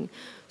testing.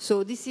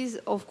 So this is,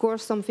 of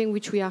course, something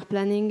which we are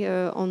planning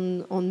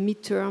on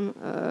midterm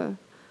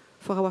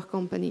for our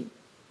company.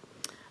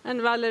 And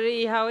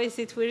Valerie, how is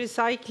it with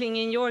recycling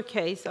in your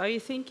case? Are you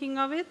thinking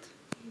of it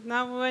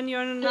now when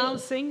you're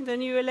announcing the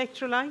new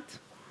electrolyte?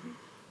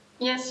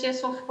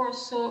 Yes, of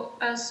course. So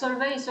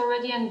Solvay is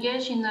already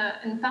engaged in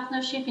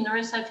partnership in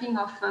recycling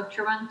of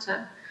current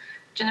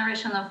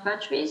generation of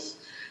batteries.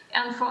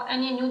 And for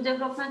any new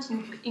development,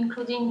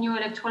 including new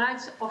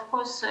electrolytes, of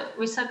course,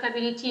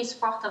 recyclability is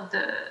part of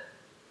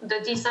the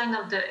design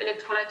of the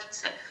electrolyte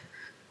itself.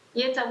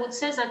 Yet I would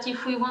say that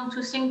if we want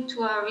to think to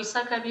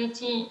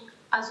recyclability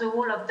as a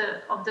whole of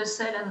the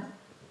cell and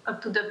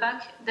up to the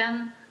back,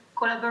 then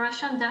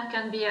collaboration there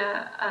can be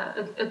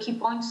a key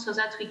point so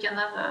that we can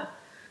have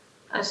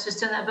a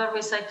sustainable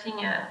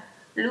recycling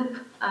loop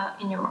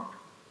in Europe.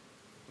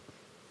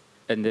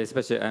 And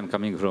especially I'm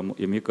coming from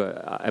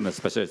Umico, I'm a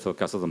specialist for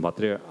cathode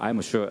material.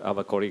 I'm sure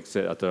our colleagues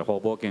at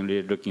Hoboken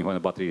really looking for the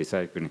battery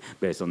recycling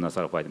based on the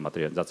sulfide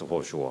material, that's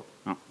for sure.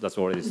 That's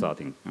already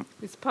starting.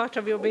 It's part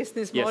of your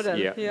business model.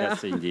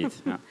 Yes, indeed.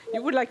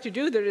 You would like to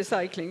do the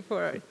recycling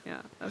for it.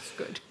 Yeah, that's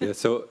good. Yeah,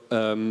 so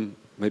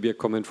maybe a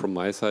comment from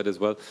my side as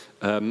well.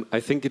 I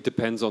think it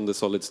depends on the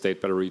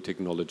solid-state battery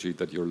technology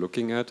that you're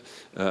looking at.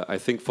 I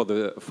think for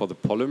the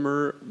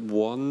polymer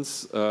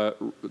ones, the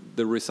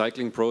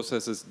recycling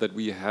processes that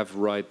we have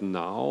right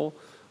now,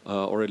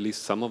 or at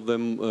least some of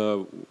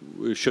them,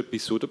 should be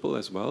suitable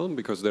as well,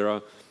 because there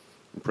are,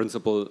 in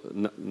principle,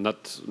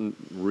 not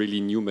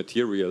really new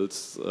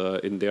materials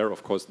in there.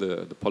 Of course,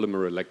 the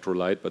polymer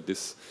electrolyte, but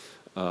this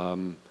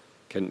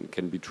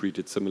can be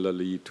treated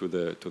similarly to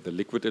the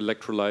liquid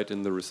electrolyte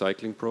in the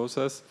recycling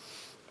process.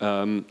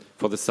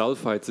 For the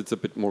sulfides, it's a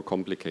bit more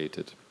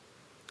complicated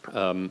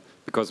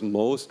because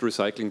most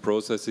recycling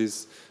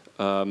processes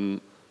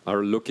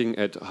are looking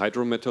at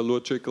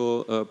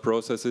hydrometallurgical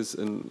processes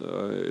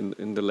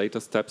in the later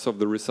steps of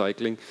the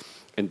recycling,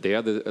 and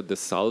there the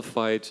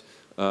sulfide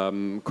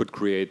could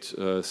create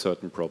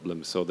certain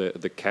problems. So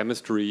the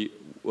chemistry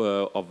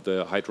of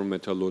the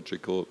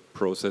hydrometallurgical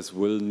process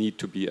will need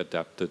to be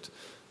adapted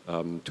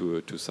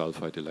to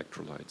sulfide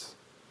electrolytes.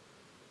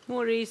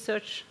 More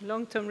research,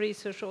 long-term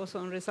research also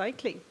on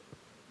recycling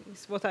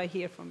is what I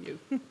hear from you.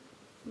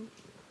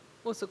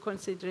 Also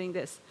considering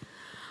this.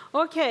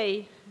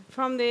 Okay,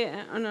 from the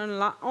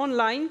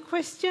online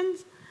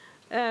questions,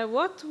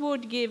 what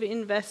would give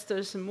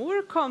investors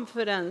more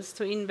confidence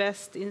to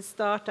invest in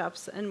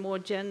startups and more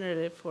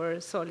generally for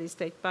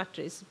solid-state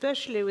batteries,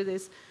 especially with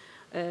this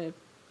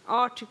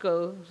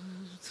article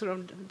sort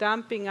of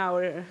damping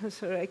our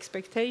sort of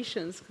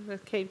expectations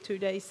that came 2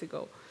 days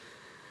ago?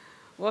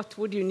 What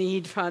would you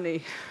need,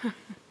 Fanny?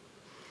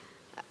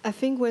 I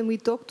think when we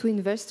talk to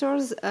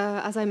investors,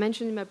 as I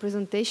mentioned in my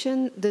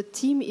presentation, the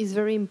team is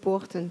very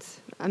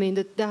important. I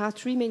mean, there are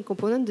 3 main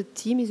components.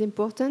 The team is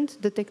important,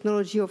 the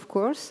technology, of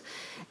course,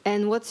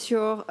 and what's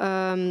your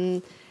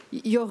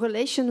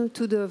relation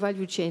to the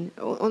value chain.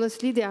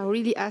 Honestly, they are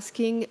really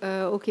asking,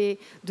 okay,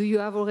 do you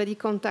have already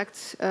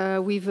contacts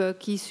with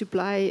key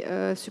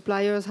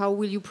suppliers? How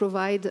will you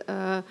provide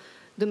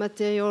the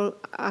material?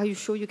 Are you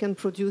sure you can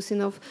produce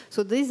enough?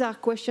 So these are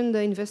questions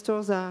the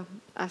investors are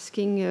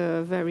asking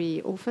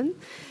very often.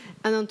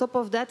 And on top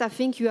of that, I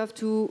think you have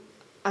to,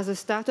 as a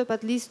startup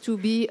at least, to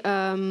be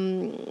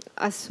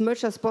as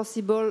much as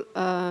possible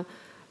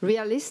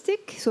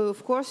realistic. So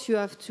of course you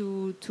have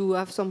to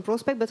have some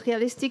prospect, but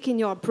realistic in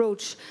your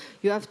approach.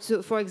 You have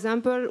to, for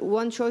example,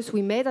 one choice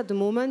we made at the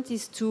moment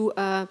is to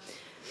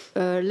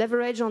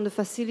leverage on the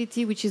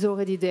facility which is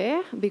already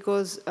there,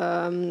 because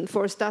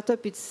for a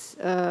startup it's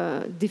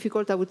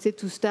difficult, I would say,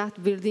 to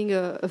start building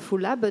a full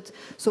lab. But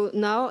so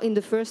now in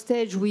the first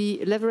stage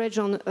we leverage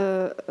on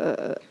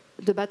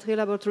the battery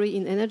laboratory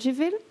in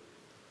Energyville.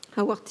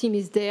 Our team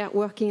is there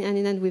working hand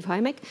in hand with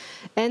HIMEC.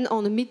 And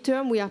on the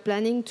midterm, we are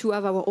planning to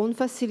have our own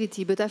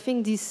facility. But I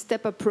think this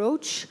step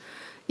approach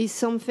is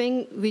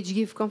something which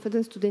gives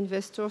confidence to the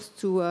investors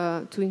to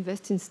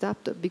invest in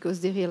startup, because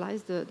they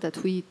realize that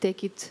we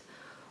take it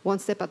one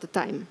step at a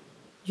time.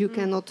 You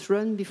cannot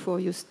run before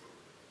you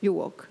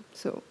walk.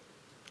 So,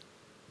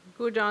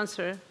 good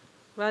answer.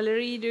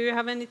 Valerie, do you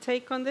have any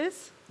take on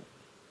this?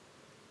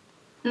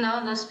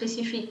 No, not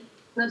specific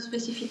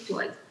to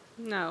it.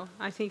 No,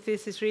 I think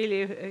this is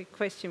really a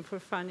question for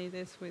Fanny,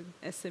 this with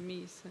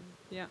SMEs. And,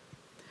 yeah.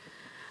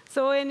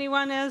 So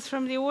anyone else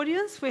from the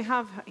audience? We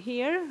have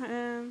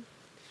here,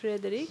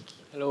 Frederic.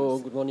 Hello,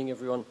 good morning,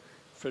 everyone.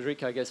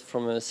 Frederic, I guess,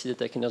 from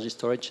CDTech Energy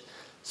Storage.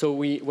 So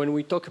when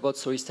we talk about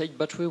solid-state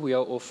battery, we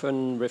are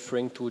often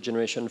referring to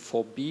generation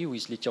 4B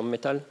with lithium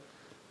metal.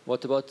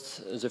 What about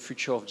the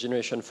future of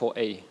generation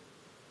 4A?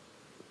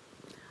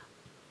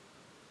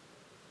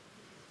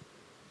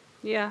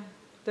 Yeah,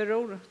 the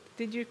road.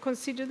 Did you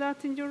consider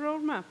that in your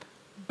roadmap?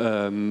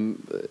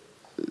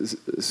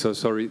 So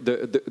sorry,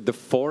 the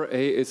 4A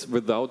is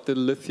without the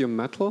lithium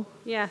metal?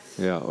 Yes.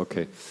 Yeah,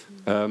 okay.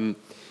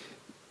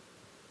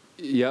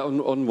 Yeah,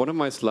 on one of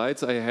my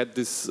slides, I had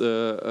this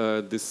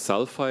this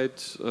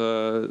sulfide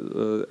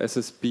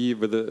SSB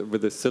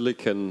with a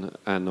silicon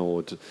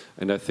anode,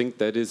 and I think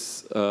that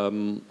is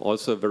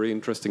also a very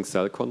interesting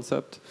cell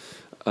concept.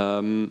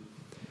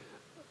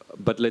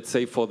 But let's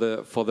say for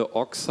the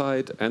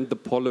oxide and the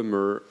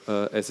polymer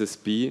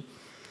SSB,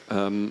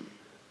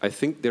 I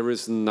think there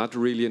is not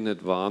really an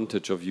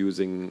advantage of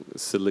using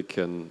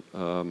silicon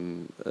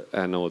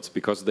anodes,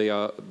 because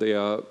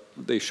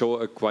they show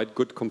a quite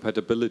good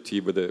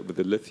compatibility with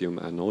the lithium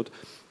anode,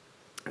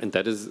 and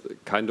that is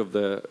kind of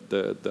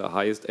the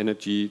highest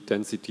energy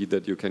density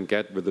that you can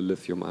get with the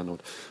lithium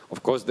anode.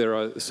 Of course, there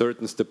are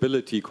certain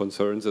stability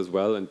concerns as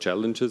well and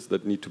challenges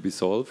that need to be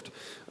solved,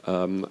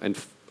 and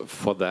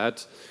for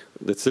that,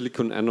 the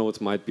silicon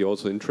anodes might be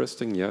also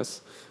interesting,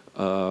 yes,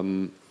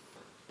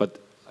 but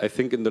I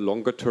think in the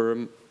longer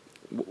term,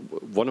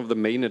 one of the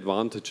main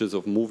advantages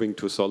of moving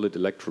to solid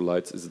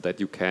electrolytes is that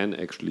you can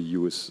actually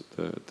use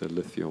the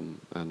lithium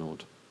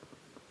anode.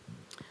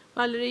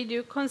 Valerie, do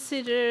you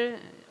consider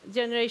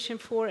generation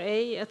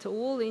 4A at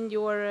all in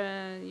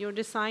your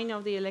design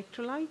of the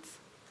electrolytes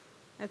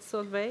at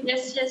Solvay?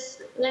 Yes,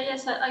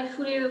 I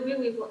fully agree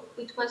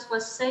with what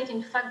was said.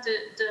 In fact,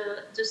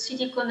 the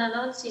silicon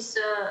anodes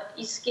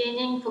is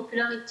gaining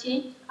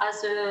popularity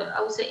as a,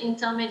 I would say,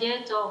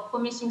 intermediate or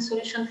promising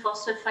solution for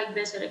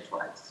sulfide-based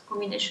electrolytes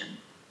combination.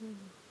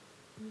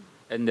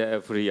 And I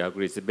fully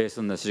agree. It's based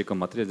on the silicon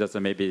material. That's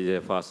maybe the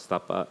first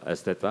step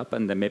up,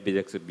 and then maybe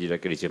that could be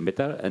like lithium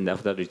metal. And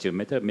after lithium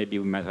metal, maybe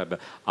we might have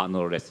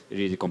anode-less,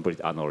 really complete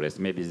anode-less.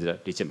 Maybe the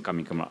lithium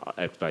coming from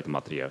electrolyte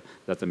material.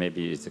 That's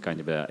maybe it's a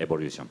kind of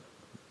evolution.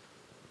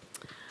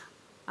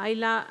 I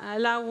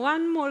allow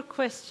one more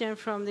question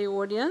from the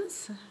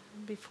audience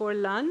before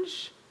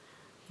lunch.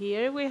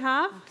 Here we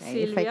have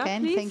Silvia, if I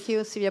can, please. Thank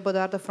you, Silvia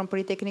Bodardo from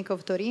Polytechnic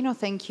of Torino.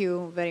 Thank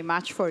you very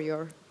much for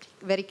your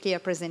very clear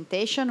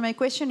presentation. My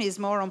question is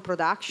more on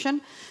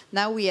production.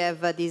 Now we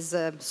have these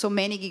so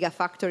many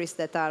gigafactories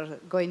that are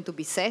going to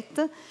be set.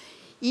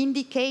 In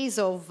the case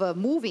of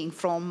moving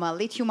from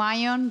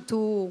lithium-ion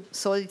to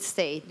solid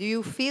state, do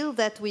you feel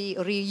that we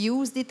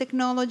reuse the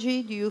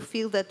technology? Do you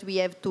feel that we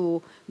have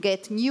to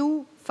get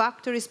new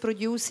factories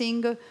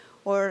producing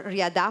or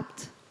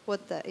readapt?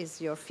 What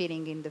is your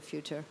feeling in the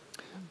future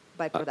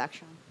by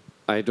production?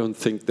 I don't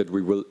think that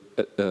we will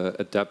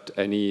adapt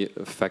any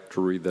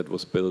factory that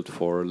was built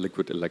for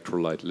liquid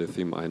electrolyte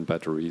lithium-ion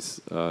batteries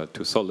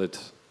to solid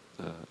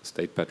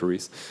state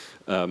batteries.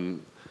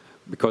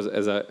 Because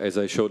as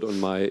I showed on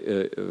my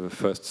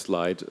first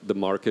slide, the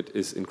market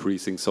is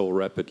increasing so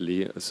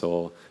rapidly,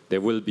 so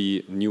there will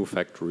be new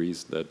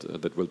factories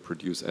that will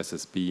produce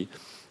SSB.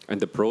 And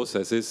the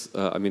processes,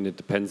 I mean, it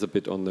depends a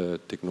bit on the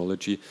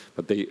technology,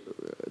 but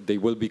they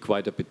will be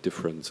quite a bit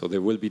different. So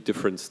there will be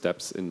different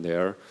steps in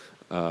there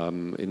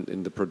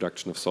in the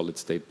production of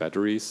solid-state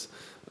batteries.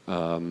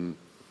 Yeah,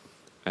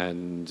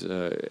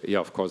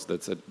 of course,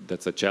 that's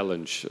a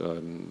challenge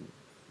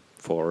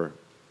for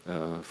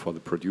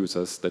the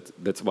producers.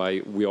 That's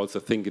why we also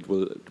think it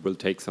will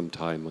take some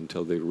time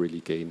until they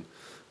really gain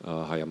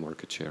higher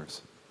market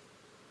shares.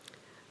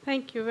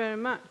 Thank you very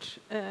much.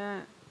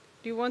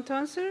 Do you want to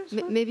answer?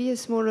 Maybe a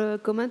small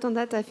comment on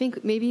that. I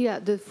think maybe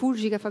the full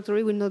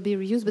gigafactory will not be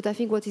reused, but I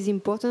think what is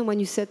important when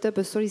you set up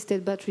a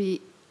solid-state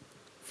battery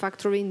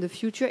factory in the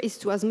future is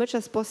to, as much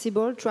as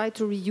possible, try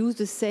to reuse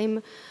the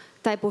same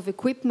type of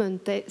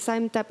equipment,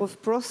 same type of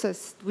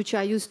process which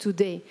are used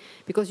today,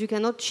 because you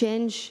cannot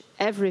change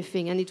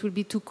everything and it will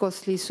be too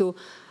costly. So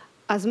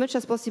as much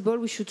as possible,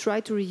 we should try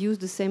to reuse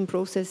the same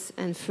process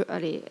and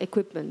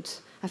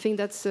equipment. I think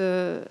that's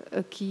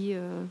a key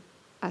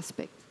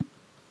aspect.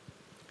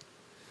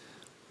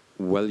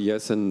 Well,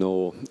 yes and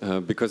no,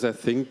 because I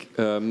think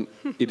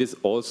it is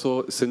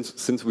also,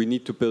 since we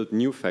need to build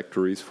new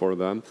factories for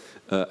them,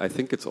 I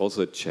think it's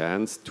also a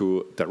chance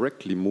to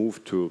directly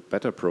move to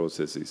better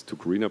processes, to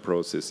greener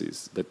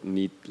processes that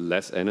need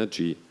less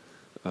energy.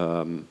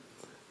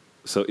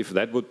 So if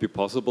that would be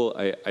possible,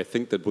 I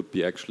think that would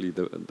be actually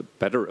the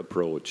better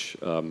approach.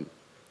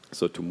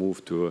 So to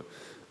move to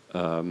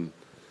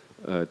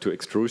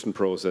extrusion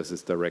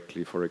processes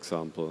directly, for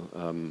example,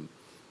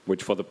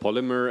 which for the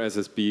polymer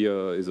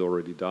SSB is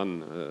already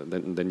done.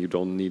 Then you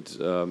don't need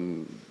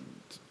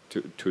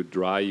to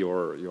dry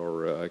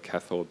your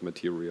cathode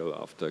material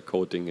after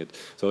coating it.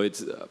 So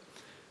it's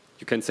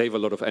you can save a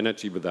lot of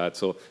energy with that.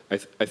 So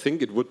I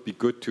think it would be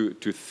good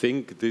to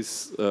think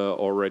this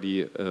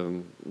already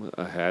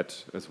ahead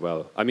as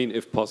well. I mean,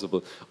 if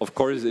possible. Of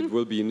course, it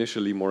will be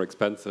initially more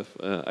expensive.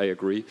 I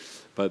agree,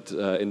 but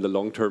in the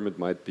long term, it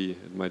might be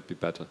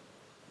better.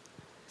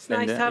 It's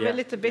nice to have a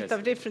little bit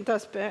of different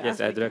aspects.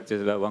 Yes, I'd like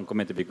to one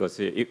comment because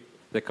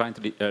the current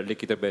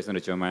liquid-based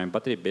lithium-ion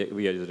battery,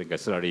 we are using a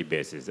slurry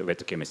basis,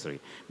 wet chemistry.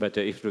 But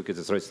if you look at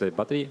the solid-state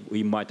battery,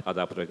 we might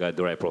adapt like a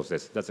dry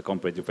process. That's a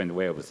completely different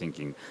way of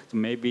thinking. So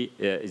maybe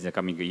in the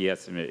coming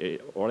years,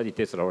 already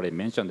Tesla already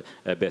mentioned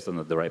based on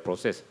the dry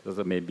process,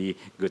 that may be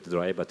good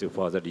dry, but to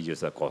further reduce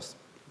the cost.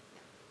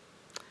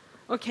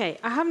 Okay,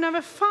 I have now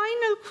a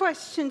final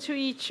question to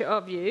each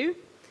of you.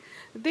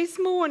 This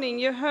morning,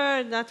 you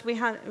heard that we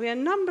have a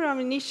number of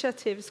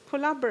initiatives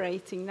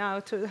collaborating now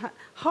to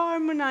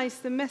harmonize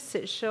the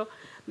message. So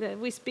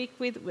we speak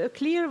with a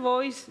clear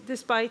voice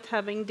despite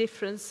having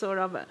different sort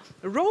of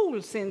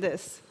roles in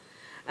this.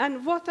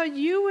 And what are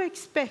you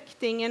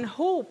expecting and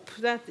hope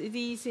that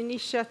these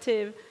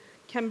initiatives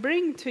can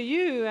bring to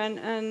you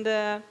and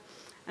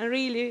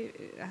really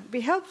be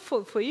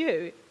helpful for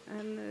you?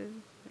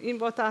 And in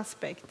what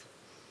aspect?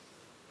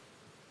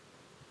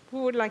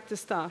 Who would like to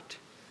start?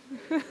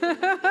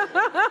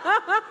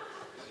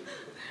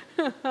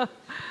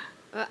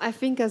 I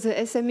think as a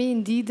SME,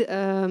 indeed,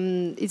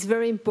 it's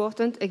very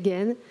important,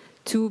 again,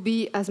 to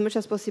be as much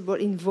as possible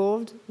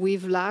involved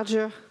with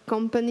larger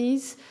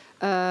companies,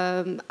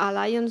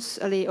 alliance,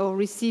 or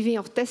receiving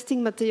or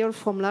testing material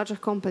from larger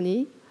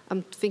companies.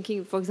 I'm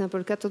thinking, for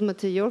example, cathode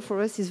material for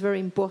us is very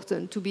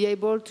important to be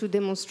able to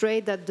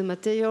demonstrate that the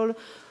material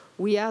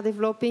we are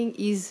developing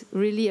is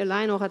really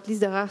aligned, or at least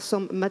there are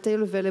some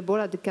material available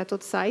at the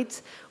cathode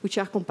sites which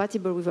are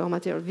compatible with our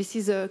material. This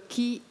is a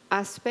key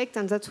aspect,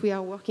 and that we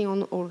are working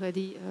on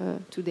already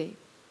today.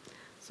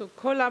 So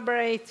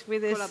collaborate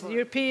with this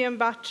European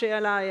Battery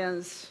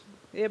Alliance.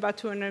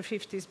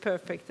 BID2022 is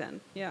perfect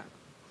then, yeah.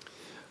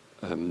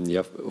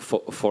 Yeah,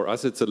 for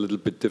us it's a little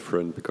bit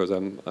different because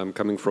I'm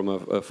coming from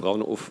a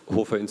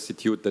Fraunhofer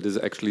Institute that is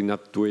actually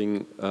not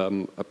doing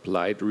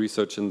applied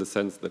research in the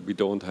sense that we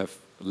don't have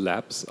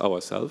labs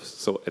ourselves,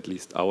 so at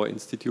least our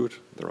institute.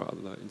 There are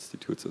other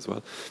institutes as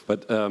well.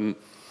 But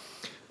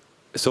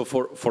so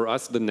for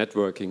us, the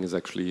networking is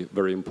actually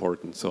very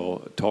important.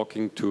 So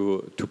talking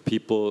to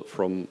people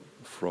from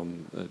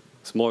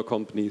small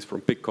companies, from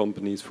big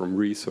companies, from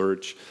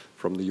research,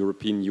 from the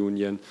European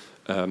Union,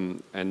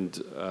 and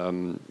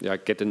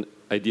get an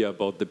idea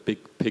about the big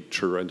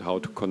picture and how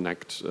to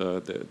connect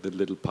the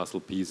little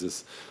puzzle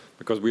pieces.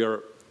 Because we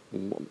are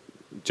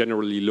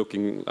generally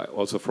looking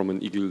also from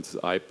an eagle's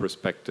eye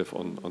perspective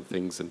on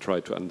things and try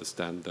to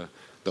understand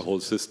the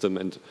whole system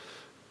and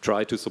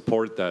try to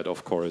support that,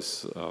 of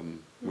course,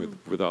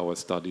 with our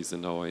studies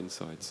and our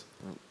insights.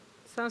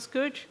 Sounds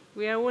good.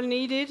 We are all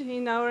needed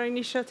in our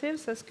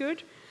initiatives. That's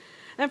good.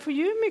 And for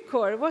you,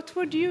 Mikor, what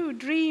would you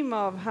dream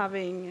of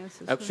having?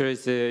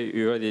 Actually,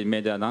 you already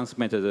made the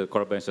announcement of the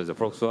collaboration with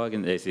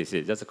Volkswagen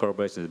ACC. That's a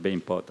collaboration is very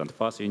important.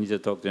 First, you need to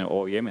talk to an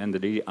OEM and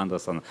really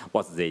understand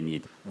what they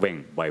need,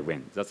 when, by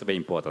when. That's very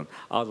important.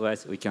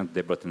 Otherwise, we can't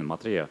develop the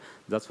material.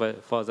 That's why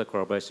further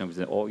collaboration with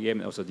the OEM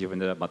and also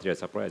different material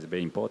suppliers is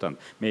very important.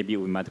 Maybe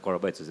we might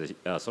collaborate with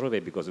the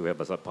survey because we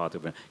have a part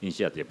of an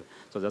initiative.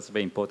 So that's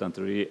very important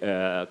to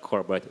really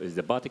collaborate with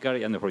the vertical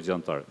and the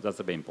horizontal.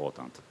 That's very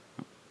important.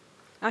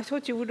 I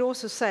thought you would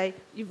also say,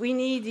 we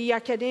need the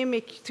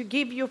academic to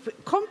give you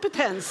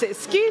competences,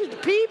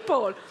 skilled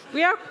people.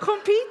 We are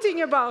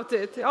competing about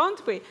it,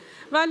 aren't we?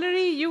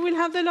 Valerie, you will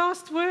have the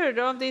last word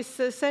of this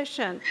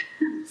session.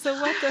 So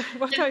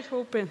what are you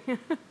hoping?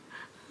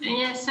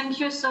 Yes, thank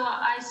you. So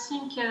I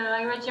think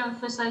I already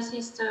emphasized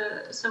this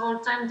several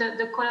times, that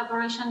the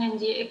collaboration in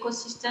the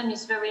ecosystem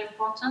is very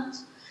important.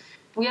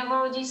 We have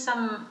already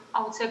some,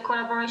 I would say,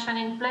 collaboration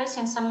in place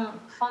and some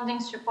funding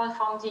support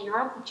from the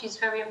Europe, which is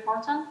very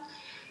important.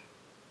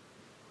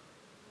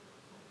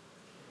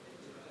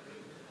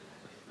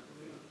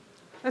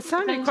 That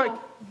sounded quite...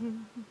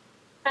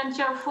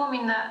 Plenty of room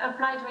in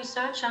applied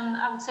research, and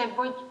I would say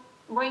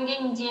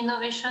bringing the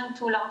innovation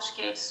to large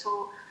scale.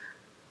 So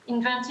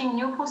inventing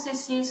new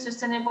processes,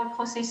 sustainable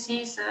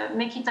processes,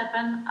 make it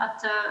happen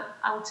at,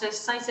 I would say,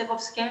 sizable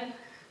scale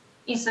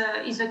is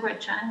a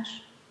great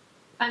challenge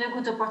and a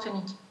good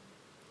opportunity.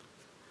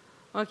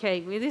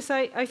 Okay, with this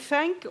I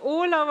thank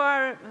all of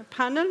our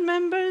panel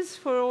members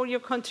for all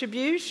your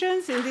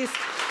contributions in this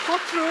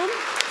hot room.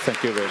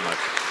 Thank you very much.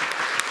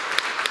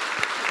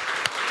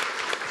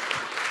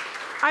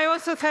 I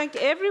also thank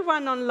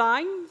everyone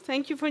online.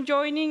 Thank you for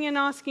joining and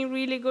asking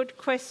really good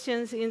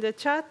questions in the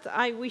chat.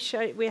 I wish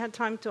we had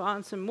time to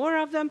answer more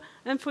of them.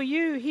 And for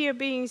you here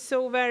being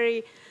so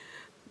very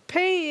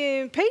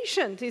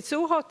patient. It's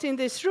so hot in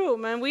this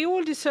room, and we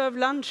all deserve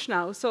lunch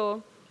now.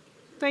 So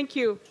thank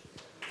you.